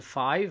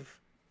 2005,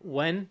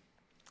 when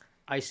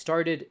I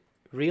started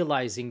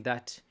realizing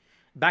that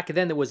back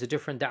then there was a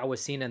different da'wah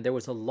scene, and there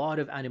was a lot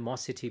of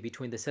animosity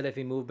between the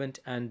Salafi movement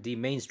and the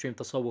mainstream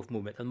Tasawwuf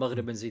movement,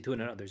 Al-Maghrib and Zaytun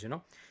and others,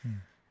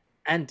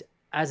 And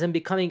as I'm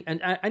becoming,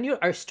 and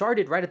I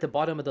started right at the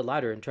bottom of the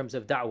ladder in terms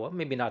of da'wah,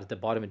 maybe not at the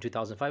bottom in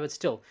 2005, but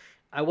still,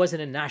 I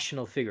wasn't a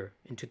national figure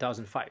in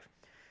 2005.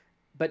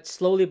 But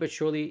slowly but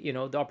surely,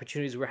 the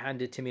opportunities were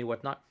handed to me and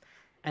whatnot.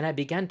 And I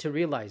began to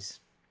realize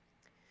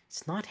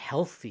it's not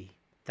healthy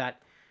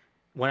that,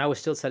 when I was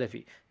still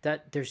Salafi,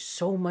 that there's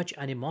so much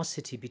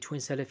animosity between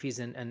Salafis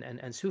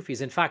and Sufis.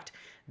 In fact,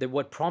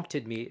 what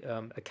prompted me,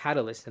 a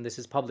catalyst, and this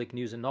is public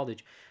news and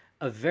knowledge,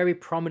 a very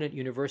prominent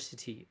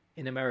university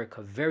in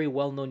America, very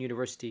well-known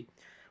university,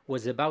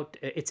 was about,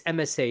 its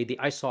MSA, the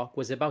ISOC,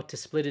 was about to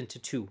split into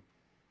two.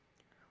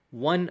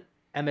 One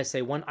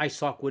MSA, one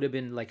ISOC would have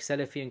been like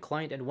Salafi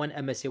inclined, and one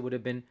MSA would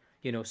have been,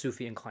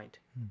 Sufi inclined.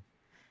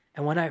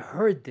 And when I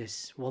heard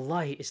this,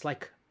 wallahi, it's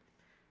like,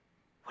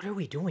 what are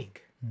we doing?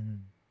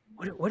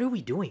 What are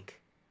we doing?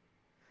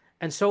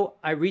 And so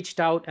I reached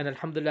out, and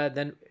alhamdulillah,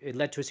 then it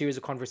led to a series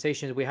of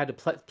conversations. We had a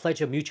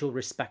pledge of mutual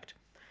respect.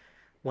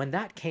 When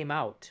that came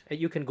out,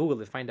 you can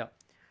Google it, find out.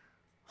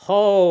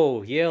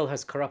 Oh, Yale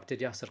has corrupted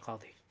Yasir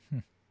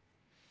Qadhi.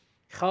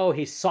 Oh,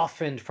 he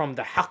softened from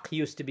the haqq he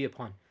used to be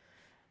upon.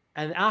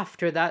 And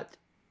after that,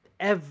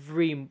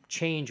 every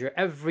change or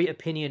every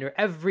opinion or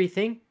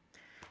everything,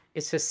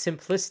 it's a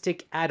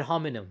simplistic ad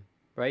hominem,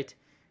 right?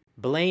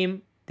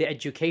 Blame the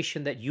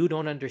education that you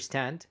don't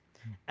understand,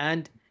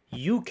 and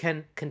you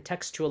can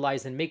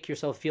contextualize and make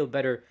yourself feel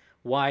better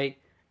why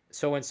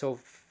so-and-so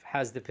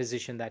has the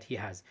position that he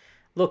has.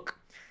 Look,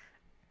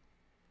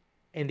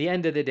 in the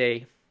end of the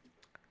day,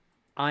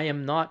 I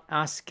am not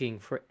asking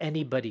for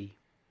anybody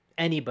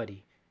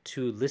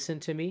to listen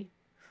to me,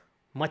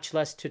 much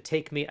less to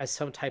take me as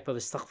some type of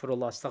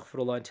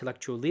astaghfirullah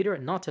intellectual leader,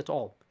 not at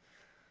all.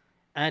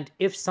 And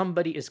if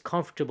somebody is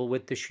comfortable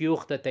with the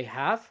shuyukh that they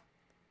have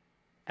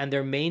and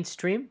they're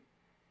mainstream,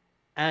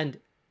 and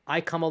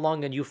I come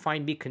along and you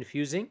find me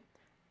confusing,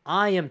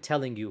 I am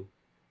telling you,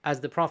 as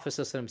the Prophet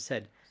ﷺ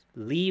said,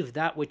 leave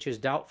that which is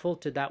doubtful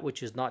to that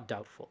which is not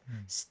doubtful.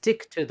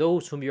 Stick to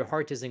those whom your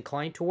heart is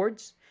inclined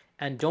towards,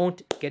 and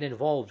don't get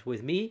involved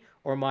with me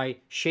or my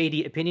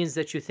shady opinions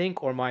that you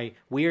think or my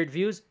weird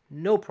views.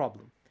 No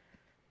problem.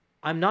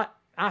 I'm not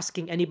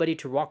asking anybody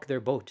to rock their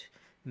boat.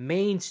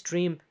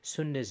 Mainstream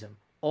Sunnism,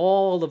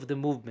 all of the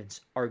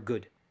movements are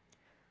good.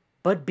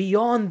 But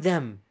beyond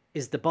them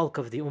is the bulk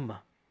of the ummah.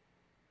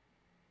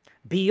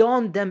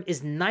 Beyond them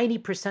is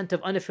 90%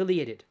 of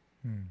unaffiliated.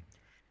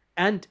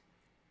 And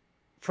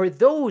for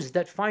those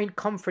that find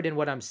comfort in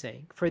what I'm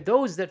saying, for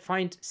those that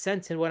find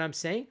sense in what I'm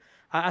saying,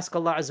 I ask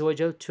Allah Azza wa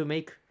Jal to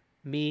make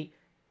me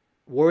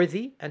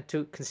worthy and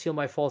to conceal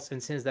my faults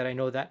and sins that I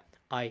know that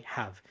I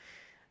have.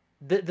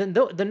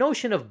 The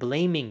notion of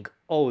blaming,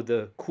 oh,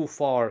 the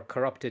kuffar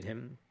corrupted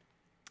him,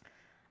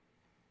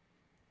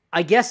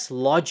 I guess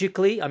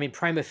logically, I mean,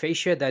 prima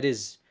facie, that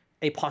is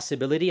a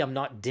possibility. I'm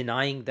not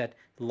denying that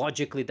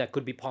logically that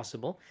could be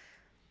possible.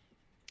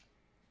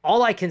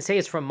 All I can say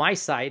is from my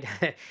side,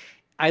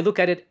 I look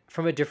at it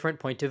from a different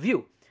point of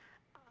view.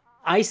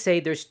 I say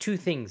there's two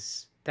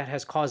things that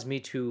has caused me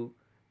to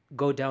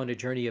go down a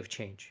journey of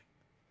change.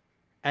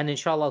 And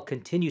inshallah, I'll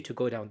continue to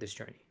go down this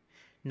journey.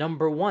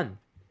 Number one,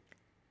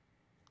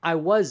 I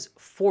was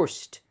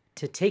forced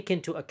to take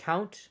into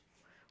account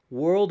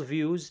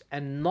worldviews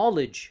and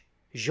knowledge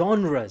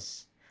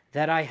genres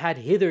that I had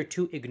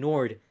hitherto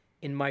ignored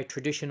in my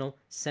traditional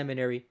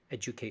seminary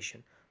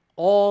education.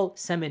 All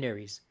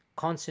seminaries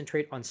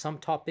concentrate on some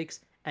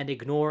topics and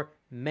ignore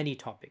many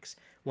topics.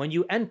 When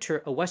you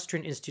enter a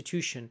Western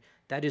institution,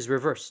 that is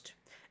reversed,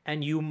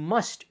 and you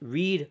must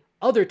read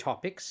other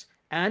topics,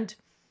 and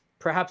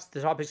perhaps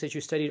the topics that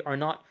you studied are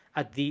not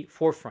at the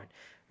forefront.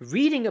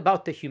 Reading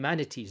about the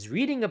humanities,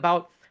 reading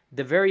about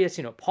the various,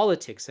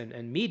 politics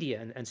and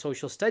media and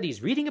social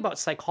studies, reading about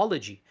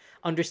psychology,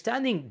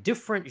 understanding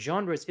different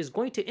genres is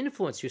going to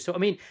influence you. So, I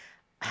mean,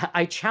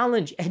 I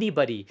challenge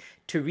anybody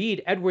to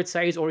read Edward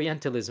Said's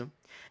Orientalism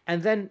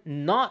and then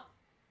not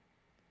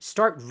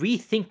start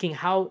rethinking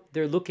how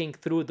they're looking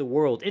through the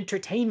world.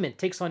 Entertainment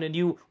takes on a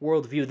new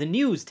worldview. The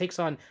news takes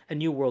on a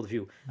new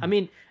worldview. I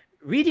mean,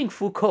 reading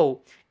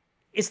Foucault,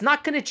 it's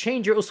not going to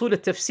change your usul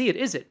al-tafsir,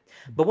 is it?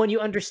 But when you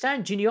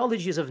understand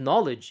genealogies of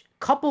knowledge,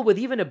 coupled with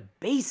even a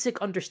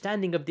basic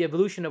understanding of the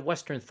evolution of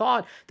Western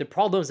thought, the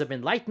problems of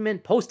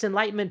enlightenment,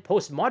 post-enlightenment,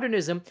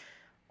 post-modernism,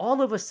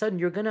 all of a sudden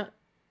you're going to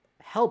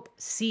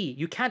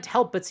you can't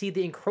help but see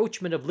the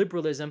encroachment of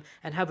liberalism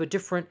and have a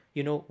different,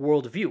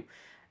 worldview.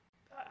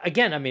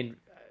 Again, I mean,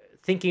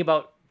 thinking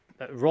about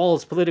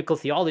Rawls' political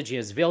theology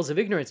as veils of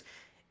ignorance,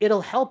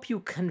 it'll help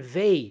you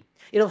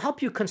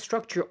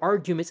construct your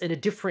arguments in a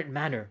different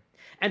manner.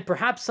 And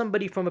perhaps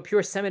somebody from a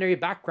pure seminary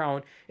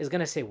background is going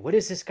to say, what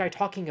is this guy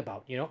talking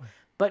about?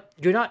 But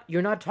you're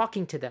not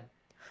talking to them.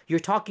 You're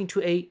talking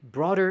to a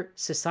broader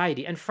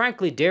society. And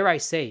frankly, dare I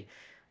say,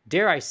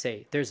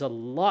 there's a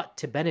lot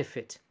to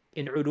benefit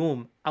in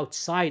ulum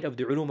outside of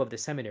the ulum of the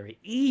seminary,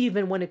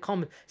 even when it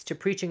comes to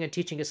preaching and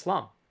teaching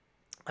Islam.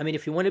 I mean,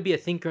 if you want to be a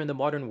thinker in the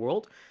modern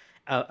world,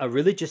 a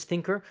religious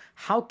thinker,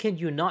 how can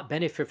you not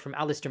benefit from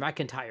Alistair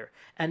McIntyre?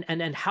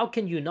 And how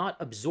can you not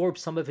absorb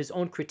some of his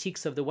own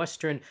critiques of the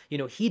Western,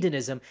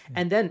 hedonism,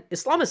 and then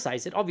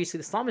Islamicize it, obviously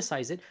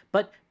Islamicize it,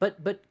 but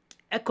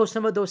echo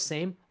some of those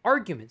same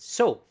arguments.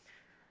 So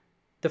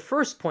the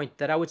first point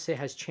that I would say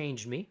has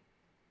changed me,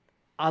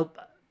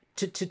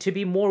 to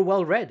be more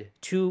well-read,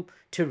 to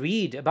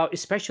read about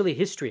especially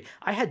history.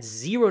 I had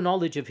zero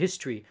knowledge of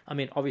history. I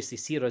mean, obviously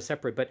seerah is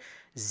separate, but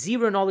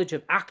zero knowledge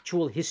of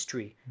actual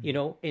history,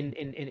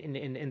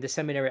 in the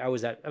seminary I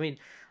was at. I mean,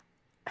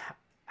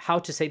 how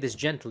to say this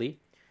gently,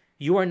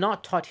 you are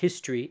not taught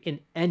history in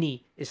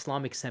any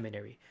Islamic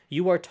seminary.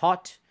 You are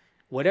taught,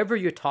 whatever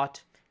you're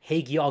taught,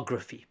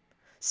 hagiography,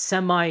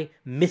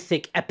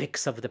 semi-mythic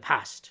epics of the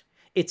past.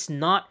 It's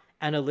not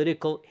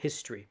analytical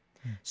history.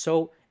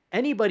 So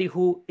Anybody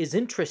who is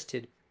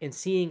interested in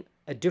seeing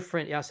a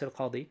different Yasir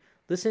Qadhi,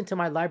 listen to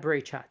my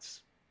library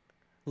chats.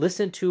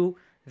 Listen to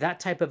that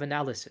type of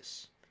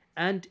analysis.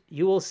 And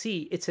you will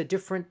see it's a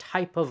different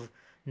type of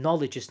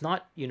knowledge. It's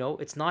not,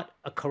 it's not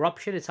a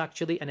corruption. It's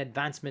actually an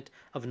advancement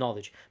of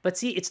knowledge. But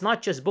see, it's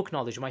not just book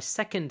knowledge. My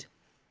second,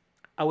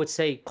 I would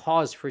say,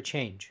 cause for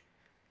change.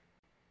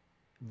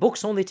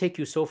 Books only take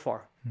you so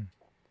far.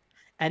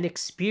 And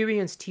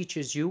experience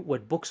teaches you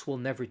what books will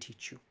never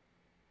teach you.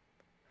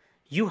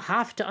 You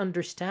have to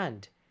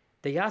understand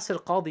the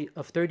Yasir Qadhi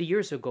of 30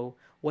 years ago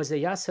was a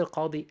Yasir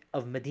Qadhi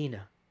of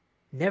Medina,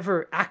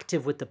 never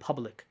active with the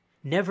public,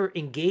 never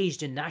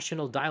engaged in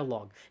national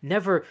dialogue,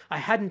 I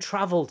hadn't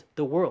traveled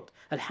the world.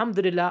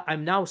 Alhamdulillah,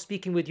 I'm now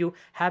speaking with you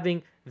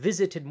having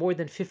visited more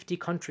than 50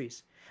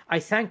 countries. I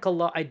thank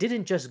Allah, I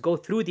didn't just go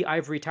through the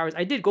ivory towers.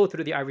 I did go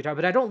through the ivory tower,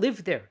 but I don't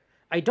live there.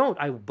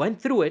 I went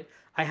through it.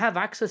 I have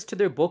access to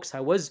their books. I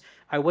was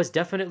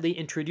definitely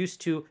introduced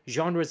to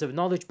genres of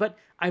knowledge, but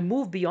I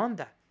moved beyond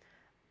that.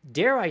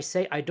 Dare I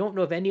say, I don't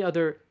know of any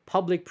other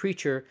public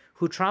preacher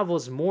who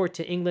travels more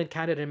to England,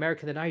 Canada, and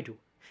America than I do,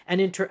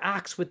 and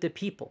interacts with the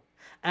people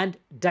and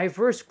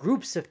diverse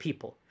groups of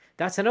people.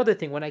 That's another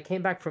thing. When I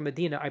came back from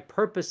Medina, I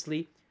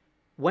purposely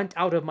went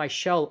out of my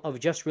shell of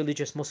just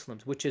religious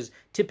Muslims, which is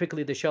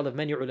typically the shell of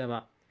many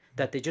ulama,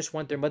 that they just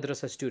want their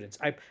madrasa students.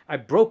 I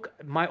broke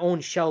my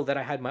own shell that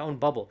I had, my own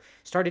bubble,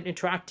 started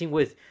interacting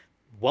with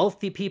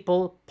wealthy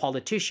people,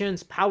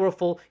 politicians,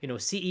 powerful,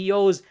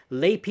 CEOs,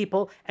 lay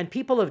people, and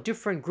people of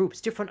different groups,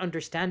 different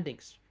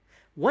understandings.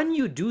 When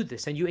you do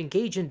this and you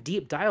engage in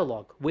deep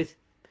dialogue with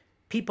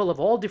people of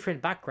all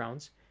different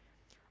backgrounds,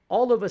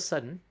 all of a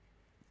sudden,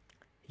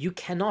 you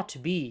cannot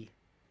be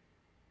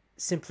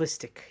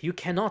simplistic. You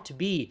cannot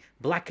be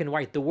black and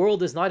white. The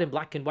world is not in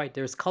black and white.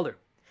 There's color.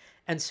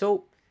 And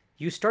so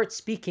you start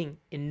speaking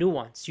in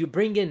nuance. You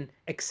bring in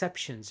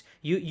exceptions.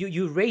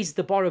 You raise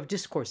the bar of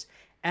discourse.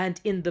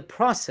 And in the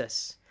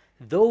process,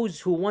 those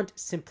who want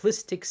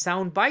simplistic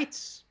sound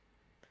bites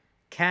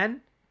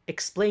can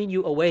explain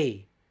you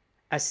away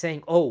as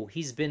saying, oh,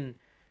 he's been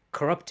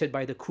corrupted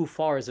by the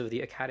kuffars of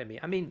the academy.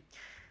 I mean,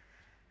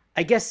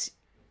 I guess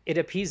it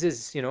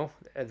appeases,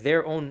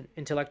 their own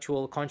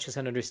intellectual conscience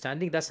and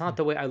understanding. That's not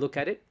the way I look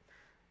at it.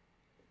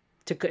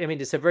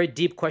 It's a very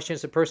deep question.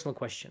 It's a personal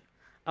question.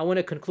 I want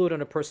to conclude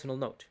on a personal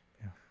note.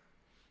 Yeah.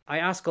 I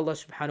ask Allah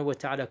subhanahu wa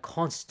ta'ala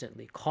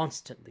constantly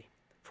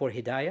for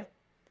hidayah.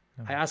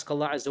 I ask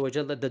Allah Azza wa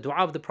Jalla, the dua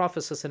of the Prophet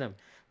ﷺ,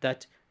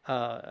 that,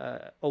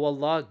 O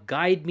Allah,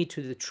 guide me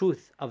to the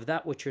truth of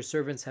that which your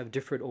servants have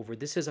differed over.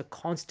 This is a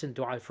constant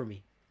dua for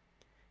me.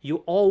 You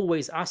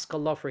always ask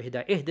Allah for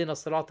hidayah. Ihdina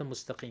siratan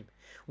mustaqim.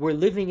 We're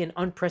living in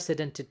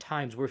unprecedented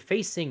times. We're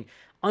facing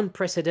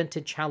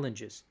unprecedented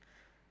challenges.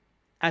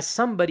 As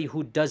somebody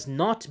who does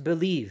not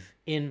believe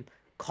in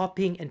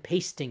copying and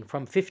pasting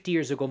from 50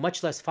 years ago,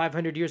 much less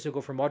 500 years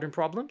ago for modern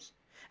problems,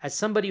 as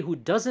somebody who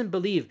doesn't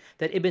believe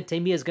that Ibn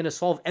Taymiyyah is going to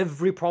solve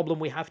every problem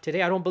we have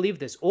today, I don't believe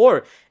this,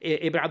 or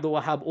Ibn Abdul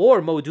Wahhab,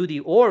 or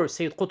Mawdudi, or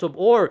Sayyid Qutb,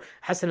 or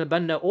Hassan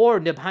al-Banna, or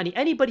Nabhani,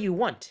 anybody you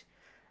want.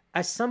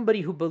 As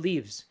somebody who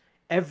believes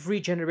every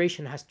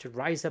generation has to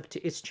rise up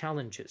to its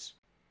challenges,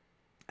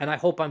 and I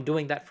hope I'm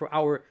doing that for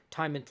our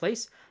time and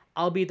place,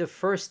 I'll be the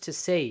first to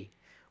say,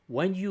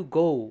 when you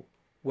go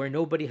where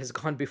nobody has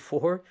gone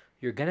before,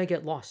 you're going to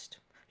get lost.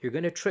 You're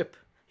going to trip.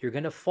 You're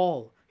going to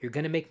fall. You're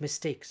going to make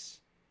mistakes.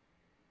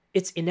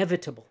 It's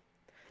inevitable.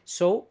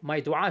 So my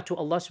dua to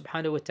Allah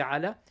subhanahu wa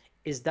ta'ala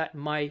is that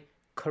my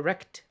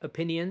correct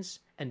opinions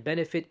and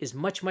benefit is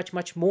much, much,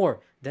 much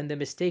more than the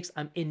mistakes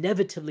I'm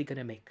inevitably going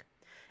to make.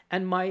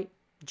 And my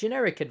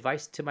generic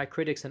advice to my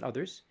critics and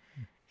others,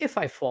 if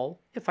I fall,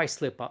 if I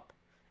slip up,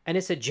 and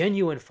it's a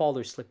genuine fall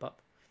or slip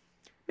up,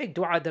 make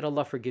dua that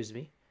Allah forgives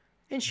me.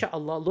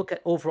 Insha'Allah, look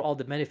at overall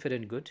the benefit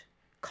and good.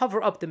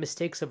 Cover up the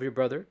mistakes of your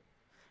brother.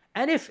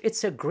 And if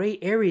it's a gray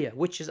area,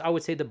 which is, I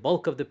would say, the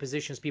bulk of the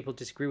positions people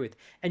disagree with,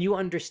 and you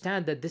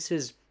understand that this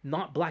is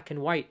not black and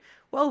white,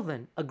 well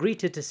then, agree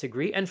to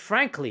disagree. And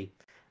frankly,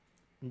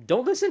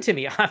 don't listen to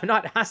me. I'm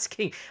not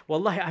asking,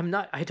 wallahi,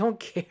 I don't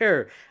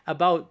care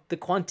about the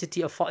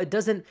quantity of fault. It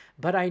doesn't,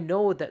 but I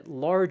know that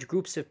large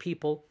groups of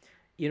people,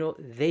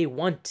 they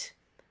want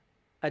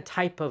a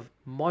type of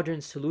modern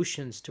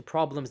solutions to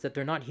problems that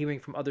they're not hearing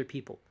from other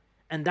people.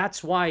 And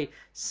that's why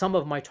some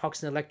of my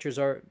talks and lectures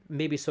are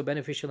maybe so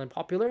beneficial and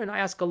popular. And I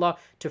ask Allah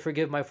to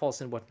forgive my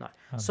faults and whatnot.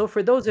 So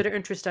for those that are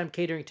interested, I'm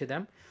catering to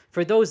them.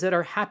 For those that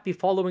are happy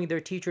following their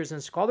teachers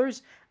and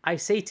scholars, I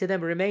say to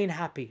them, remain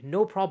happy,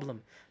 no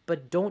problem.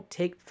 But don't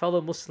take fellow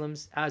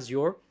Muslims as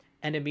your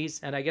enemies.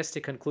 And I guess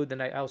to conclude,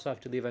 then I also have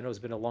to leave. I know it's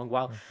been a long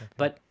while.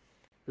 But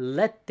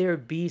let there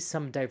be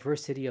some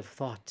diversity of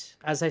thought.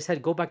 As I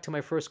said, go back to my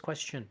first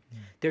question.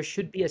 There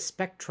should be a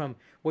spectrum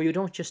where you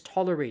don't just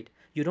tolerate,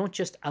 you don't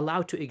just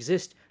allow to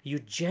exist, you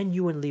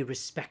genuinely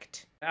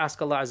respect. I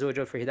ask Allah Azza wa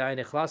Jalla for hidayah and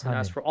ikhlas, and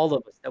ask for all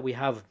of us that we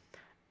have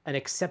an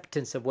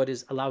acceptance of what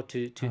is allowed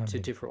to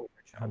differ over.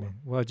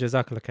 Well,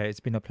 Jazakallah khair. It's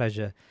been a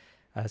pleasure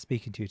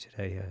speaking to you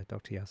today,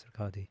 Dr. Yasir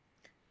Qadhi.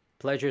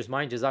 Pleasure is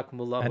mine.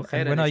 Jazakumullahu And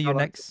khair. when are you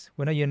Inshallah, next?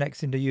 When are you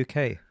next in the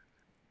UK?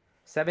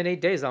 7-8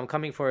 days. I'm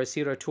coming for a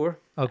Sira tour.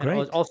 Oh, And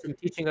great. also I'm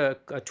teaching a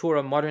tour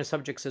of modern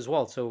subjects as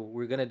well. So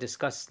we're going to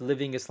discuss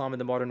living Islam in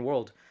the modern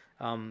world.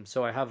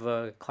 So I have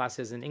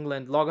classes in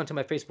England. Log on to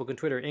my Facebook and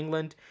Twitter.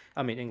 England,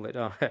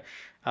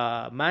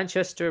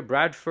 Manchester,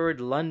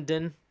 Bradford,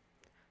 London,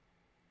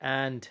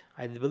 and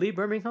I believe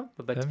Birmingham.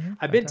 But Birmingham?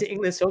 I've been to Fantastic.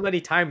 England so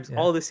many times. Yeah.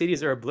 All the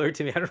cities are a blur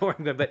to me. I don't know where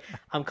I'm going, but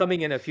I'm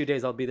coming in a few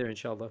days. I'll be there,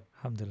 inshallah.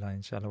 Alhamdulillah,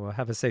 inshallah. Well,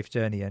 have a safe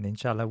journey, and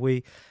inshallah,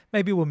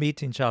 maybe we'll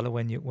meet, inshallah,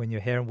 when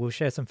you're here, and we'll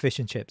share some fish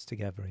and chips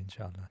together,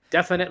 inshallah.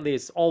 Definitely,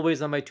 it's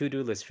always on my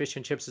to-do list. Fish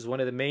and chips is one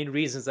of the main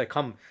reasons I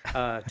come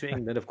to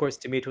England, of course,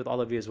 to meet with all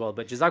of you as well.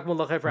 But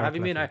Jazakumullah khair for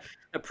having me, and I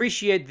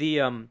appreciate the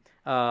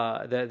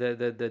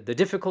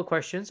difficult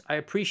questions. I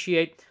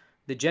appreciate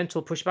the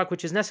gentle pushback,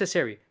 which is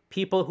necessary.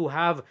 People who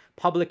have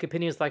public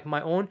opinions like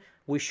my own,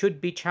 we should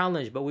be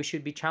challenged, but we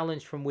should be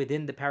challenged from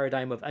within the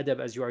paradigm of adab,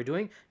 as you are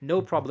doing.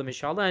 No problem,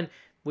 inshallah. And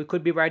we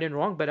could be right and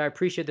wrong, but I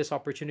appreciate this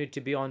opportunity to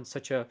be on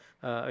such a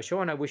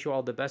show, and I wish you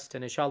all the best.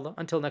 And inshallah,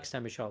 until next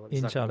time, inshallah.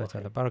 Inshallah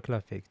ta'ala.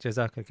 Barakallah fiqh.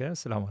 Jazakallah khair.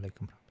 Assalamu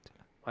alaikum.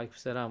 Wa alaikum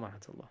assalam wa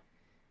rahmatullah.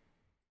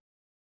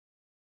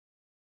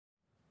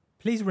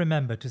 Please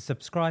remember to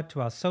subscribe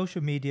to our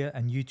social media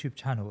and YouTube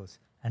channels,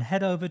 and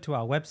head over to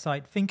our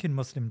website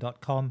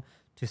thinkingmuslim.com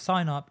to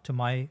sign up to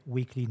my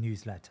weekly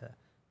newsletter.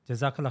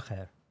 Jazakallah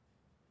khair.